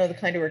 you know, the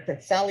kind of work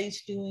that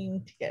Sally's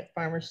doing to get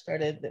farmers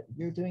started, that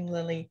you're doing,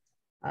 Lily.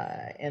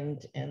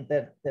 And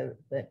that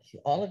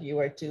all of you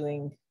are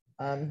doing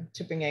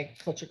to bring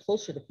agriculture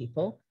closer to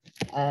people.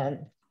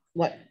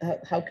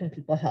 How can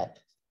people help?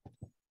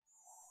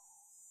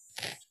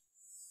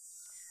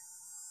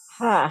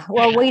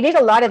 Well, we need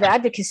a lot of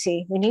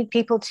advocacy. We need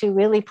people to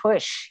really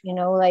push, you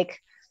know, like,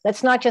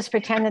 let's not just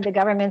pretend that the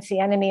government's the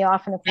enemy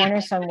off in the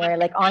corner somewhere.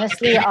 Like,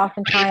 honestly,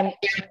 oftentimes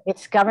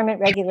it's government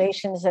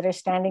regulations that are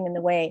standing in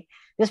the way.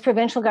 This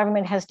provincial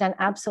government has done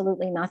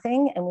absolutely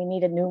nothing, and we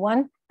need a new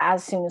one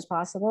as soon as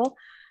possible.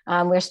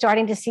 We're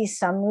starting to see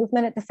some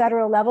movement at the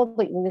federal level,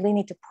 but we really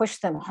need to push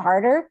them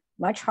harder,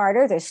 much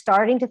harder. They're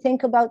starting to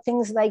think about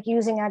things like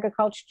using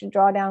agriculture to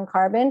draw down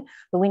carbon,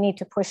 but we need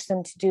to push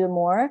them to do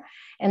more.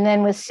 And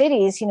then with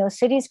cities, you know,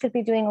 cities could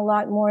be doing a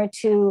lot more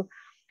to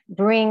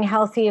bring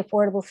healthy,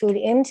 affordable food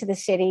into the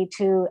city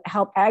to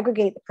help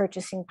aggregate the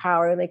purchasing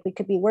power. Like, we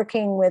could be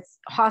working with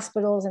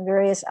hospitals and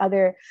various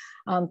other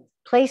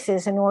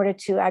places in order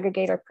to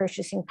aggregate our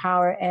purchasing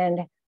power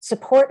and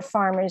support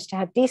farmers to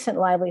have decent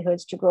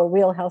livelihoods to grow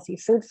real healthy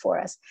food for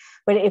us.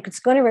 But it's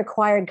going to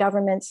require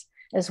governments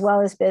as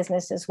well as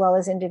business, as well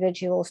as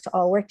individuals, to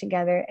all work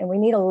together. And we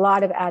need a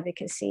lot of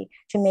advocacy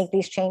to make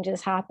these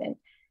changes happen.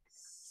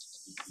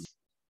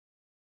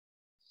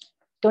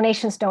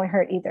 Donations don't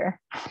hurt either.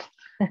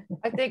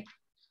 I think,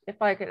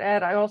 if I could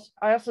add, I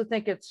also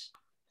think it's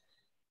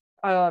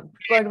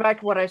going back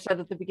to what I said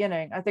at the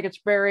beginning, I think it's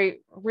really,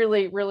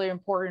 really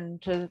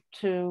important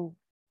to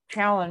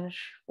challenge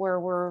where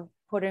we're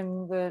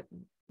putting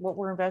what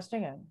we're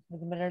investing in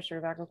with the Ministry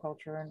of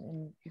Agriculture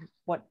and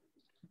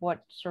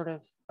what sort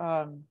of,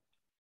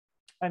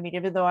 I mean,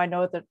 even though I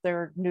know that there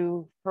are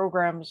new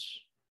programs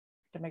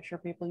to make sure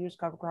people use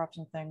cover crops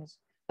and things,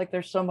 like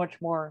there's so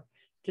much more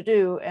to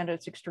do and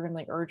it's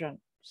extremely urgent.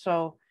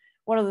 So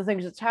one of the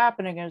things that's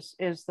happening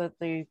is that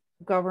the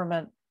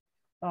government,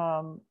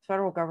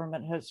 federal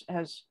government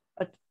has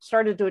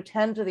started to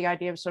attend to the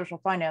idea of social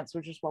finance,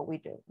 which is what we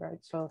do, right?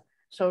 So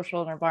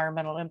social and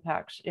environmental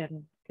impacts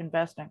in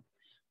investing.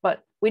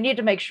 But we need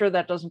to make sure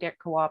that doesn't get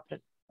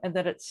co-opted and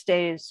that it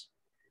stays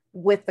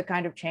with the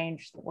kind of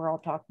change that we're all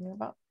talking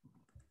about.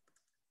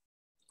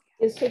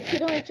 So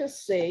could I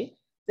just say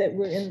that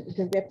we're in,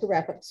 because we have to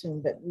wrap up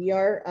soon, but we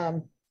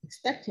are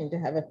expecting to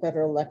have a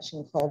federal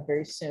election called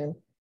very soon.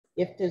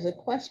 If there's a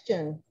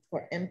question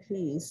for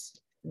MPs,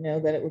 you know,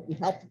 that it would be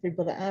helpful for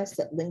people to ask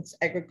that links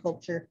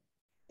agriculture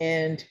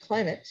and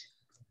climate,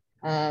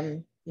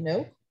 you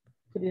know,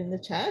 put it in the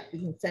chat, we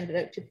can send it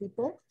out to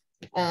people.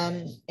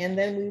 And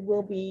then we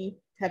will be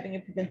having a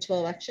provincial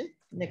election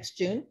next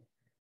June.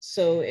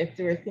 So if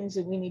there are things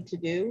that we need to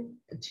do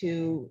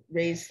to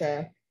raise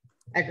the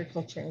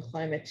agriculture and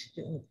climate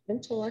during the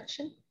provincial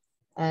election,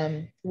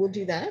 we'll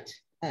do that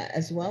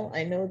as well.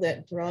 I know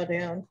that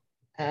Drawdown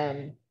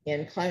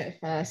and Climate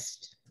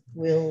Fast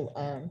will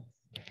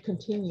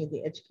continue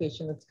the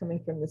education that's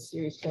coming from this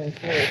series going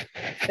forward.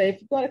 But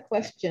if you've got a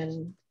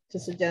question to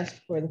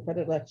suggest for the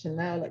federal election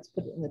now, let's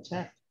put it in the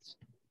chat.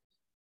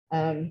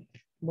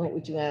 What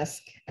would you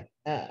ask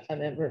a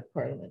member of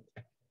parliament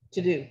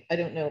to do? I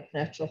don't know if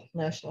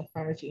National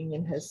Farmers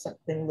Union has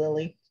something,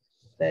 Lily,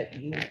 that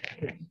you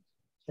could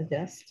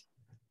suggest.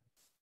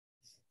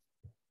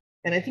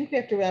 And I think we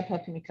have to wrap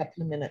up in a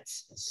couple of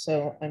minutes.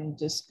 So I'm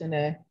just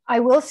gonna. I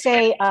will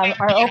say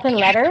our open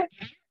letter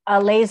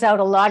lays out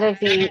a lot of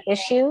the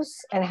issues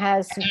and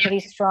has some pretty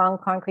strong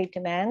concrete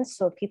demands.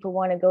 So if people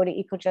want to go to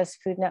EcoJust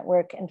Food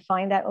Network and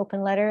find that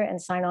open letter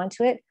and sign on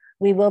to it,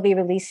 we will be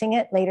releasing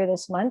it later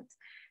this month.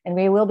 And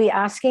we will be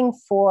asking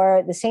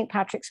for the St.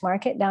 Patrick's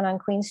Market down on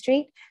Queen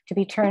Street to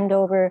be turned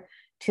over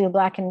to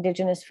Black and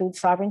Indigenous food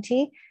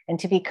sovereignty and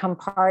to become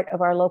part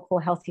of our local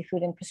healthy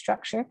food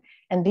infrastructure.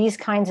 And these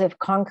kinds of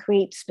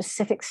concrete,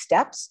 specific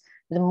steps,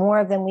 the more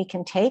of them we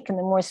can take and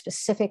the more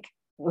specific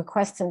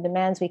requests and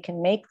demands we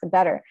can make, the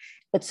better.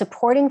 But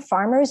supporting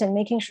farmers and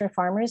making sure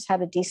farmers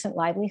have a decent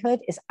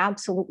livelihood is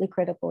absolutely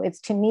critical. It's,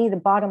 to me, the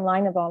bottom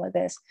line of all of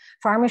this.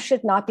 Farmers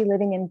should not be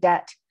living in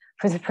debt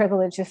for the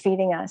privilege of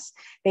feeding us.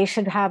 They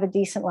should have a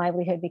decent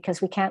livelihood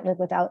because we can't live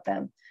without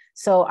them.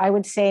 So I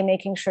would say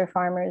making sure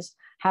farmers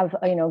have,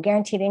 you know,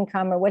 guaranteed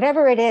income or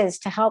whatever it is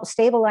to help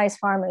stabilize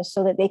farmers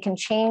so that they can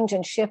change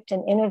and shift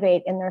and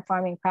innovate in their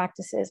farming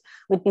practices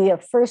would be a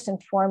first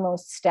and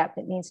foremost step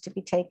that needs to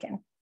be taken.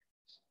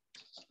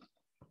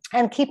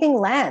 And keeping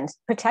land,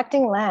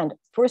 protecting land,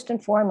 first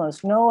and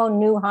foremost. No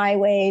new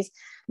highways,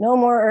 no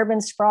more urban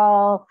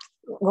sprawl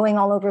going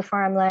all over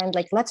farmland.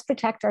 Like, let's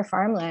protect our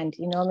farmland.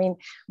 You know, I mean,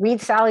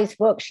 read Sally's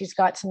book. She's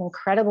got some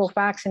incredible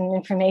facts and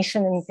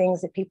information and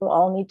things that people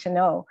all need to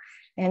know.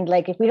 And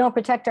like, if we don't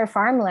protect our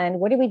farmland,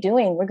 what are we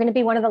doing? We're going to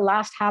be one of the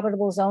last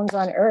habitable zones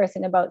on Earth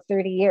in about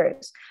 30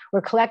 years.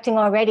 We're collecting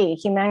already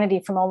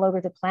humanity from all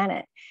over the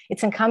planet.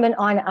 It's incumbent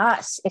on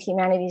us, if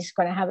humanity is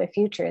going to have a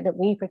future, that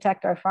we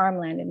protect our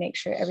farmland and make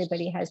sure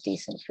everybody has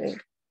decent food.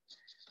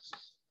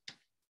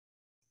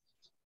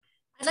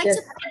 I'd like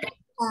to,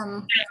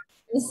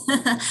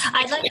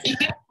 I'd like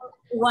to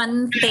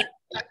one thing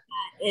that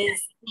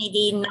is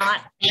maybe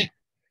not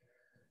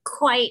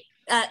quite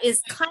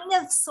is kind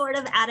of sort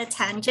of at a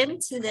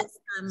tangent to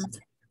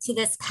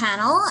this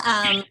panel,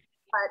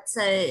 but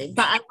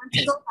I want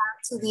to go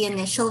back to the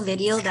initial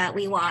video that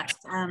we watched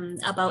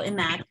about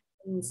imagining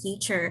the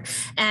future,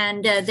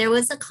 and there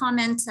was a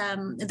comment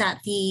that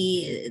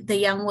the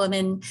young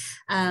woman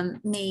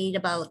made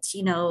about,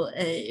 you know,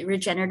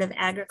 regenerative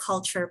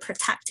agriculture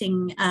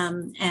protecting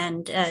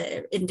and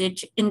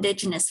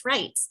indigenous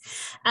rights.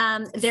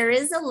 There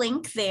is a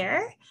link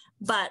there,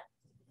 but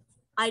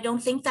I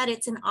don't think that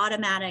it's an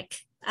automatic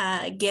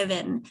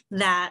given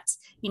that,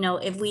 you know,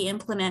 if we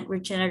implement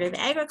regenerative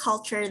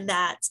agriculture,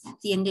 that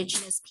the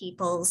indigenous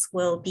peoples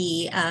will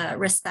be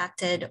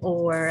respected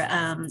or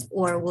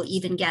will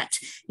even get,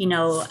 you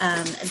know,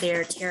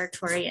 their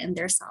territory and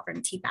their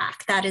sovereignty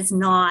back. That is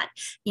not,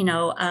 you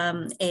know,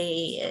 an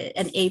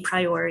a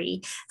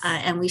priori,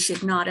 and we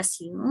should not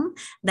assume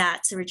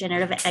that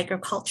regenerative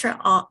agriculture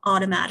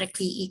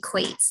automatically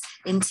equates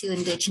into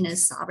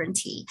indigenous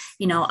sovereignty.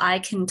 You know, I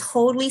can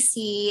totally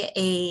see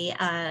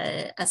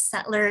a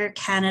settler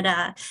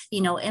Canada,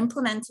 you know,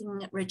 implementing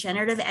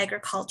regenerative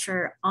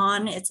agriculture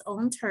on its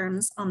own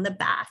terms on the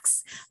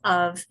backs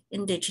of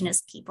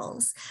indigenous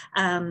peoples.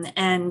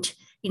 And,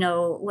 you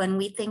know, when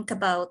we think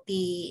about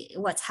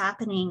what's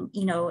happening,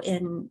 you know,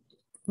 in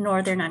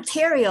Northern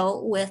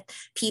Ontario with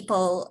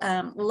people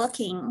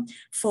looking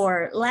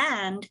for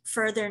land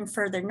further and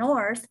further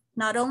north,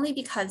 not only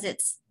because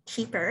it's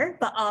cheaper,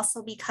 but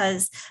also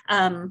because,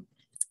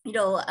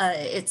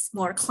 it's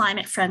more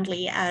climate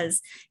friendly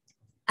as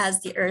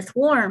the earth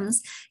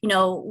warms.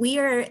 We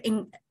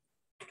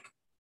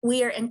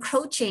are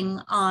encroaching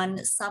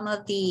on some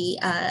of the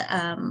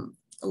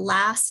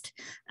last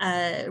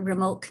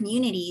remote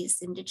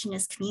communities,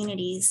 Indigenous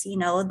communities,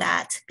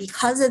 that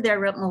because of their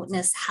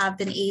remoteness have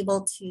been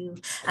able to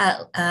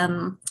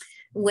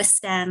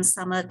withstand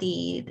some of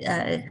the,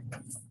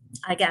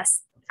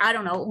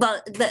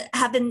 but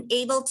have been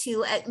able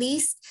to at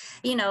least,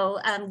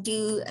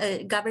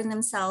 govern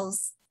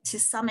themselves to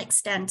some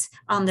extent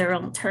on their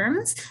own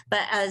terms.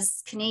 But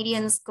as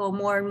Canadians go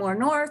more and more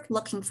north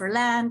looking for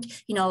land,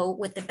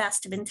 with the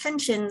best of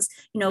intentions,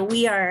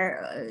 we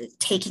are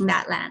taking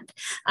that land.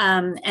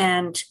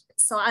 And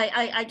so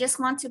I just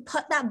want to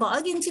put that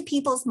bug into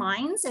people's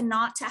minds and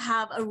not to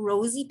have a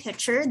rosy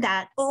picture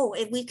that,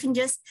 if we can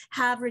just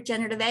have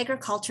regenerative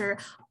agriculture,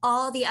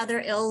 all the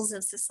other ills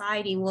of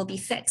society will be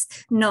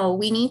fixed. No,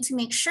 we need to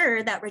make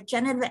sure that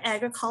regenerative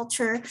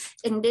agriculture,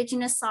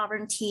 Indigenous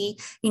sovereignty,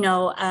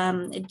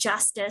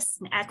 justice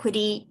and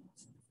equity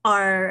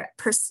are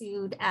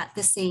pursued at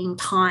the same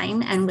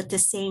time and with the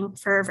same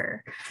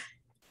fervor.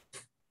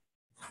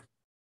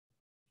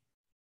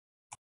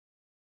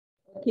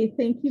 Okay,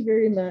 thank you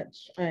very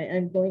much.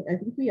 I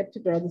think we have to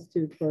draw this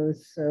to a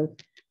close. So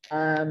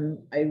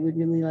I would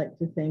really like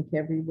to thank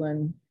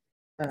everyone,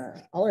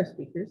 all our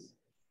speakers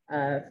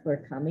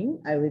for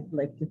coming. I would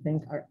like to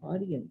thank our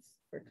audience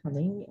for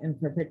coming and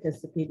for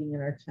participating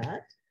in our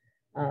chat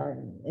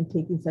and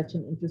taking such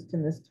an interest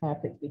in this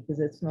topic, because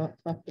it's not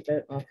talked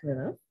about often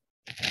enough.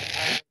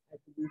 I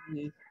believe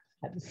we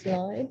have a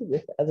slide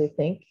with other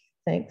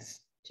thanks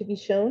to be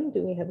shown.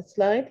 Do we have a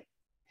slide?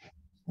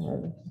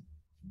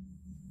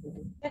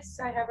 Yes,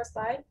 I have a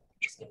slide.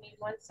 Just give me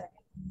 1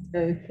 second.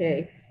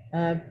 Okay.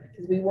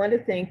 We want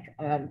to thank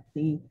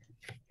the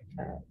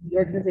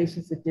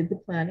organizations that did the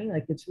planning.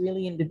 Like, it's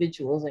really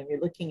individuals, and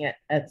you're looking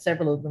at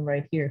several of them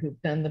right here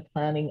who've done the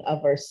planning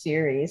of our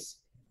series.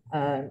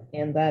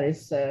 And that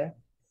is,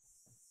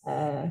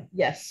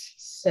 yes.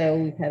 So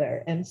we had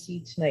our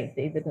MC tonight,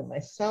 David and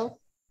myself,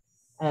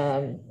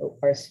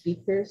 our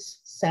speakers,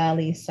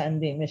 Sally,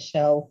 Sunday,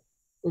 Michelle,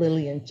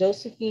 Lily, and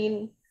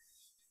Josephine,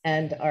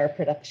 and our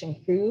production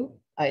crew,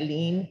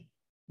 Eileen,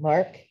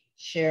 Mark,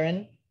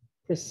 Sharon,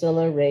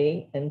 Priscilla,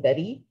 Ray, and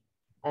Betty.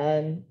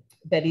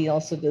 Betty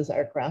also does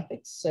our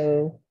graphics,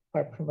 so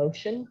our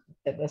promotion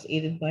that was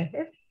aided by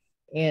her,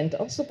 and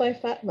also by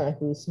Fatma,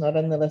 who's not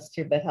on the list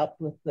here, but helped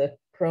with the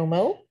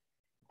promo.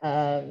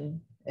 And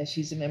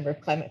she's a member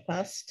of Climate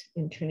Fast,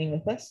 interning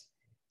with us.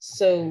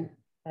 So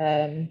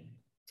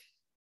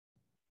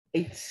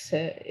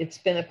it's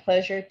been a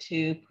pleasure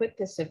to put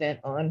this event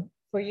on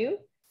for you.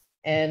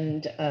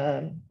 And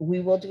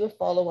we will do a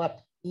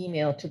follow-up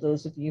email to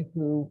those of you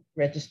who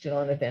registered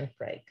on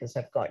Eventbrite, because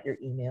I've got your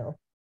email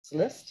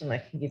list and I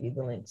can give you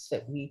the links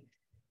that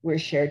were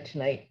shared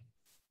tonight.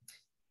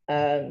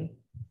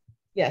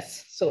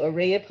 Yes, so a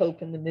ray of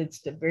hope in the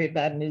midst of very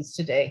bad news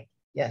today.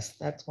 Yes,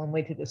 that's one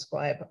way to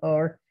describe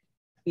our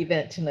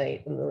event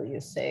tonight, Lily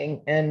is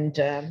saying. And,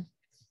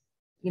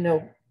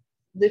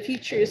 the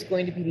future is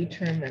going to be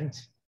determined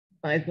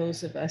by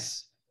those of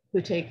us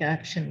who take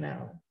action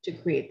now to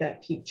create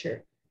that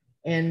future.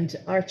 And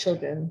our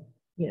children,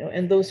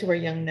 and those who are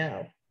young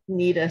now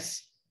need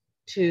us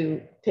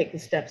to take the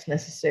steps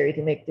necessary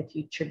to make the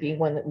future be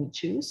one that we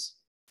choose.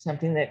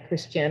 Something that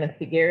Christiana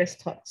Figueres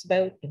talks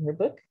about in her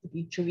book, The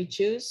Future We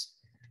Choose.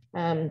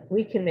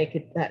 We can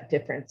make that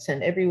difference.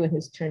 And everyone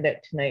who's turned out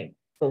tonight,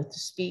 both to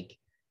speak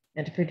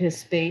and to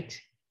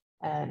participate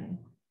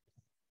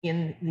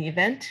in the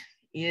event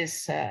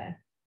is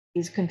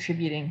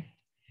contributing.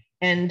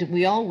 And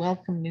we all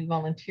welcome new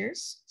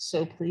volunteers.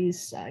 So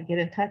please get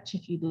in touch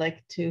if you'd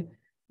like to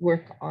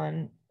work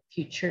on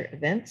future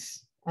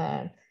events.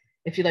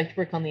 If you'd like to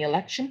work on the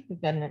election,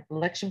 we've got an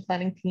election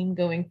planning team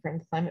going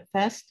from Climate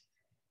Fast,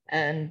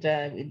 and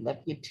we'd love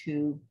you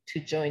to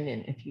join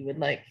in if you would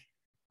like.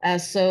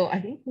 So I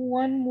think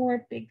one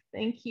more big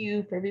thank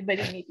you for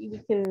everybody. Maybe we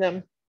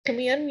can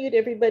we unmute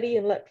everybody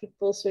and let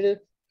people sort of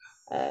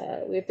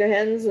wave their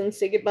hands and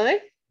say goodbye?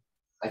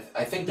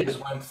 I think there's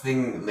one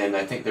thing, Lynn.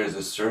 I think there's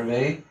a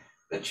survey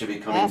that should be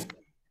coming.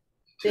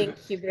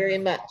 Thank you very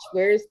much.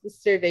 Where's the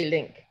survey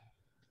link?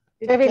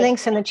 Survey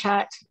link's in the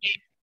chat.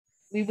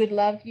 We would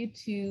love you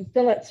to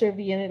fill that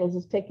survey in. It'll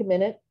just take a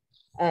minute.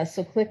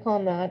 So click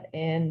on that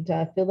and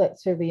fill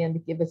that survey in to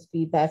give us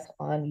feedback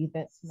on the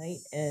event tonight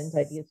and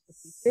ideas for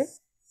future.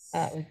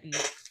 Would be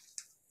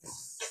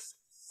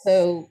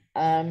so.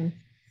 And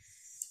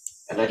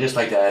I'd just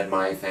like to add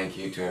my thank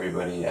you to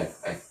everybody.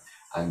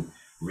 I'm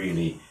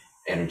really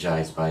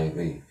energized by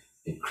the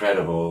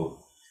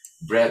incredible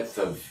breadth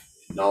of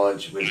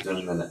knowledge,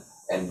 wisdom,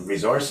 and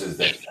resources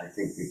that I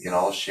think we can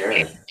all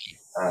share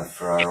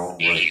for our own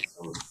work.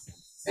 So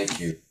thank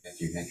you.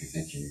 Thank you.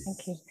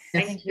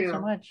 Thank you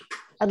so much.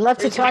 I'd love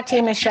to talk to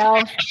you,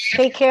 Michelle.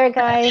 Take care,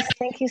 guys.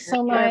 Thank you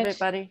so much.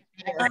 Everybody.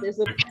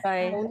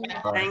 Bye.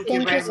 Thank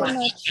you so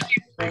much.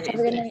 Have a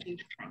good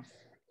night.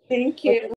 Thank you.